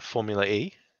 for a Formula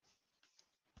E?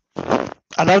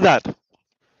 I love that.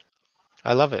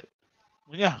 I love it.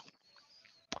 Yeah,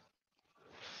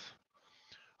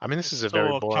 I mean, this is it's a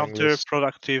very so boring list.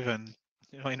 counterproductive and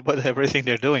in what everything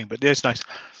they're doing. But it's nice.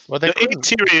 Well, they couldn't.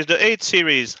 The 8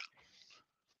 series.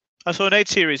 I saw an 8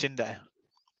 series in there.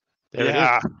 There it is.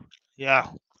 Yeah, yeah.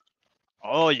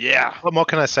 Oh yeah. What more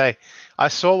can I say? I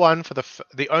saw one for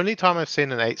the only time I've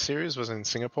seen an 8 series was in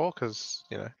Singapore because,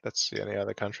 that's the only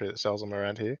other country that sells them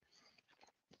around here.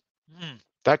 Mm.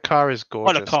 That car is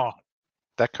What a gorgeous. car.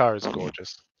 That car is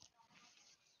gorgeous.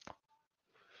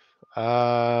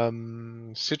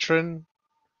 Citroen.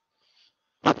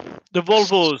 The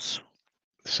Volvos.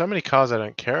 So many cars I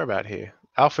don't care about here.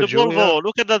 Alpha The Giulia. Volvo.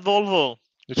 Look at that Volvo.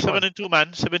 Which one? 72,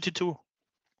 man. 72.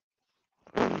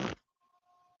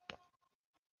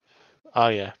 Oh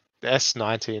yeah, the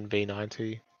S90 and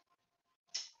V90.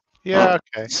 Yeah,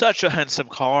 okay. Such a handsome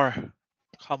car.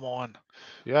 Come on.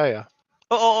 Yeah.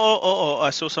 I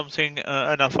saw something,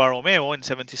 an Alfa Romeo in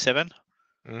 77.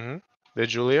 The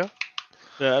Giulia.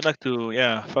 Yeah, I'd like to,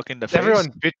 fuck in the face.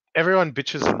 Everyone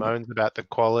bitches and moans about the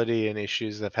quality and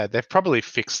issues they've had. They've probably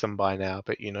fixed them by now,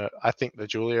 but I think the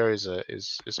Giulia is a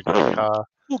great car.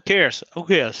 Who cares? Who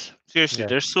cares? Seriously, Yeah.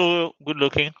 they're so good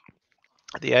looking.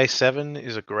 The A7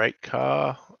 is a great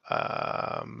car.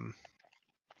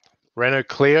 Renault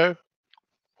Clio,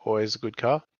 always a good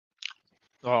car.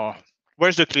 Oh,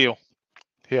 where's the Clio?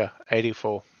 Here,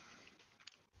 84.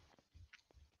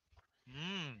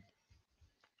 Mm.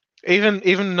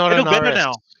 Even not They an look better RS.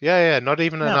 now. Yeah, not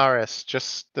even an Yeah. RS.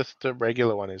 Just the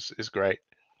regular one is great.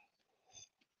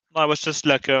 I was just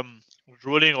like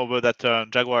drooling over that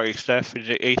Jaguar XF in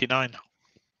the 89.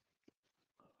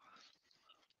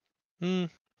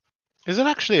 Is it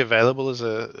actually available as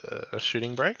a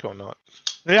shooting brake or not?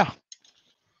 Yeah.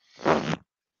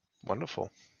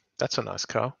 Wonderful. That's a nice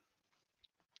car.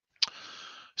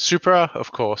 Supra,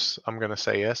 of course, I'm going to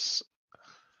say yes.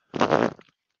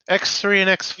 X3 and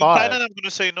In X5. Thailand, I'm gonna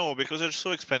say no because they're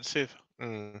so expensive.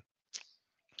 But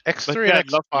X3 yeah, and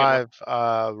I'd love to get one. X5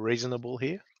 are reasonable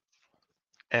here.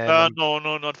 And No,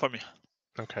 not for me.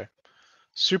 okay.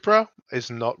 Supra is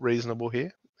not reasonable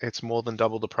here. It's more than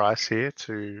double the price here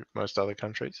to most other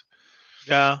countries.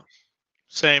 Yeah,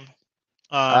 same.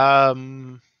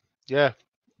 Yeah.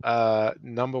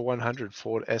 Number 100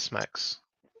 Ford S-Max.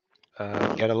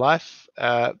 Get a life.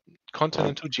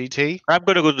 Continental GT. I'm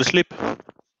gonna go to sleep.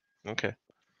 Okay.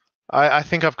 I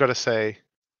think I've got to say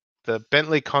the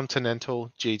Bentley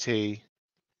Continental GT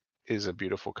is a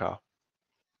beautiful car.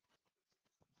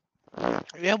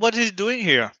 Yeah, what is it doing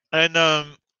here? And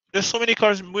there's so many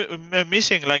cars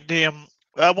missing. Like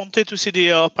I wanted to see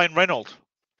the Alpine Renault.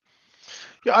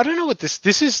 Yeah, I don't know what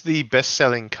this is the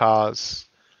best-selling cars.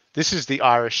 This is the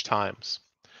Irish Times,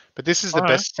 but this is the All right.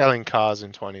 best-selling cars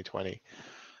in 2020.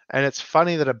 And it's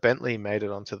funny that a Bentley made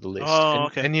it onto the list. Oh, And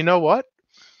okay. and you know what?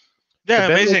 The Yeah,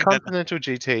 Bentley amazing. Then. Continental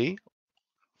GT,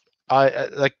 I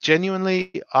like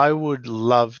genuinely, I would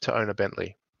love to own a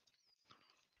Bentley.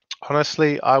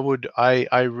 Honestly, I would.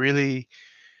 I really,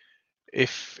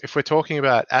 if we're talking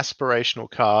about aspirational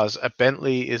cars, a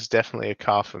Bentley is definitely a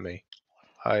car for me.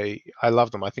 I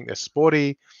love them. I think they're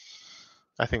sporty.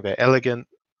 I think they're elegant.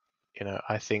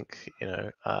 I think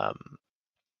I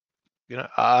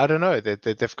don't know.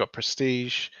 They've got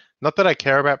prestige. Not that I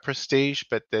care about prestige,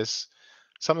 but there's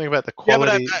something about the Yeah, but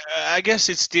quality. I guess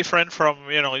it's different from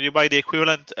you buy the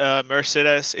equivalent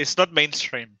Mercedes. It's not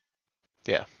mainstream.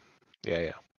 Yeah.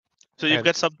 So you've And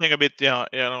got something a bit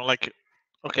like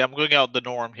okay, I'm going out the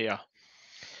norm here.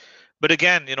 But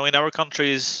again, in our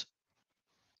countries,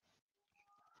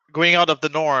 going out of the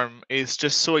norm is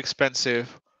just so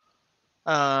expensive.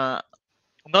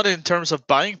 Not in terms of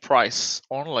buying price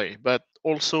only, but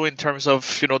also in terms of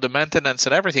the maintenance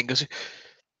and everything. Because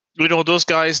those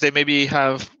guys, they maybe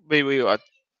have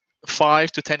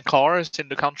 5 to 10 cars in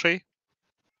the country,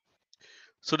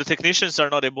 so the technicians are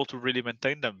not able to really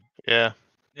maintain them. yeah.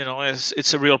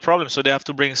 It's a real problem. So they have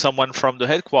to bring someone from the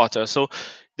headquarters. So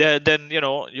then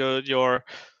your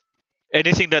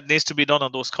anything that needs to be done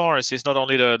on those cars is not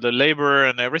only the labor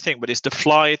and everything, but it's the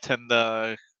flight and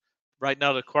right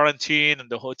now the quarantine and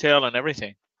the hotel and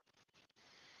everything.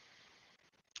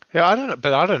 Yeah, I don't know,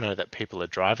 but I don't know that people are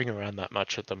driving around that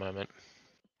much at the moment.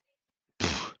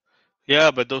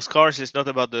 Yeah, but those cars is not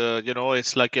about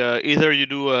it's like either you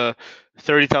do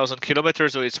 30,000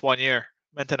 kilometers or it's 1 year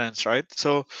maintenance, right?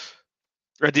 So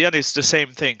at the end, it's the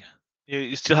same thing.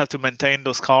 You still have to maintain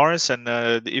those cars, and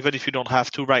even if you don't have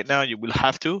to right now, you will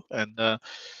have to. And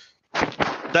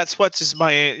That's what is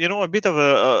my, a bit of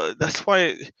a. That's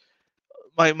why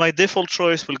my default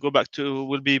choice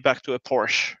will be back to a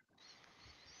Porsche,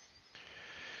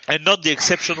 and not the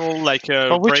exceptional like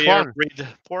But which rare one? breed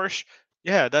Porsche.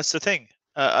 Yeah, that's the thing.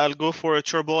 I'll go for a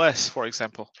Turbo S, for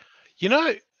example. You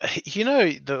know,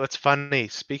 what's funny.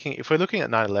 Speaking, if we're looking at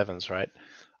 911s, right?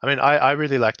 I mean, I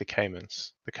really like the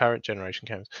Caymans, the current generation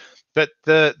Caymans, but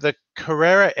the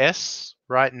Carrera S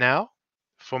right now,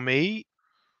 for me,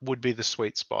 would be the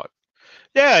sweet spot.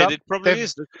 Yeah, Some it probably they've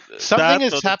is something that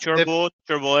has or the happened. They've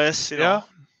Turbo S. yeah.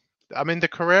 I mean, the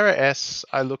Carrera S.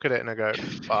 I look at it and I go,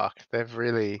 fuck. They've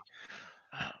really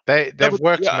Yeah, they've but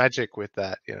worked yeah, magic with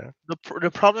that. You know. the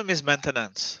problem is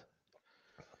maintenance.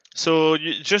 So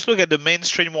you just look at the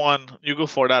mainstream one. You go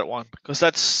for that one because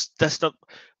that's not.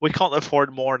 We can't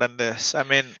afford more than this. I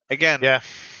mean, Yeah.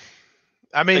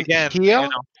 I mean, again, here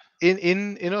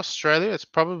in Australia, it's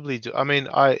probably. I mean,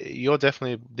 you're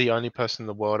definitely the only person in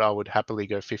the world I would happily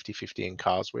go 50-50 in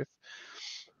cars with.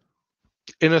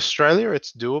 In Australia,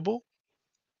 it's doable.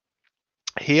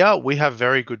 Here, we have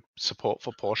very good support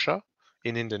for Porsche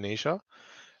in Indonesia,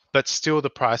 but still the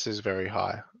price is very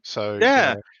high. So,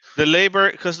 yeah, the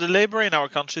labor in our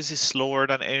countries is slower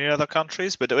than any other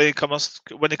countries. But when it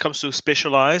comes to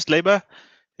specialized labor,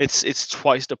 it's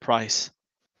twice the price,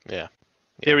 yeah,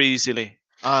 yeah, very easily.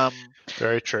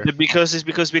 very true.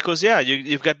 Because yeah,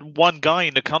 you've got one guy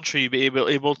in the country be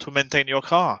able to maintain your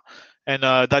car, and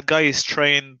that guy is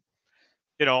trained,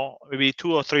 maybe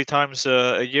 2 or 3 times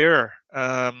a year,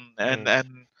 Mm, and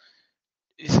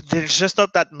there's just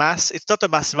not that mass. It's not a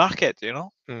mass market,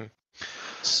 mm.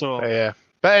 So Yeah.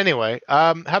 But anyway,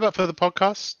 how about for the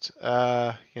podcast?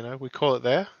 We call it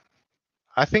there.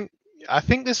 I think I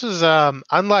think this was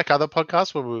unlike other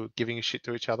podcasts where we were giving shit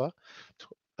to each other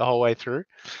the whole way through.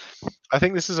 I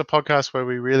think this is a podcast where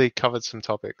we really covered some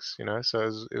topics, So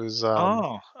it was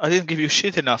oh, I didn't give you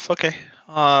shit enough. Okay,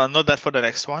 not that for the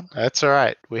next one. that's all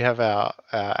right. We have our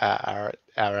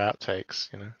outtakes.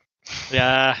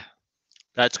 Yeah,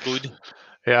 that's good.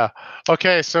 Yeah.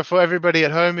 Okay, so for everybody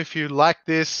at home, if you like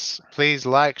this, please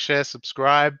like, share,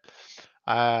 subscribe.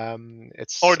 Or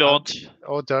It's don't.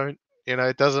 or don't.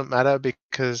 It doesn't matter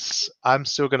because I'm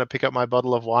still going to pick up my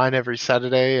bottle of wine every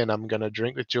Saturday and I'm going to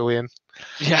drink with Julian.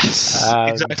 Yes, Um,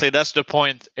 exactly. That's the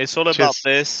point. It's all about cheers,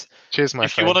 this. cheers, my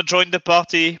If you want friend. to join the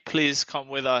party, please come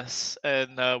with us,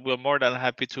 and we're more than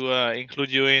happy to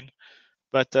include you in.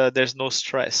 But there's no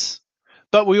stress.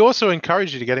 But we also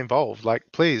encourage you to get involved. Like,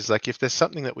 please, like if there's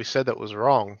something that we said that was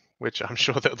wrong, which I'm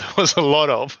sure that there was a lot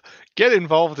of, get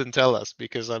involved and tell us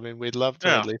because I mean we'd love to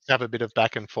at Yeah, least have a bit of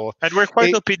back and forth. and we're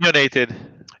quite opinionated.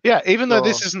 Yeah, even though So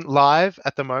this isn't live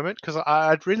at the moment, because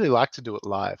I'd really like to do it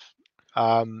live.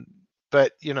 Um,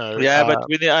 but yeah, but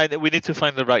we need to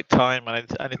find the right time, and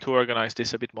I need to organize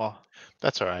this a bit more.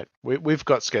 that's all right. We've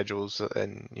got schedules,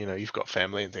 and you've got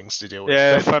family and things to deal with.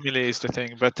 Yeah, But family is the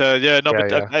thing, but yeah, no, yeah,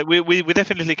 but yeah, we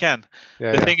definitely can.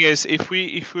 yeah, The yeah. thing is, if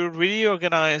we really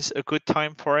organize a good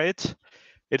time for it,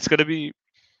 it's gonna be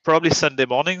probably Sunday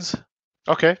mornings.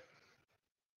 Okay.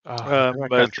 Then I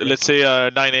But can't let's drink. say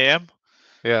 9 a.m.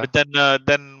 Yeah. But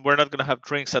then we're not gonna have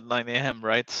drinks at 9 a.m.,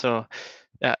 right? So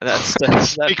yeah, that's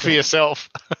Speak for yourself.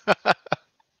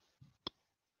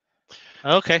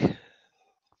 okay.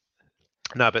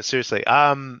 No, but seriously,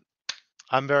 I'm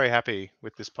very happy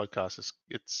with this podcast.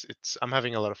 It's I'm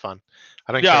having a lot of fun.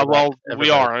 I don't care Yeah, about well, we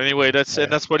everybody. are anyway. Yeah,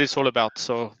 That's what it's all about.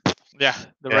 So yeah,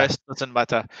 the yeah. rest doesn't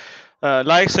matter.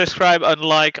 Like, subscribe,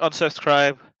 unlike,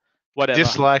 unsubscribe, whatever.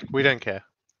 Dislike, we don't care.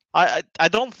 I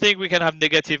don't think we can have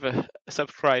negative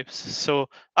subscribes. So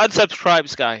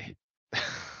unsubscribes, guy.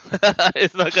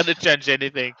 It's not gonna change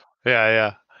anything. Yeah,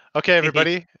 yeah. Okay,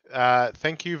 everybody.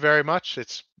 Thank you very much.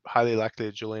 It's highly likely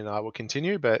that Julie and I will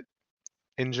continue, but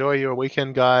enjoy your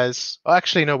weekend, guys. Oh,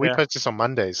 actually, no, we Yeah, post this on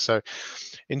Mondays, so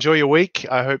enjoy your week.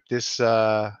 I hope this,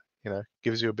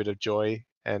 gives you a bit of joy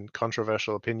and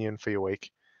controversial opinion for your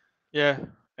week. yeah,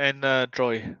 and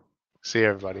joy. See you,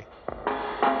 everybody.